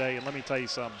to this day. And let me tell you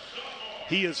something,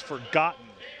 he has forgotten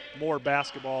more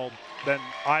basketball than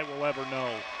I will ever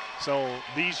know. So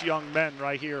these young men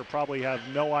right here probably have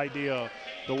no idea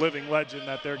the living legend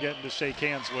that they're getting to shake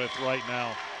hands with right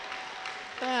now.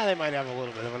 They might have a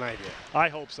little bit of an idea. I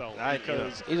hope so.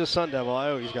 Because he's a Sun Devil.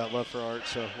 I always got love for Art,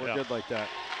 so we're good like that.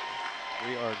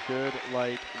 We are good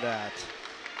like that.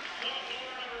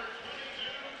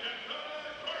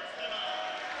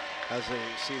 As you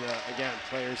see, again,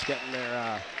 players getting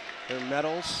their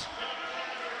medals.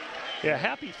 Yeah,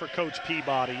 happy for Coach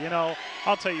Peabody. You know,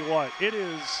 I'll tell you what, it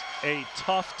is a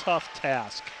tough, tough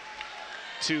task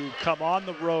to come on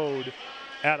the road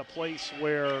at a place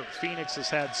where Phoenix has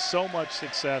had so much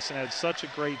success and had such a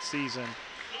great season,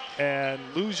 and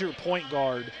lose your point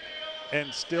guard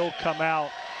and still come out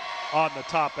on the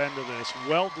top end of this.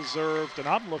 Well-deserved, and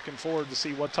I'm looking forward to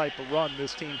see what type of run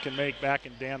this team can make back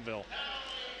in Danville.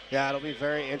 Yeah, it'll be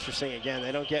very interesting. Again,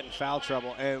 they don't get in foul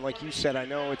trouble. And like you said, I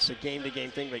know it's a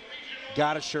game-to-game thing, but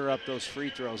got to shore up those free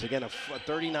throws. Again, a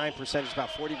 39%, it's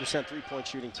about 40% three-point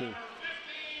shooting team.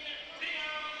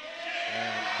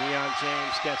 And Deion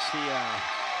James gets the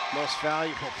most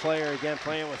valuable player. Again,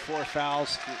 playing with 4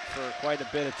 fouls for quite a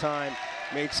bit of time.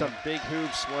 Made some big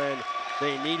hoops when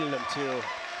they needed him to.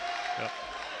 Yep.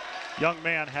 Young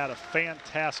man had a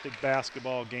fantastic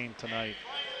basketball game tonight.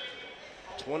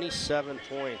 27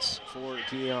 points for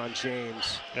Deion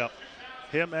James. Yep.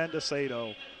 Him and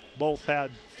Aceto both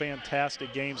had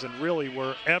fantastic games and really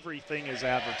were everything is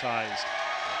advertised.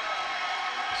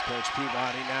 As Coach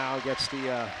Peabody now gets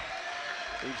the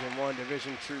Region 1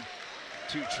 Division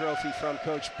II trophy from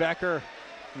Coach Becker.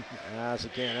 As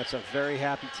again, that's a very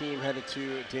happy team headed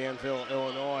to Danville,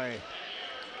 Illinois.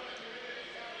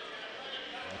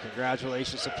 Well,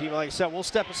 congratulations to Pima. Like I said, we'll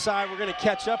step aside. We're going to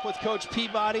catch up with Coach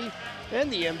Peabody and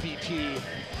the MVP,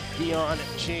 Deion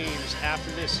James,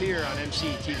 after this here on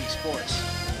MCTV Sports.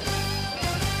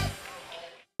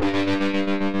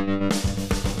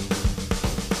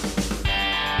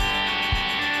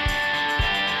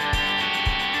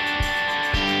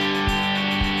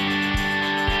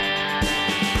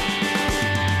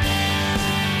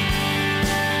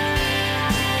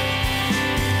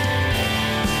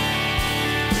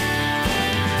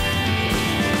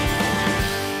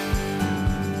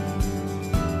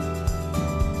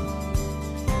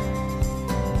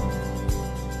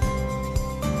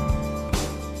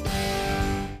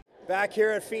 Back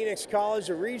here at Phoenix College,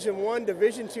 the Region 1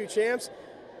 Division II champs,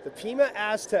 the Pima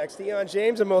Aztecs. Deion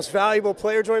James, the most valuable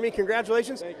player, joining me.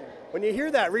 Congratulations. Thank you. When you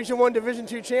hear that, Region 1 Division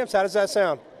II champs, how does that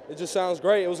sound? It just sounds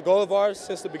great. It was a goal of ours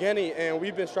since the beginning, and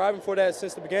we've been striving for that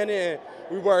since the beginning, and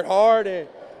we worked hard, and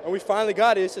we finally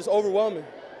got it. It's just overwhelming.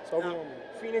 It's overwhelming.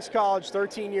 Now, Phoenix College,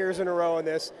 13 years in a row in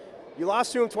this. You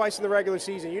lost to them twice in the regular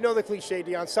season. You know the cliche,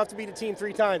 Deion. It's tough to beat a team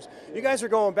 3 times. You guys are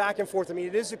going back and forth. I mean,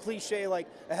 it is a cliche, like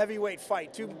a heavyweight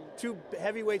fight. Two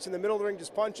heavyweights in the middle of the ring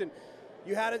just punching.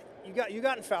 You got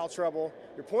in foul trouble.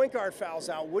 Your point guard fouls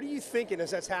out. What are you thinking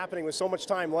as that's happening with so much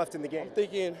time left in the game? I'm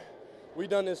thinking we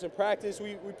done this in practice.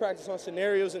 We practice on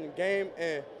scenarios in the game,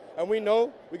 and we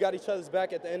know we got each other's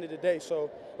back at the end of the day. So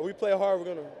if we play hard,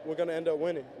 we're gonna end up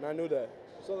winning, and I knew that.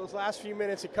 So those last few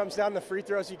minutes, it comes down to free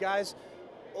throws. You guys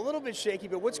a little bit shaky,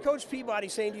 but what's Coach Peabody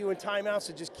saying to you in timeouts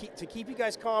to just keep you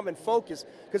guys calm and focused?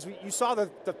 Because you saw the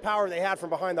power they had from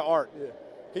behind the arc. Yeah.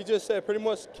 He just said pretty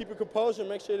much keep your composure,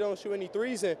 make sure you don't shoot any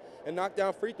threes, and knock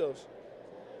down free throws.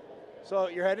 So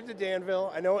you're headed to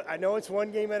Danville. I know it's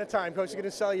one game at a time. Coach is going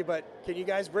to sell you, but can you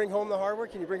guys bring home the hardware?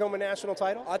 Can you bring home a national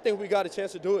title? I think we got a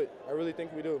chance to do it. I really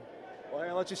think we do. Well,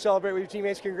 I'll let you celebrate with your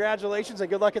teammates. Congratulations and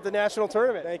good luck at the national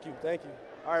tournament. Thank you. Thank you.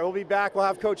 All right, we'll be back. We'll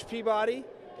have Coach Peabody.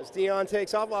 As Deion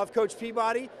takes off, we'll have Coach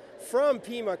Peabody from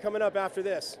Pima coming up after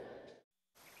this.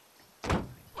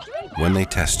 When they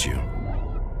test you,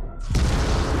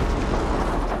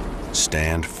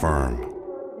 stand firm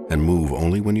and move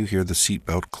only when you hear the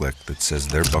seatbelt click that says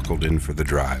they're buckled in for the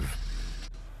drive.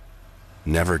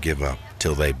 Never give up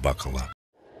till they buckle up.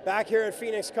 Back here at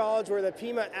Phoenix College, where the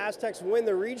Pima Aztecs win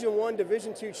the Region 1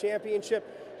 Division II championship,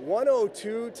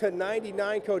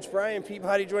 102-99. Coach Brian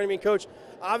Peabody joining me. Coach,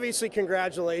 obviously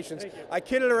congratulations. I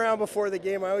kidded around before the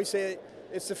game. I always say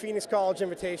it's the Phoenix College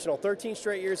Invitational. 13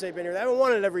 straight years they've been here. They haven't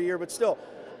won it every year, but still,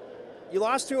 you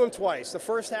lost to them twice. The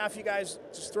first half, you guys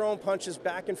just throwing punches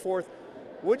back and forth.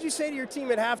 What did you say to your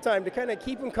team at halftime to kind of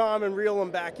keep them calm and reel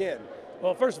them back in?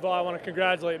 Well, first of all, I want to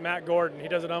congratulate Matt Gordon. He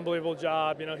does an unbelievable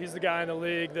job. You know, he's the guy in the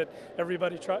league that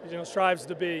everybody strives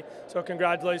to be. So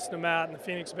congratulations to Matt and the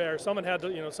Phoenix Bears. Someone had to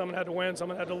win,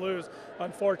 someone had to lose,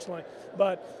 unfortunately.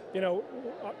 But, you know,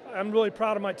 I'm really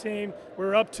proud of my team. We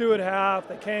were up 2 at half.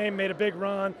 They came, made a big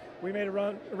run. We made a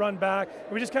run back.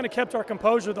 And we just kind of kept our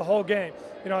composure the whole game.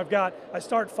 You know, I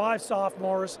start 5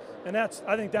 sophomores, and I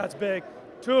think that's big.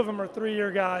 2 of them are 3-year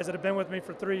guys that have been with me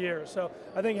for 3 years. So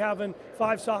I think having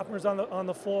 5 sophomores on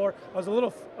the floor, I was a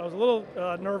little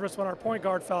nervous when our point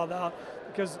guard fouled out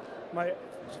because my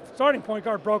starting point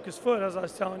guard broke his foot, as I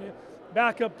was telling you.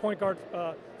 Backup point guard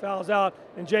fouls out,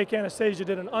 and Jake Anastasia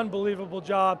did an unbelievable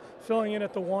job filling in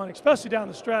at the 1, especially down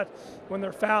the stretch when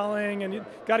they're fouling and you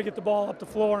got to get the ball up the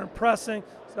floor and pressing.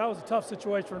 So that was a tough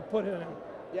situation to put him in.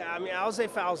 Yeah, I mean, Alize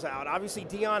fouls out. Obviously,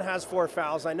 Deion has 4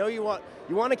 fouls. I know you want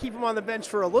to keep him on the bench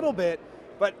for a little bit,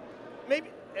 but maybe,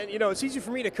 and you know, it's easy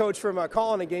for me to coach from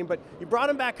calling a game, but you brought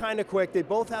him back kind of quick. They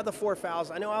both had the 4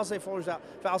 fouls. I know Alize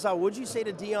fouls out. Would you say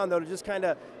to Deion, though, to just kind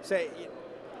of say,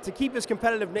 to keep his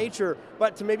competitive nature,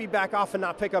 but to maybe back off and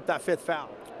not pick up that 5th foul?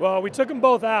 Well, we took them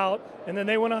both out, and then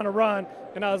they went on a run,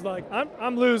 And I was like,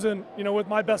 I'm losing, with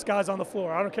my best guys on the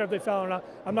floor. I don't care if they foul or not.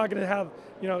 I'm not going to have,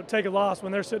 take a loss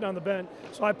when they're sitting on the bench.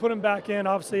 So I put him back in.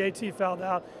 Obviously, AT fouled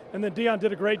out. And then Dion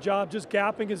did a great job just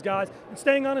gapping his guys and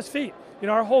staying on his feet.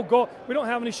 Our whole goal, we don't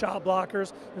have any shot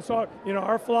blockers. And so,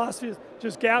 our philosophy is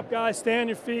just gap guys, stay on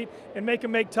your feet, and make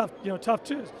them make tough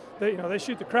twos. They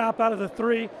shoot the crap out of the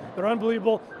three. They're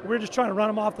unbelievable. We're just trying to run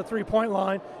them off the three-point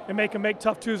line and make them make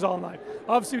tough twos all night.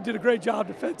 Obviously, we did a great job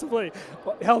defensively.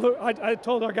 I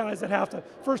told our guys at halftime,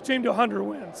 first team to 100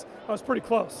 wins. I was pretty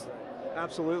close.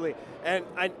 Absolutely. And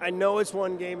I know it's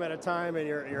one game at a time, and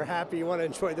you're happy, you want to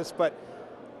enjoy this, but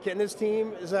can this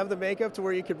team have the makeup to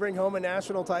where you could bring home a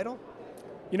national title?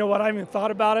 You know what? I haven't even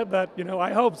thought about it, but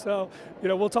I hope so.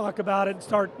 We'll talk about it and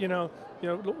start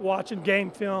watching game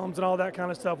films and all that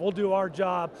kind of stuff. We'll do our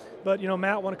job. But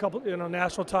Matt won a couple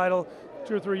national title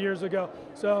 2 or 3 years ago,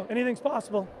 so anything's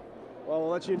possible. Well, we'll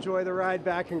let you enjoy the ride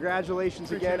back.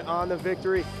 Congratulations again on the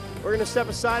victory. We're going to step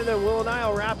aside, and then Will and I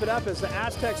will wrap it up as the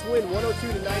Aztecs win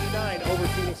 102-99 over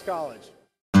Phoenix College.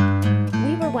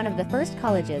 We were one of the first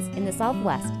colleges in the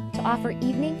Southwest to offer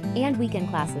evening and weekend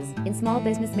classes in small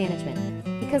business management,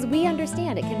 because we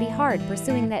understand it can be hard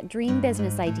pursuing that dream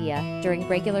business idea during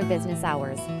regular business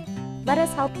hours. Let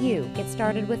us help you get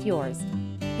started with yours,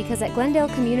 because at Glendale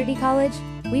Community College,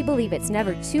 we believe it's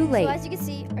never too late. So as you can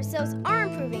see, our sales are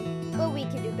improving, but we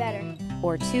can do better.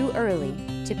 Or too early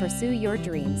to pursue your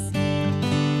dreams.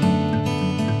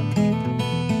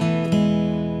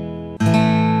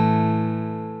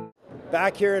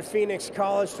 Back here at Phoenix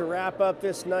College to wrap up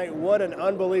this night. What an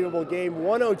unbelievable game.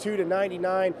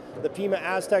 102-99. The Pima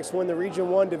Aztecs win the Region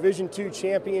 1 Division II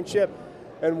championship.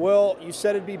 And Will, you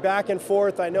said it'd be back and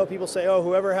forth. I know people say, oh,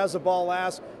 whoever has the ball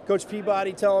last. Coach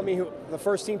Peabody telling me the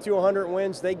first team to 100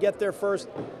 wins. They get there first.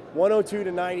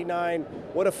 102-99.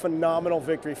 What a phenomenal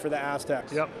victory for the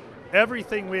Aztecs. Yep.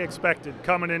 Everything we expected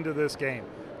coming into this game.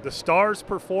 The stars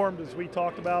performed, as we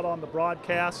talked about on the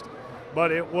broadcast,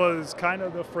 but it was kind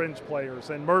of the fringe players.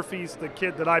 And Murphy's the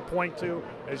kid that I point to.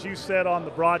 As you said on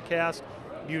the broadcast,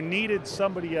 you needed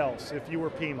somebody else if you were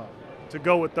Pima to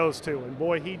go with those two. And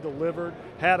boy, he delivered,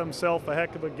 had himself a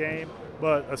heck of a game.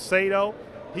 But Aceto,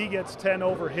 he gets 10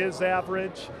 over his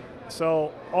average.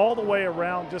 So all the way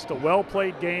around, just a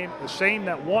well-played game. A shame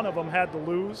that one of them had to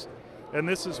lose. And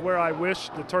this is where I wish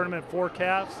the tournament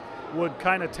forecast would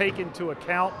kind of take into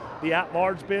account the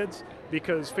at-large bids,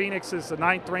 because Phoenix is the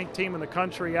 9th-ranked team in the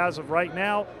country as of right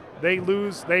now. They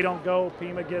lose, they don't go,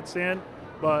 Pima gets in.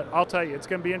 But I'll tell you, it's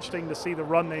going to be interesting to see the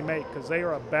run they make, because they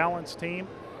are a balanced team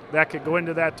that could go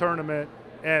into that tournament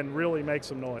and really make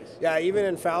some noise. Yeah, even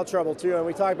in foul trouble, too. And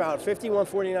we talked about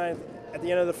 51-49 at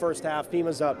the end of the first half.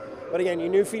 Pima's up. But again, you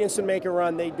knew Phoenix would make a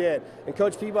run. They did. And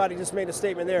Coach Peabody just made a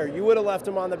statement there. You would have left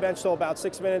him on the bench till about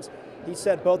 6 minutes. He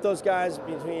said both those guys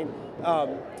getting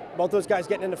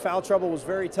into foul trouble was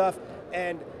very tough.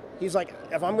 And he's like,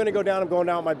 if I'm going to go down, I'm going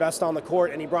down with my best on the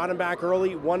court. And he brought him back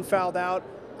early. One fouled out.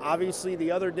 Obviously,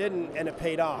 the other didn't, and it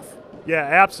paid off. Yeah,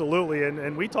 absolutely.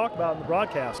 And we talked about in the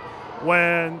broadcast,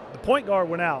 when the point guard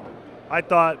went out, I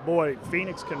thought, boy,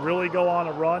 Phoenix can really go on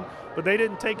a run, but they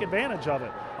didn't take advantage of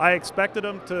it. I expected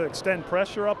them to extend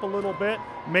pressure up a little bit,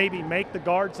 maybe make the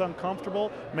guards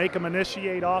uncomfortable, make them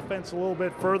initiate offense a little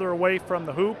bit further away from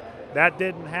the hoop. That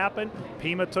didn't happen.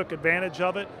 Pima took advantage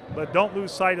of it, but don't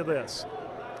lose sight of this.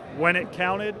 When it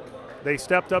counted, they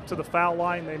stepped up to the foul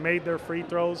line. They made their free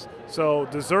throws. So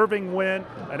deserving win,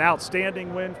 an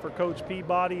outstanding win for Coach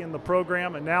Peabody and the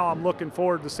program, and now I'm looking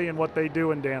forward to seeing what they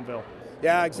do in Danville.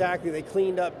 Yeah, exactly. They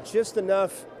cleaned up just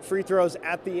enough free throws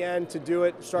at the end to do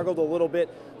it, struggled a little bit.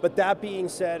 But that being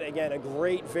said, again, a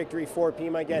great victory for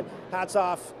Pima. Again, hats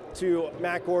off to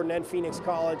Matt Gordon and Phoenix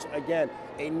College. Again,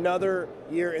 another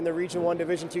year in the Region 1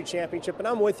 Division II championship. And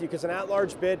I'm with you, because an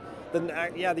at-large bid, the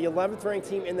 11th ranked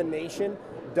team in the nation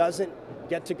doesn't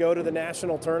get to go to the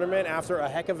national tournament after a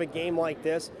heck of a game like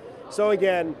this. So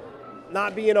again,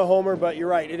 not being a homer, but you're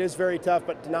right, it is very tough,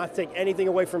 but to not take anything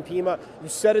away from Pima. You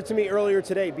said it to me earlier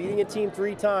today, beating a team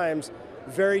 3 times,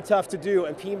 very tough to do,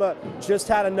 and Pima just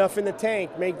had enough in the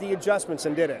tank, make the adjustments,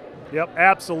 and did it. Yep,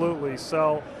 absolutely.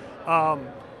 So,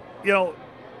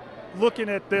 looking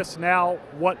at this now,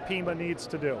 what Pima needs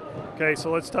to do. Okay,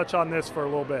 so let's touch on this for a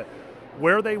little bit.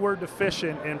 Where they were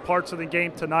deficient in parts of the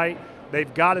game tonight,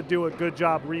 they've got to do a good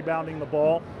job rebounding the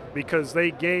ball, because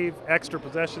they gave extra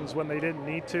possessions when they didn't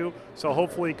need to. So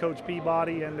hopefully Coach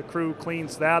Peabody and the crew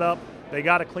cleans that up. They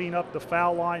got to clean up the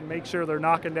foul line, make sure they're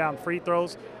knocking down free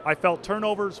throws. I felt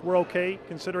turnovers were okay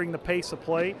considering the pace of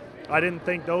play. I didn't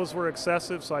think those were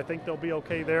excessive, so I think they'll be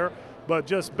okay there. But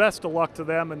just best of luck to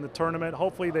them in the tournament.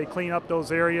 Hopefully they clean up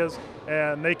those areas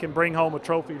and they can bring home a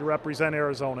trophy to represent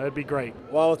Arizona. It'd be great.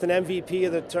 Well, with an MVP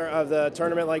of the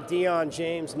tournament like Deion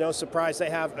James, no surprise they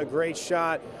have a great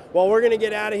shot. Well, we're going to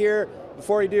get out of here.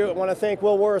 Before we do, I want to thank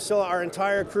Will Warasilla, our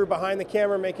entire crew behind the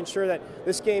camera, making sure that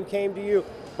this game came to you.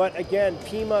 But again,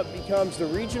 Pima becomes the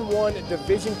Region 1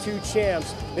 Division II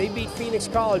champs. They beat Phoenix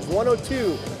College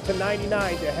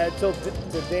 102-99 to head to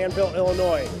Danville,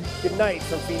 Illinois. Good night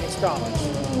from Phoenix College.